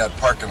get him in that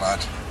parking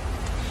lot,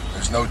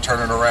 there's no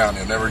turning around.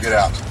 He'll never get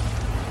out.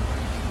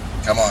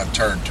 Come on,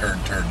 turn.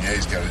 Yeah,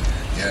 he's got it.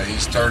 Yeah,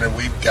 he's turning.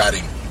 We've got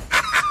him.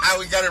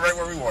 We got it right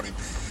where we want him.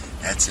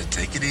 That's it.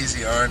 Take it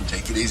easy, Arn.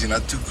 Take it easy.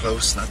 Not too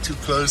close. Not too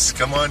close.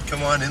 Come on.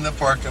 In the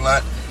parking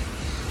lot.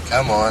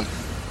 Come on.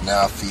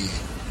 Now, Fee.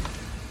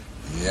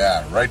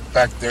 Yeah, right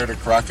back there to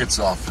Crockett's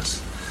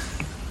office.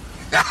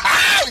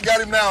 We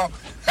got him now.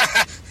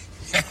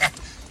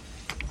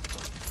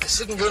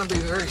 This isn't going to be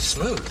very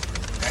smooth.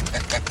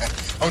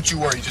 Don't you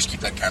worry. Just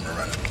keep that camera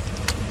running.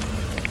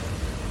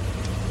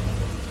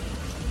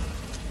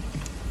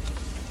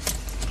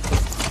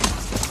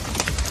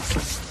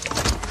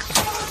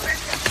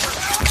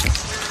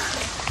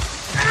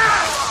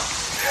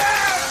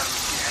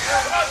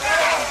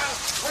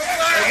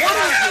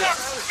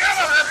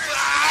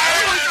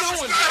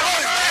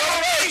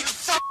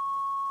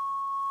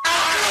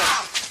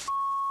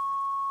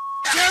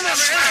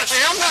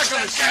 not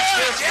gonna shoot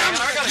this, man.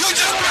 You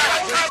just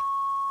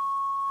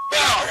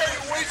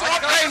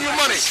I'm paying you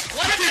money.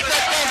 Keep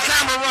that damn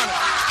camera running.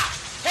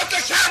 Put the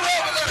camera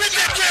over there. Get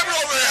that camera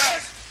over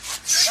there.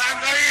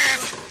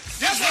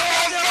 Yes, you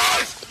want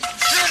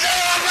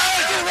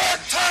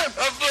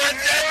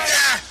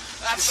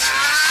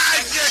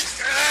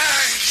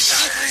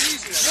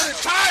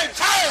time.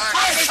 Time.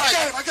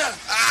 I got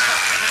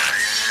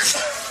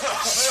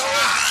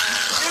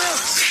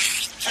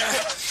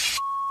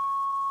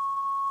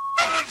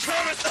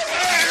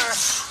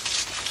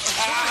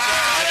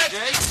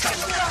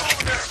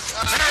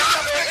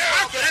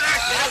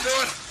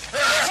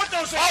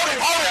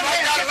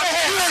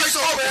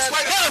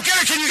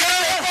Can you get it?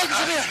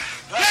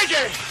 JJ!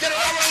 Get it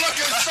over and look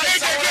at his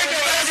face.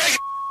 JJ!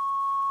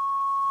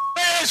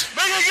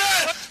 Make it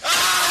good!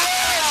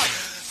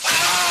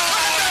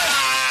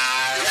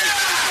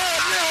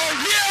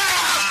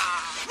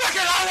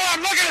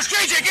 Look at his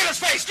JJ! Get his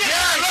face! Get his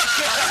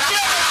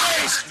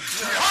face!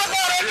 How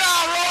about it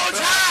now, Rhodes?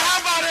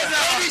 How about it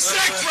now?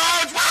 86,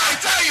 Rhodes! What I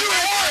tell you,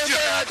 I warned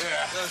you!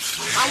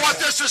 I want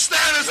this to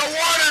stand as a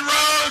warning,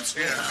 Rhodes!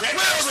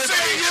 We'll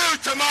see you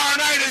tomorrow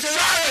night and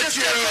shot at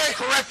you!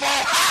 Correct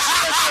ball!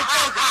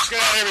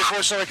 Get out of here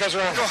before somebody comes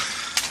around.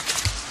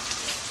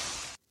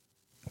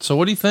 So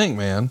what do you think,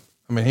 man?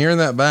 I mean, hearing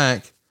that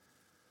back,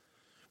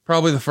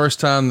 probably the first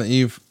time that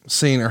you've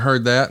seen or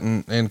heard that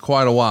in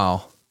quite a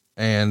while.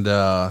 And,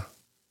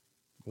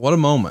 what a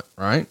moment,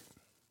 right?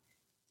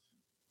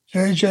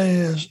 JJ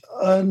is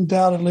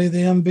undoubtedly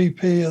the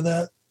MVP of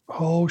that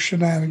whole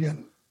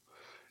shenanigan.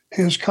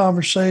 His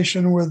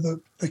conversation with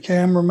the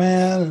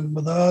cameraman and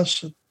with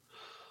us, and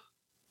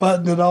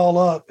buttoned it all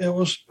up. It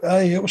was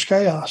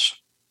chaos.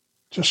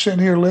 Just sitting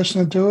here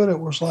listening to it, it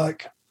was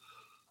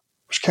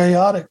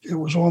chaotic. It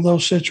was one of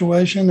those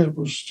situations. It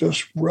was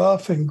just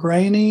rough and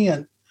grainy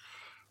and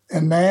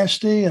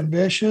nasty and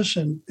vicious.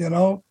 And,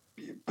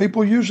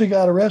 people usually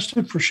got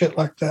arrested for shit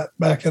like that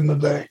back in the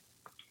day.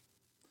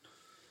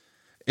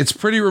 It's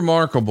pretty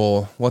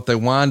remarkable what they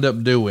wind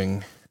up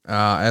doing,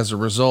 as a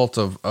result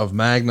of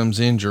Magnum's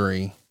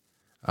injury,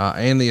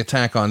 and the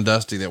attack on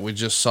Dusty that we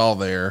just saw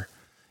there.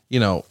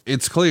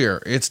 It's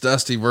clear it's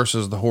Dusty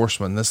versus the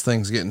Horseman. This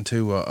thing's getting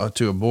to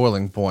a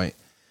boiling point.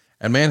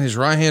 And man, his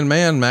right-hand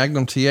man,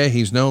 Magnum TA,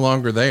 he's no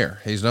longer there.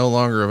 He's no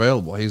longer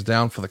available. He's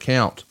down for the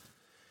count.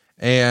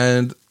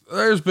 And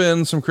there's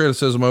been some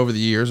criticism over the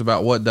years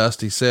about what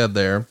Dusty said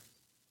there.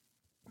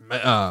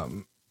 Make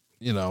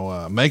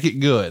it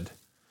good.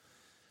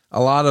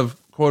 A lot of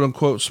quote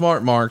unquote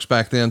smart marks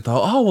back then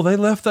thought, oh, well, they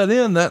left that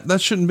in. That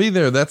shouldn't be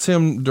there. That's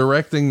him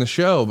directing the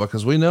show,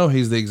 because we know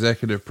he's the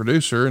executive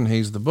producer and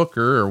he's the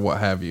booker or what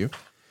have you.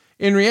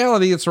 In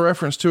reality, it's a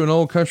reference to an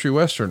old country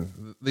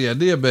Western. The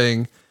idea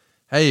being,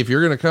 hey, if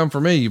you're going to come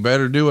for me, you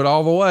better do it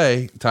all the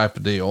way type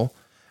of deal.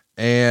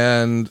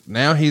 And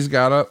now he's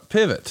got a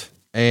pivot.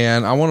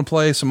 And I want to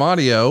play some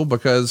audio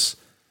because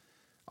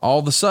all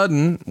of a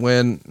sudden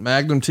when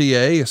Magnum TA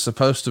is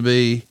supposed to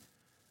be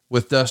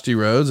with Dusty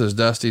Rhodes as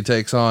Dusty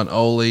takes on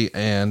Ole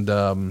and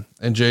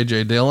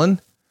JJ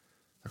Dillon,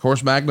 of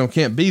course, Magnum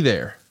can't be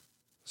there.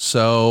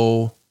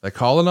 So they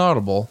call an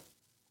audible.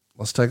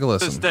 Let's take a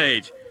listen. The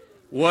stage.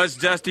 Was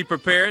Dusty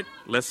prepared?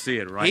 Let's see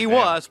it right now. He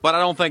was, but I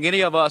don't think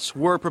any of us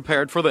were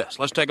prepared for this.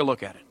 Let's take a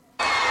look at it.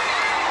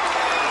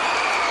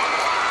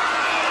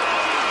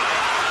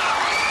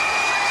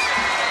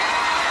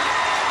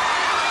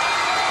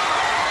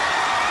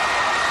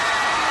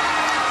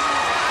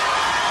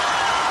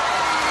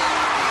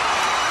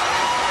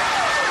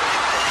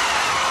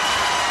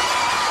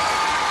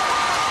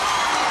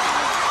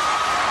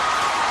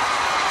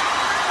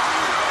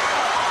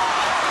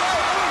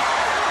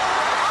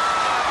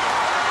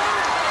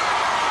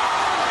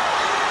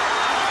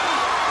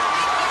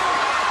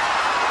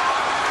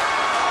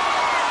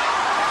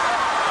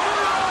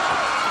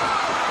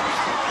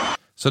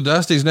 So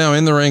Dusty's now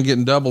in the ring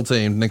getting double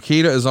teamed.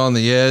 Nikita is on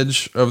the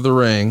edge of the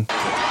ring.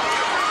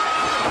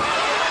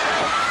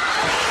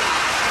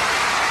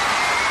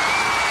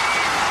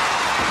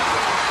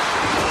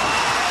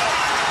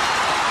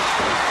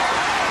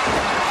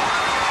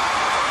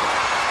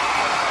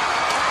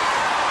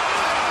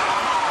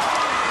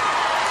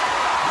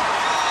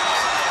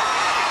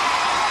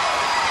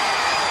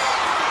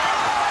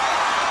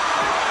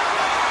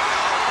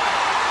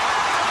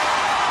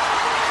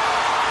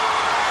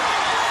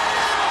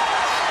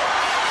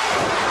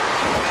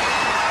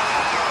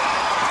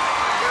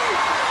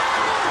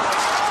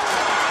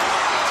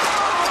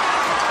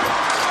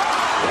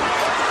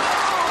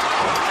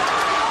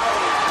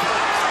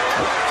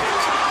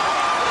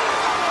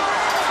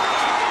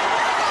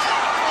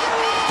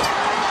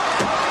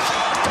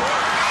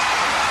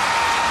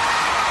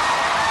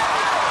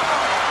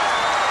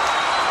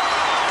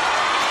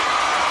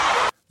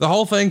 The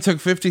whole thing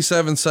took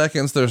 57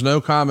 seconds. There's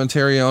no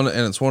commentary on it,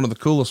 and it's one of the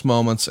coolest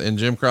moments in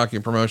Jim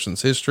Crockett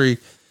Promotions history.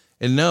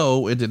 And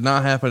no, it did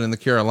not happen in the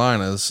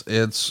Carolinas.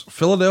 It's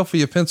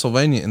Philadelphia,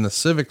 Pennsylvania in the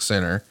Civic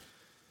Center.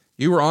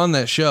 You were on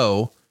that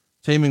show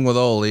teaming with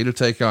Ole to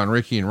take on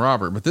Ricky and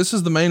Robert, but this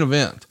is the main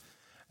event.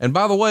 And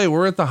by the way,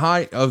 we're at the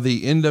height of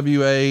the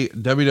NWA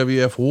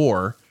WWF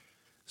war.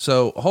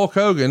 So Hulk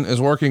Hogan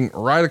is working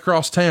right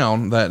across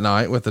town that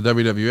night with the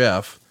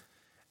WWF.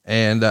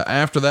 And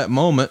after that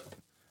moment,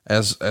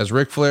 as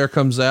Ric Flair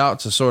comes out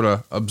to sort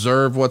of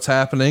observe what's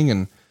happening,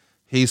 and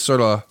he's sort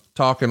of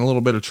talking a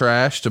little bit of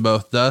trash to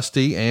both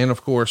Dusty and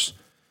of course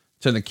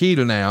to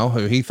Nikita now,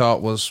 who he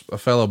thought was a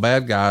fellow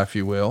bad guy, if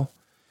you will.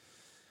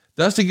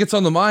 Dusty gets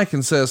on the mic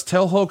and says,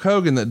 tell Hulk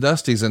Hogan that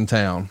Dusty's in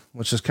town,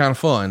 which is kind of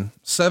fun.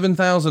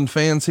 7,000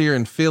 fans here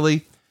in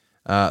Philly.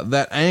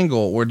 That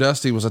angle where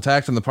Dusty was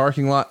attacked in the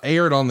parking lot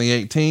aired on the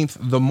 18th,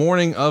 the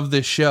morning of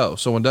this show.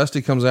 So when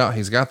Dusty comes out,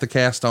 he's got the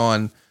cast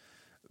on.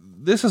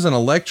 This is an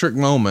electric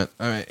moment.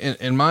 I mean,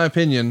 in my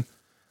opinion,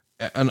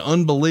 an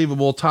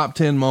unbelievable top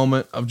 10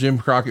 moment of Jim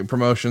Crockett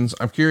Promotions.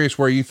 I'm curious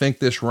where you think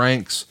this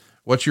ranks,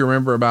 what you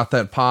remember about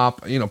that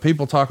pop. You know,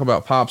 people talk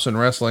about pops in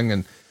wrestling,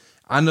 and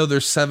I know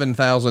there's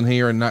 7,000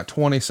 here and not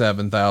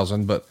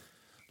 27,000, but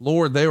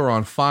Lord, they were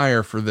on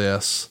fire for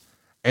this.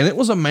 And it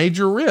was a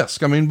major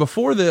risk. I mean,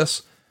 before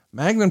this,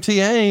 Magnum TA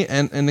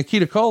and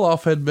Nikita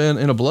Koloff had been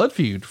in a blood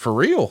feud for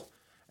real.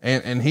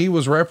 And he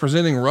was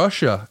representing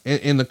Russia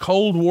in the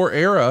Cold War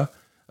era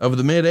of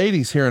the mid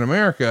 80s here in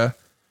America.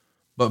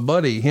 But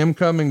buddy, him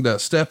coming to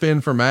step in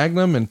for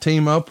Magnum and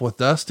team up with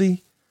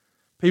Dusty,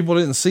 people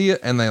didn't see it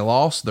and they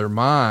lost their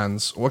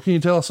minds. What can you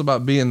tell us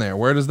about being there?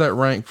 Where does that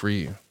rank for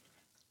you?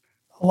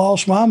 I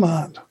lost my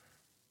mind.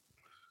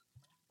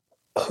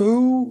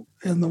 Who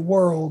in the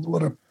world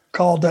would have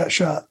called that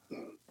shot?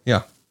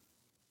 Yeah.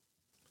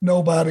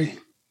 Nobody.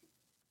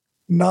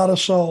 Not a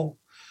soul.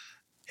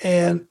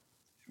 And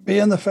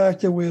being the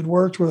fact that we had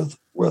worked with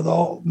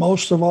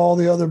most of all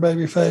the other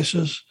baby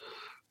faces,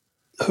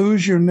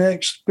 who's your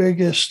next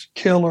biggest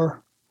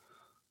killer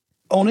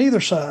on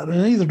either side,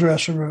 in either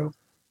dressing room?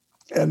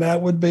 And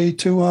that would be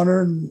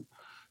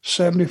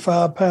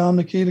 275-pound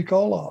Nikita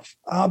Koloff.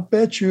 I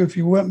bet you if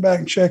you went back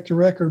and checked the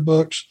record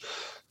books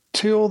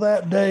till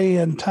that day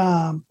and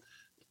time,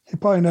 he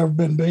probably never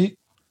been beat.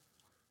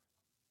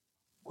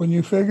 When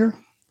you figure?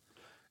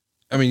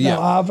 I mean, yeah.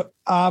 Now,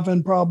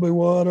 Ivan probably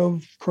would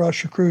have.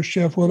 Crusher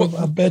Khrushchev would have.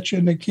 I bet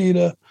you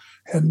Nikita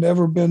had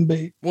never been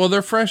beat. Well,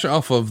 they're fresh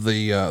off of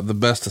the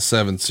best of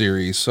 7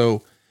 series.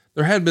 So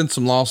there had been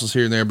some losses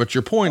here and there, but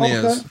your point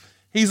is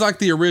he's like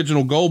the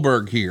original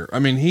Goldberg here. I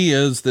mean, he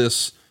is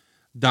this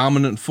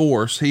dominant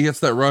force. He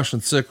hits that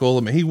Russian sickle.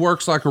 I mean, he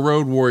works like a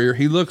road warrior.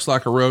 He looks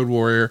like a road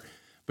warrior,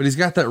 but he's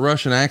got that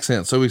Russian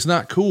accent. So he's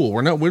not cool.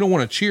 We don't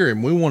want to cheer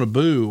him. We want to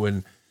boo.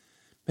 And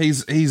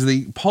he's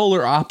the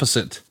polar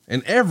opposite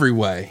in every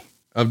way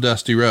of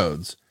Dusty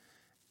Rhodes.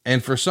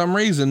 And for some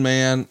reason,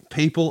 man,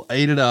 people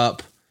ate it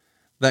up.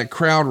 That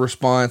crowd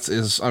response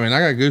is, I mean, I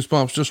got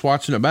goosebumps just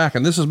watching it back,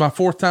 and this is my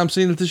 4th time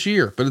seeing it this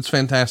year, but it's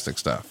fantastic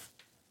stuff.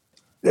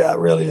 Yeah, it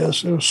really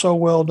is. It was so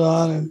well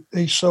done, and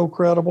he's so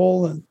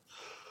credible. And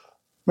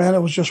man,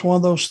 it was just one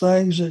of those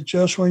things that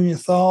just when you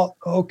thought,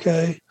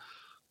 okay,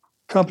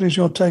 company's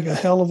going to take a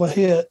hell of a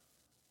hit,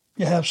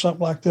 you have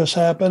something like this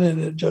happen, and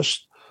it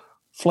just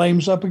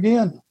flames up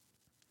again.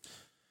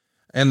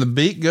 And the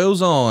beat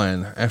goes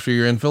on. After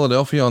you're in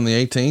Philadelphia on the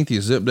 18th, you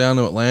zip down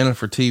to Atlanta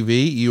for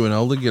TV. You and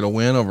Ola get a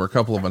win over a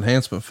couple of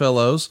enhancement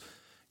fellows.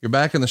 You're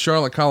back in the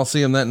Charlotte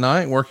Coliseum that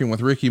night, working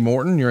with Ricky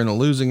Morton. You're in a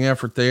losing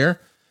effort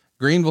there.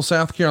 Greenville,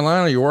 South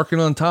Carolina, you're working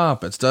on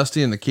top. It's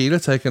Dusty and Nikita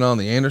taking on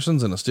the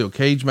Andersons in a steel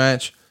cage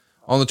match.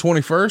 On the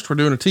 21st, we're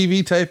doing a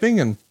TV taping,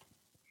 and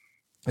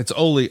it's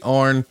Ole,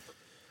 Arn,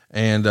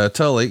 and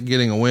Tully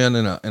getting a win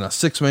in a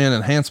 6-man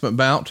enhancement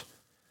bout.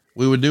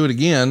 We would do it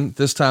again,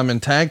 this time in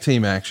tag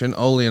team action,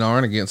 Ole and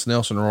Arn against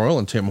Nelson Royal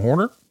and Tim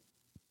Horner.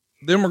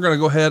 Then we're going to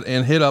go ahead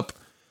and hit up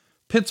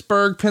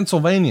Pittsburgh,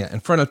 Pennsylvania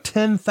in front of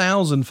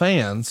 10,000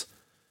 fans.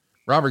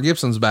 Robert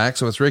Gibson's back,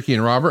 so it's Ricky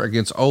and Robert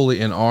against Ole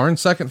and Arn,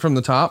 second from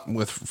the top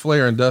with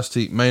Flair and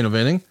Dusty main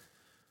eventing.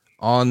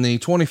 On the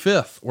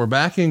 25th, we're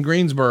back in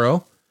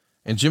Greensboro,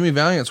 and Jimmy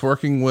Valiant's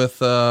working with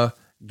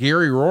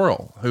Gary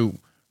Royal, who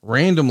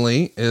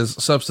randomly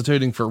is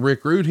substituting for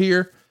Rick Rude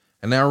here.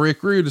 And now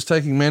Rick Rude is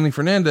taking Manny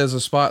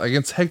Fernandez's spot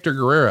against Hector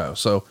Guerrero.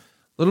 So a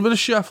little bit of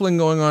shuffling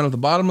going on at the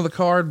bottom of the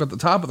card, but the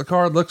top of the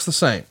card looks the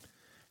same.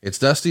 It's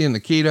Dusty and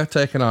Nikita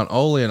taking on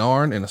Ole and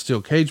Arn in a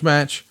steel cage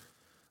match.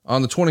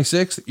 On the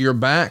 26th, you're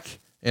back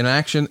in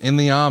action in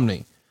the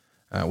Omni.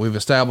 We've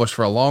established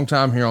for a long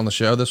time here on the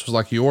show, this was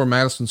like your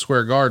Madison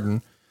Square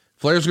Garden.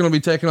 Flair's going to be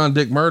taking on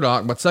Dick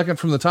Murdoch, but second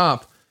from the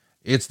top,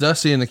 it's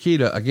Dusty and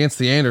Nikita against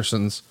the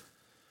Andersons.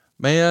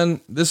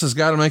 Man, this has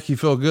got to make you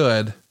feel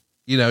good.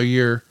 You know,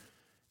 you're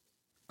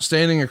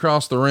standing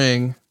across the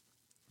ring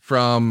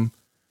from,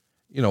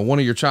 you know, one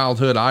of your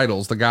childhood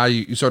idols, the guy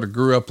you sort of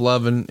grew up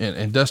loving,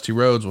 and Dusty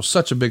Rhodes was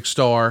such a big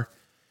star.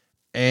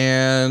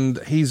 And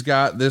he's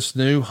got this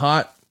new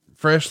hot,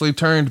 freshly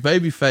turned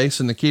baby face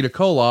in Nikita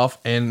Koloff.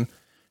 And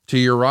to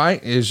your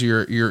right is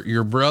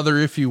your brother,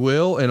 if you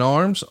will, in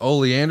arms,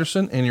 Ole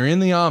Anderson, and you're in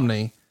the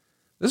Omni.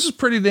 This is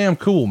pretty damn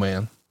cool,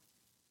 man.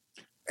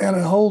 And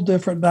a whole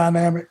different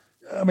dynamic.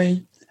 I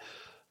mean,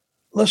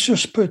 let's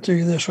just put it to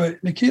you this way.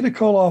 Nikita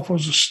Koloff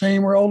was a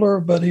steamroller,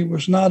 but he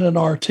was not an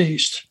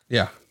artiste.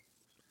 Yeah.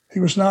 He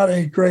was not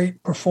a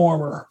great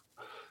performer.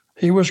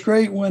 He was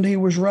great when he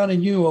was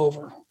running you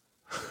over.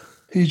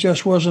 He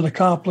just wasn't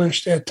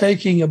accomplished at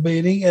taking a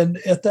beating. And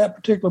at that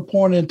particular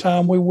point in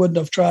time, we wouldn't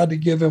have tried to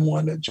give him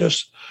one.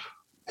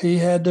 He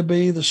had to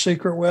be the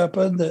secret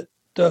weapon that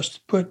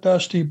put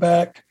Dusty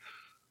back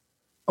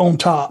on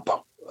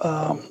top.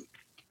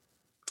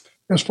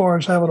 As far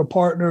as having a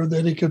partner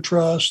that he could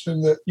trust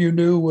and that you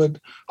knew would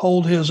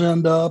hold his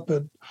end up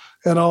and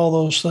all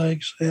those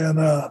things. And,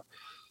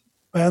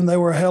 man, they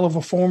were a hell of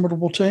a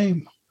formidable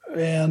team.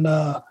 And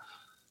I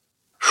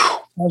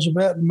was a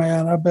betting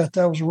man. I bet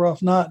that was a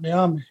rough night in the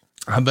Omni.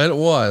 I bet it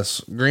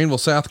was. Greenville,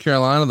 South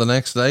Carolina, the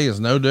next day is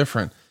no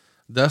different.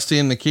 Dusty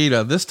and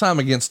Nikita, this time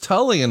against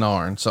Tully and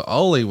Arn. So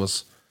Ole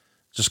was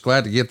just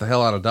glad to get the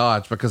hell out of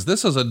Dodge because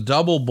this is a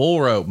double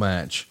bull rope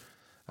match.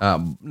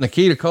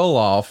 Nikita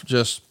Koloff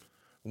just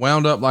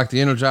wound up like the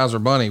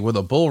Energizer Bunny with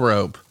a bull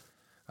rope.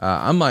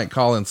 I might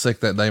call in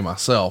sick that day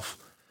myself.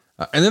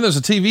 And then there's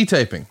a TV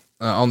taping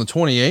on the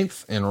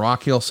 28th in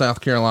Rock Hill,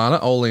 South Carolina.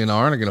 Ole and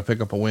Arn are going to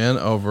pick up a win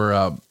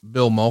over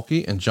Bill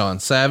Mulkey and John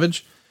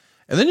Savage.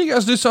 And then you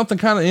guys do something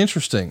kind of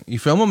interesting. You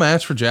film a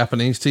match for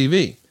Japanese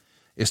TV.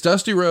 It's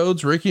Dusty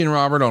Rhodes, Ricky and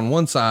Robert on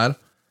one side,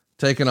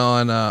 taking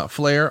on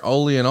Flair,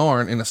 Ole and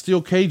Arn in a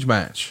steel cage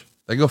match.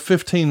 They go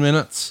 15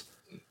 minutes,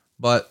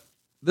 but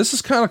this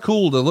is kind of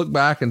cool to look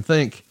back and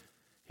think,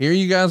 here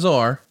you guys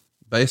are,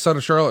 based out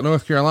of Charlotte,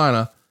 North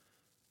Carolina,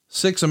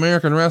 6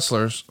 American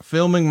wrestlers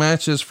filming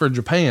matches for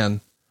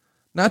Japan.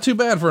 Not too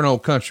bad for an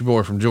old country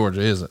boy from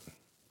Georgia, is it?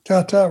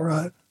 Got that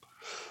right.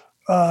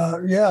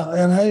 Yeah.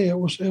 And hey, it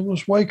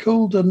was way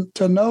cool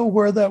to know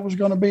where that was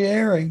going to be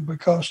airing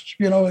because,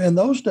 in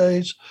those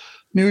days,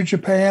 New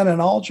Japan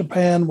and All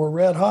Japan were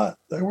red hot.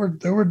 They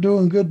were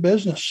doing good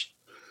business.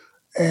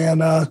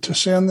 And to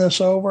send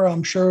this over,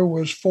 I'm sure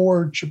was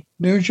for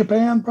New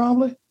Japan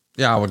probably.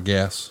 Yeah, I would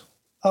guess.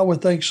 I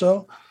would think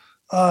so.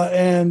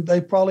 And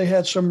they probably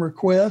had some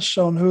requests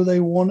on who they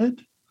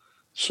wanted.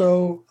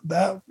 So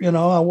that,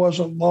 I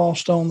wasn't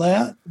lost on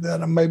that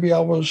maybe I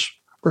was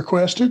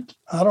requested.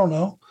 I don't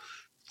know.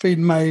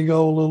 Feeding my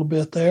ego a little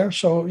bit there.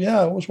 So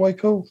yeah, it was way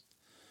cool.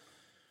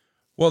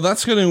 Well,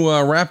 that's going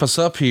to wrap us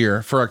up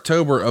here for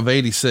October of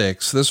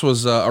 86. This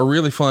was a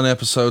really fun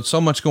episode. So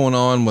much going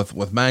on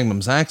with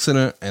Magnum's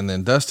accident and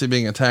then Dusty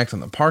being attacked in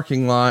the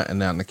parking lot. And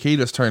now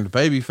Nikita's turned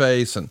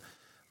babyface. And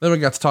then we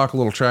got to talk a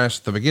little trash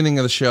at the beginning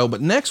of the show,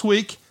 but next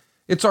week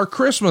it's our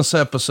Christmas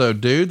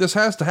episode, dude. This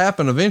has to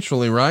happen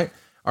eventually, right?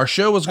 Our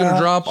show was going to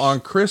drop on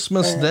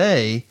Christmas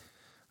Day.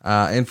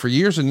 And for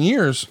years and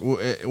years,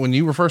 when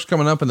you were first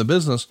coming up in the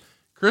business,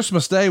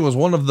 Christmas Day was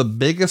one of the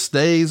biggest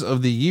days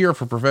of the year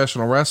for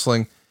professional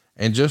wrestling.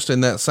 And just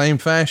in that same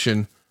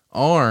fashion,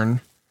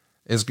 Arn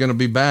is going to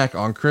be back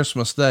on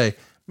Christmas Day.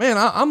 Man,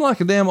 I'm like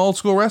a damn old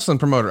school wrestling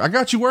promoter. I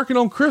got you working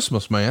on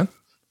Christmas, man.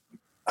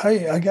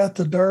 Hey, I got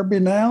the Derby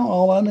now.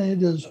 All I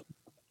need is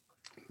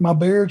my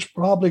beard's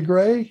probably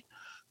gray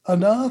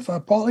enough. I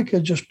probably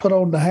could just put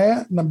on the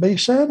hat and be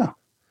Santa.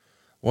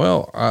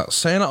 Well,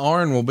 Santa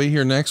Arn will be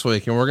here next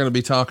week and we're going to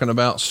be talking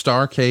about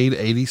Starrcade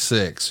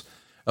 86.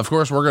 Of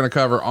course, we're going to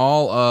cover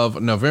all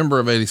of November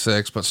of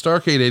 86, but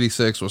Starrcade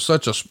 86 was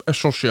such a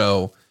special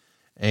show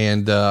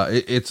and,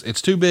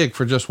 it's too big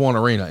for just one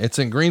arena. It's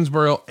in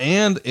Greensboro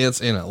and it's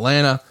in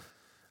Atlanta.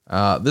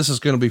 This is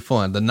going to be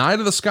fun. The Night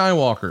of the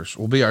Skywalkers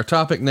will be our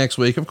topic next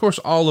week. Of course,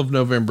 all of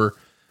November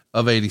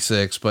of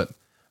 86, but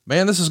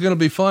man, this is going to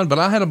be fun. But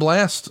I had a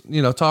blast,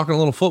 talking a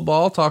little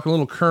football, talking a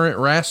little current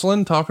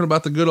wrestling, talking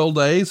about the good old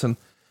days. And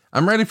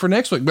I'm ready for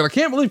next week, but I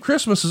can't believe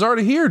Christmas is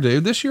already here,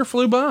 dude. This year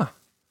flew by.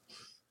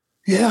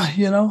 Yeah.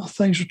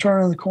 Things are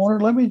turning the corner.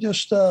 Let me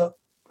just, and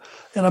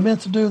I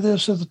meant to do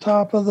this at the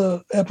top of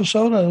the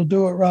episode. I'll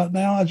do it right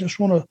now. I just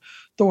want to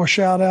throw a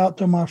shout out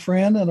to my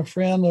friend and a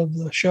friend of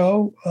the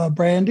show,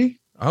 Brandy.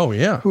 Oh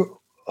yeah.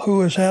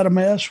 Who has had a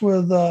mess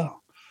with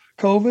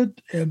COVID.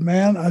 And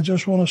man, I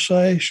just want to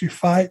say she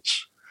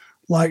fights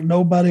like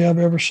nobody I've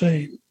ever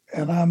seen.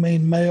 And I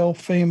mean, male,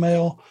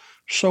 female,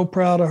 so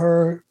proud of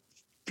her.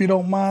 If you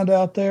don't mind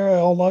out there,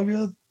 all of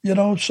you,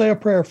 say a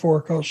prayer for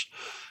her because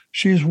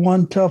she's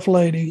one tough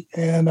lady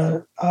and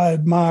I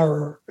admire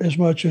her as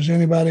much as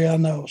anybody I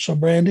know. So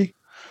Brandy,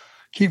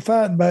 keep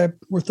fighting, babe.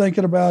 We're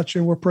thinking about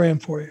you. We're praying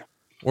for you.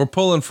 We're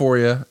pulling for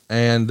you.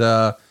 And,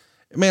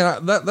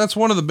 man, that's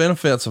one of the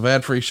benefits of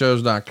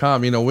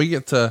adfreeshows.com. We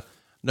get to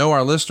know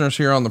our listeners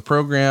here on the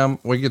program.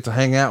 We get to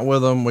hang out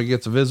with them. We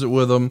get to visit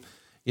with them.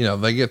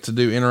 They get to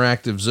do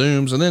interactive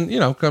Zooms. And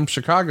then, come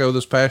Chicago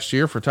this past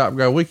year for Top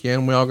Guy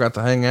Weekend, we all got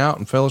to hang out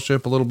and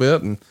fellowship a little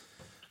bit. And,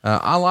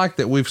 I like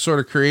that we've sort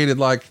of created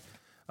like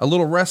a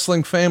little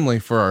wrestling family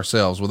for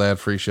ourselves with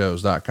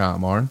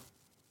adfreeshows.com, Arn.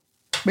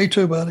 Me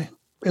too, buddy.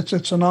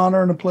 It's an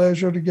honor and a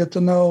pleasure to get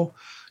to know,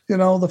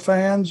 the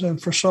fans.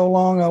 And for so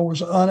long, I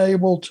was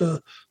unable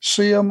to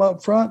see them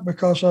up front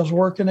because I was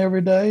working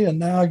every day. And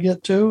now I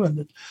get to,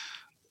 and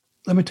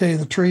let me tell you,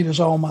 the treat is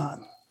all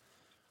mine.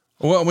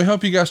 Well, we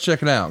hope you guys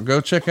check it out.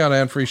 Go check out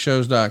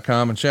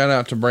adfreeshows.com and shout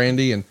out to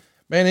Brandy and,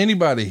 man,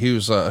 anybody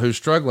who's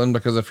struggling,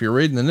 because if you're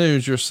reading the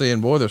news, you're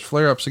seeing, boy, there's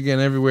flare-ups again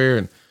everywhere.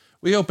 And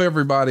we hope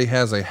everybody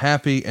has a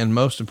happy and,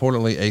 most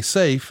importantly, a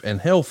safe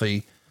and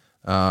healthy,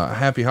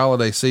 happy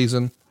holiday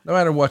season, no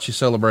matter what you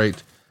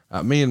celebrate.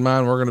 Me and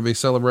mine, we're going to be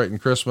celebrating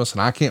Christmas,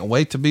 and I can't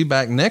wait to be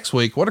back next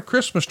week. What a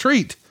Christmas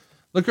treat.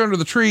 Look under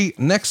the tree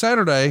next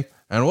Saturday,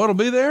 and what'll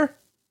be there?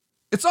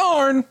 It's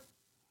Arn.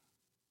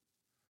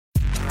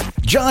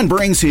 John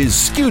brings his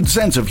skewed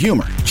sense of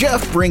humor.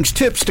 Jeff brings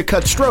tips to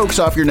cut strokes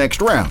off your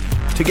next round.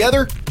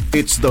 Together,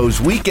 it's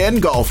those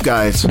weekend golf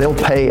guys. They'll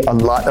pay a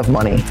lot of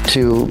money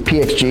to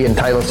PXG and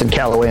Titleist and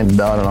Callaway and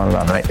on and on and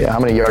on, right? How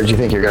many yards do you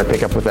think you're going to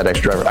pick up with that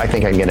extra driver? I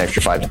think I can get an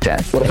extra 5 to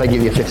 10. What if I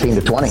give you 15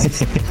 to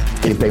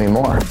 20? You pay me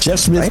more. Jeff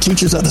Smith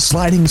teaches on the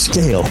sliding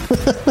scale.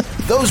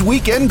 Those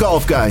Weekend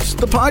Golf Guys,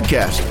 the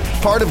podcast,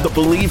 part of the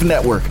Believe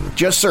Network.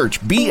 Just search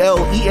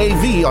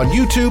BLEAV on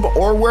YouTube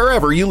or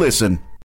wherever you listen.